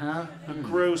movie, huh? A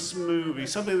gross movie.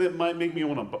 Something that might make me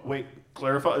want to... Wait,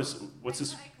 clarify. What's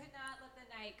this? I could not let the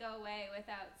night go away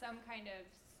without some kind of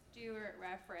Stuart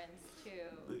reference to...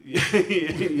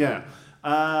 Yeah.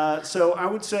 So I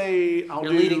would say You're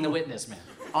leading the witness, man.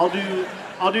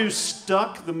 I'll do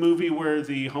Stuck, the movie where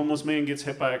the homeless man gets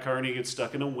hit by a car and he gets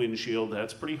stuck in a windshield.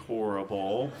 That's pretty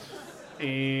horrible.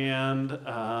 And,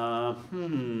 I'll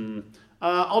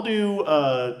do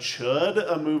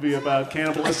Chud, a movie about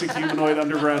cannibalistic humanoid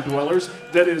underground dwellers.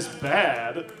 That is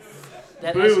bad.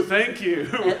 Boo, thank you.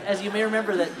 As you may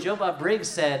remember, that Joe Bob Briggs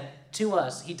said to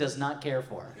us, he does not care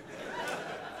for.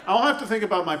 I'll have to think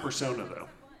about my persona, though.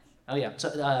 Oh, yeah.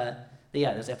 So,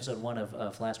 that's episode 1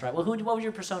 of Last Drive. Well, what would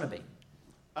your persona be?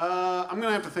 I'm going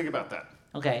to have to think about that.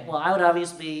 Okay. Well, I would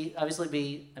obviously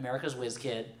be America's Whiz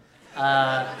Kid.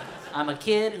 I'm a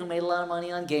kid who made a lot of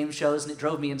money on game shows, and it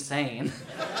drove me insane.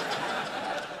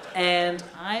 And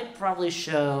I'd probably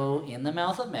show In the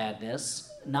Mouth of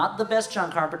Madness, not the best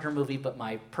John Carpenter movie, but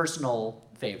my personal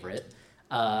favorite.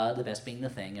 The best being The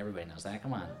Thing. Everybody knows that.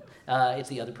 Come on. It's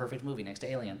the other perfect movie next to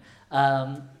Alien.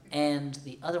 And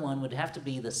the other one would have to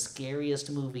be the scariest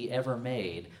movie ever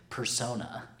made,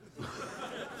 Persona.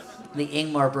 The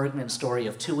Ingmar Bergman story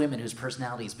of 2 women whose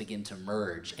personalities begin to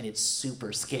merge, and it's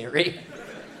super scary.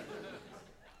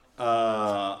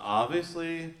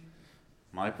 Obviously,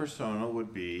 my persona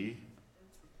would be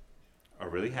a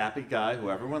really happy guy who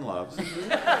everyone loves.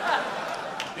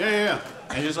 Yeah.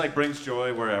 And just brings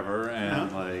joy wherever,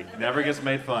 and never gets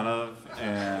made fun of,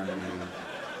 and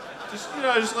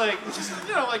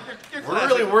like you're We're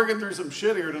really working through some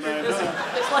shit here tonight.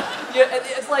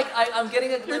 It's like I'm getting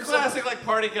a You're glimpse classic like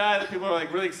party guy that people are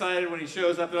like really excited when he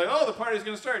shows up. They're like, oh, the party's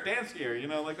gonna start. Dance here,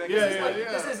 like that.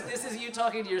 This is you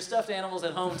talking to your stuffed animals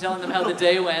at home, telling them how the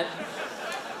day went.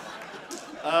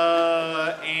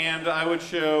 And I would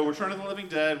show Return of the Living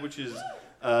Dead, which is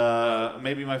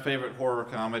maybe my favorite horror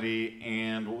comedy.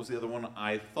 And what was the other one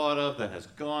I thought of that has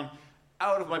gone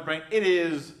out of my brain? It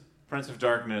is Prince of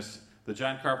Darkness, the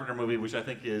John Carpenter movie, which I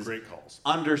think is great calls.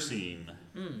 Underseen.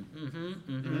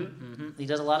 He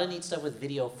does a lot of neat stuff with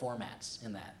video formats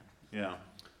in that. Yeah.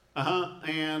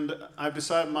 And I've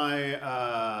decided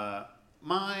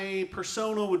my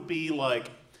persona would be like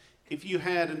if you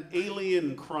had an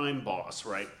alien crime boss,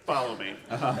 right? Follow me.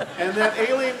 And that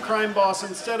alien crime boss,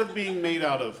 instead of being made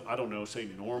out of, I don't know, say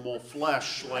normal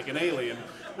flesh like an alien,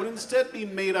 would instead be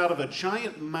made out of a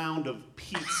giant mound of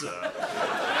pizza.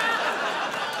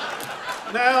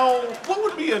 Now, what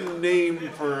would be a name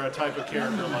for a type of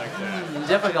character like that?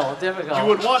 Difficult. You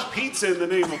would want pizza in the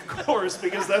name, of course,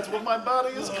 because that's what my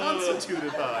body is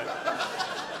constituted by.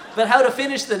 But how to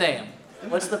finish the name?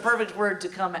 What's the perfect word to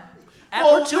come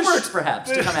or two words,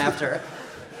 perhaps, to come after?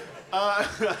 I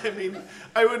mean,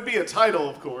 it would be a title,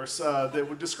 of course, that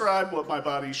would describe what my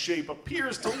body's shape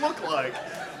appears to look like.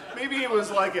 Maybe it was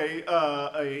like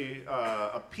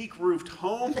a peak-roofed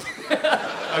home.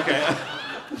 Okay.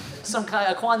 Some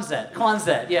kind of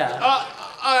Quonset, yeah.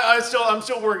 I'm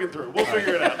still working through. We'll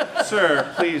figure it out.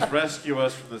 Sir, please rescue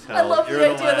us from this hell. I love You're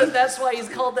the idea last. that that's why he's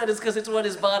called that, is because it's what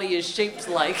his body is shaped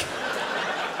like.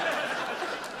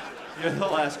 You're the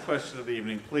last question of the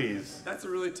evening, please. That's a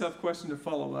really tough question to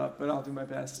follow up, but I'll do my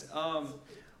best.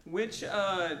 Which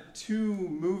two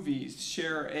movies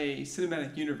share a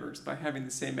cinematic universe by having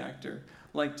the same actor?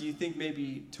 Like, do you think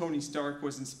maybe Tony Stark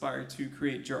was inspired to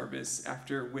create Jarvis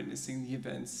after witnessing the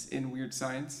events in Weird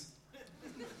Science?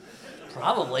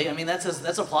 Probably. I mean, that's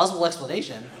a plausible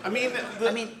explanation.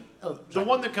 The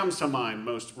one that comes to mind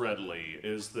most readily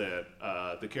is that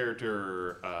the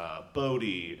character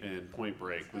Bodhi in Point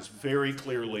Break was very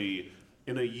clearly,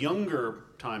 in a younger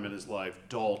time in his life,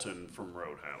 Dalton from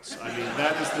Roadhouse. I mean,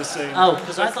 that is the same. Oh,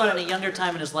 because I thought in a younger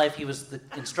time in his life he was the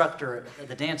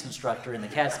dance instructor in the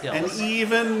Catskills. And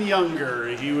even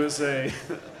younger, he was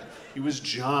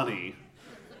Johnny,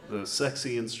 the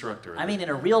sexy instructor. I mean, in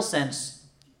a real sense,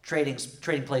 Trading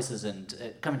Places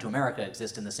and Coming to America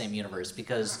exist in the same universe,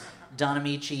 because Don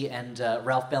Amici and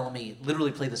Ralph Bellamy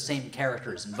literally play the same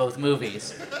characters in both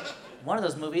movies. One of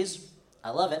those movies, I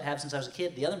love it, have since I was a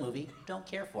kid. The other movie, don't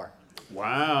care for.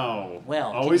 Wow.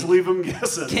 Well, always leave them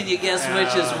guessing. Can you guess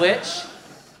which is which?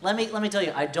 Let me tell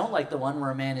you, I don't like the one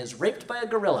where a man is raped by a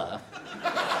gorilla.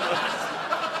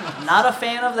 Not a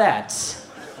fan of that.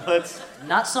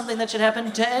 Not something that should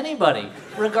happen to anybody,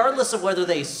 regardless of whether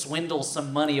they swindle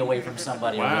some money away from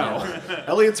somebody or whatever.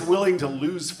 Elliot's willing to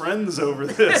lose friends over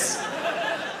this.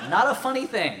 Not a funny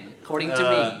thing, according to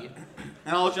me.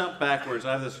 And I'll jump backwards.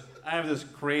 I have this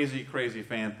crazy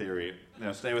fan theory.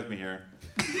 Stay with me here.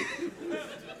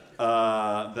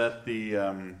 That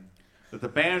the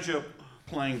banjo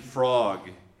playing frog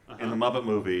in the Muppet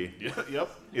movie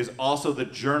is also the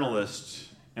journalist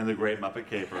in The Great Muppet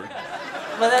Caper.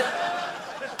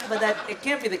 But that it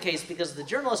can't be the case, because the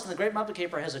journalist in The Great Muppet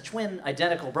Caper has a twin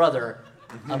identical brother,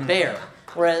 a bear.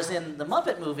 Whereas in the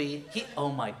Muppet movie, oh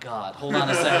my God, hold on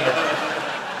a second.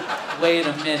 Wait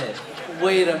a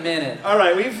minute. All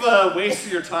right, we've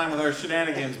wasted your time with our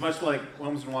shenanigans, much like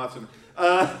Holmes and Watson.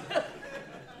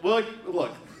 Well,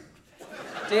 look.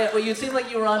 Dan, well, you seem like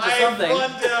you were onto something.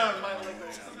 I've run down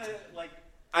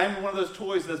I'm one of those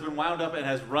toys that's been wound up and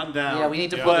has run down. Yeah, we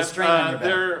need to pull the string on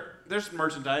your back. There's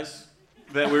merchandise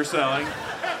that we're selling.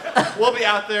 We'll be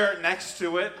out there next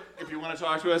to it if you want to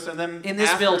talk to us, and then in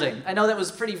this building. I know that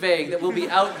was pretty vague. That we'll be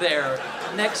out there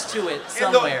next to it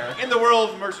somewhere. In the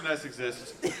world, merchandise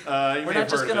exists. We're not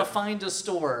just gonna find a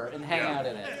store and hang out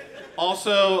in it.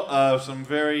 Also, some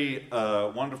very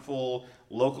wonderful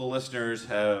local listeners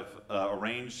have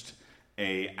arranged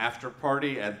a after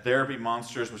party at There Be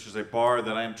Monsters, which is a bar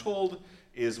that I am told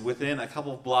is within a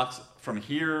couple of blocks from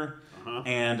here.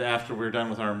 And after we're done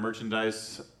with our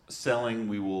merchandise selling,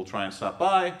 we will try and stop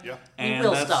by. Yeah. We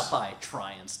will stop by.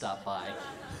 Try and stop by.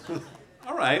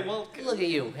 All right, well... Look at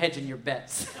you, hedging your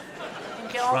bets.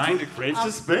 Trying to create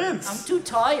suspense. I'm too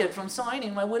tired from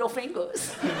signing my little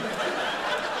fingers.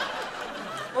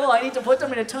 Oh, I need to put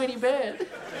them in a tiny bed.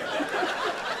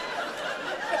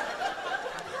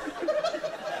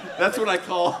 That's what I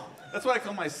call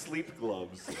my sleep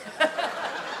gloves.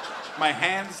 My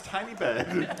hands, tiny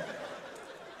bed.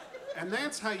 And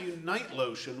that's how you night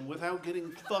lotion without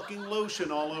getting fucking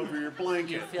lotion all over your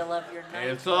blanket. You fill up your night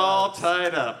It's all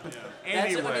tied up.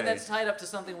 Anyway. That's tied up to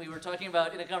something we were talking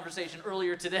about in a conversation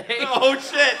earlier today. Oh,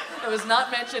 shit! It was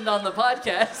not mentioned on the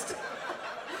podcast.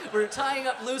 We're tying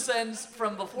up loose ends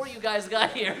from before you guys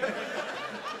got here.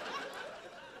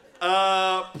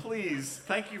 Please,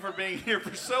 thank you for being here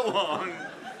for so long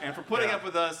and for putting up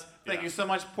with us. Thank you so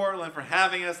much, Portland, for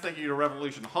having us. Thank you to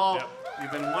Revolution Hall.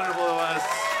 You've been wonderful to us.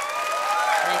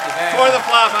 Thank you very For much. the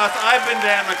Flophouse, I've been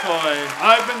Dan McCoy.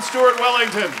 I've been Stuart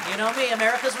Wellington. You know me,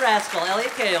 America's Rascal,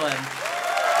 Elliot Kalin.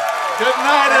 Good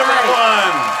night,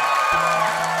 everyone.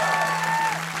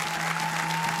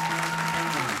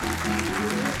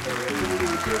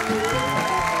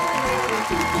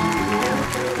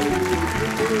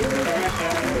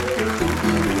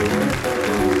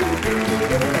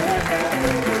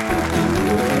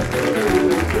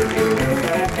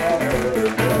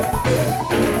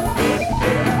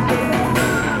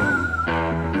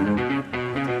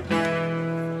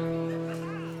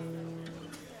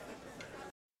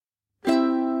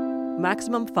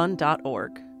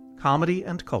 MaximumFun.org. Comedy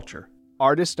and culture.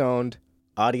 Artist owned.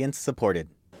 Audience supported.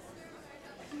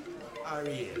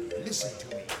 Ariel, listen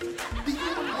to me. The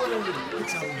human world,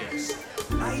 it's a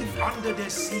mess. Life under the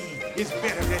sea is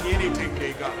better than anything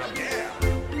they got up there.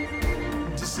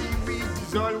 The seaweed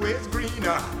is always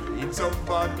greener in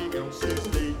somebody else's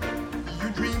lake. You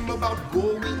dream about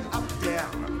going up there,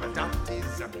 but that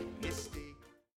is a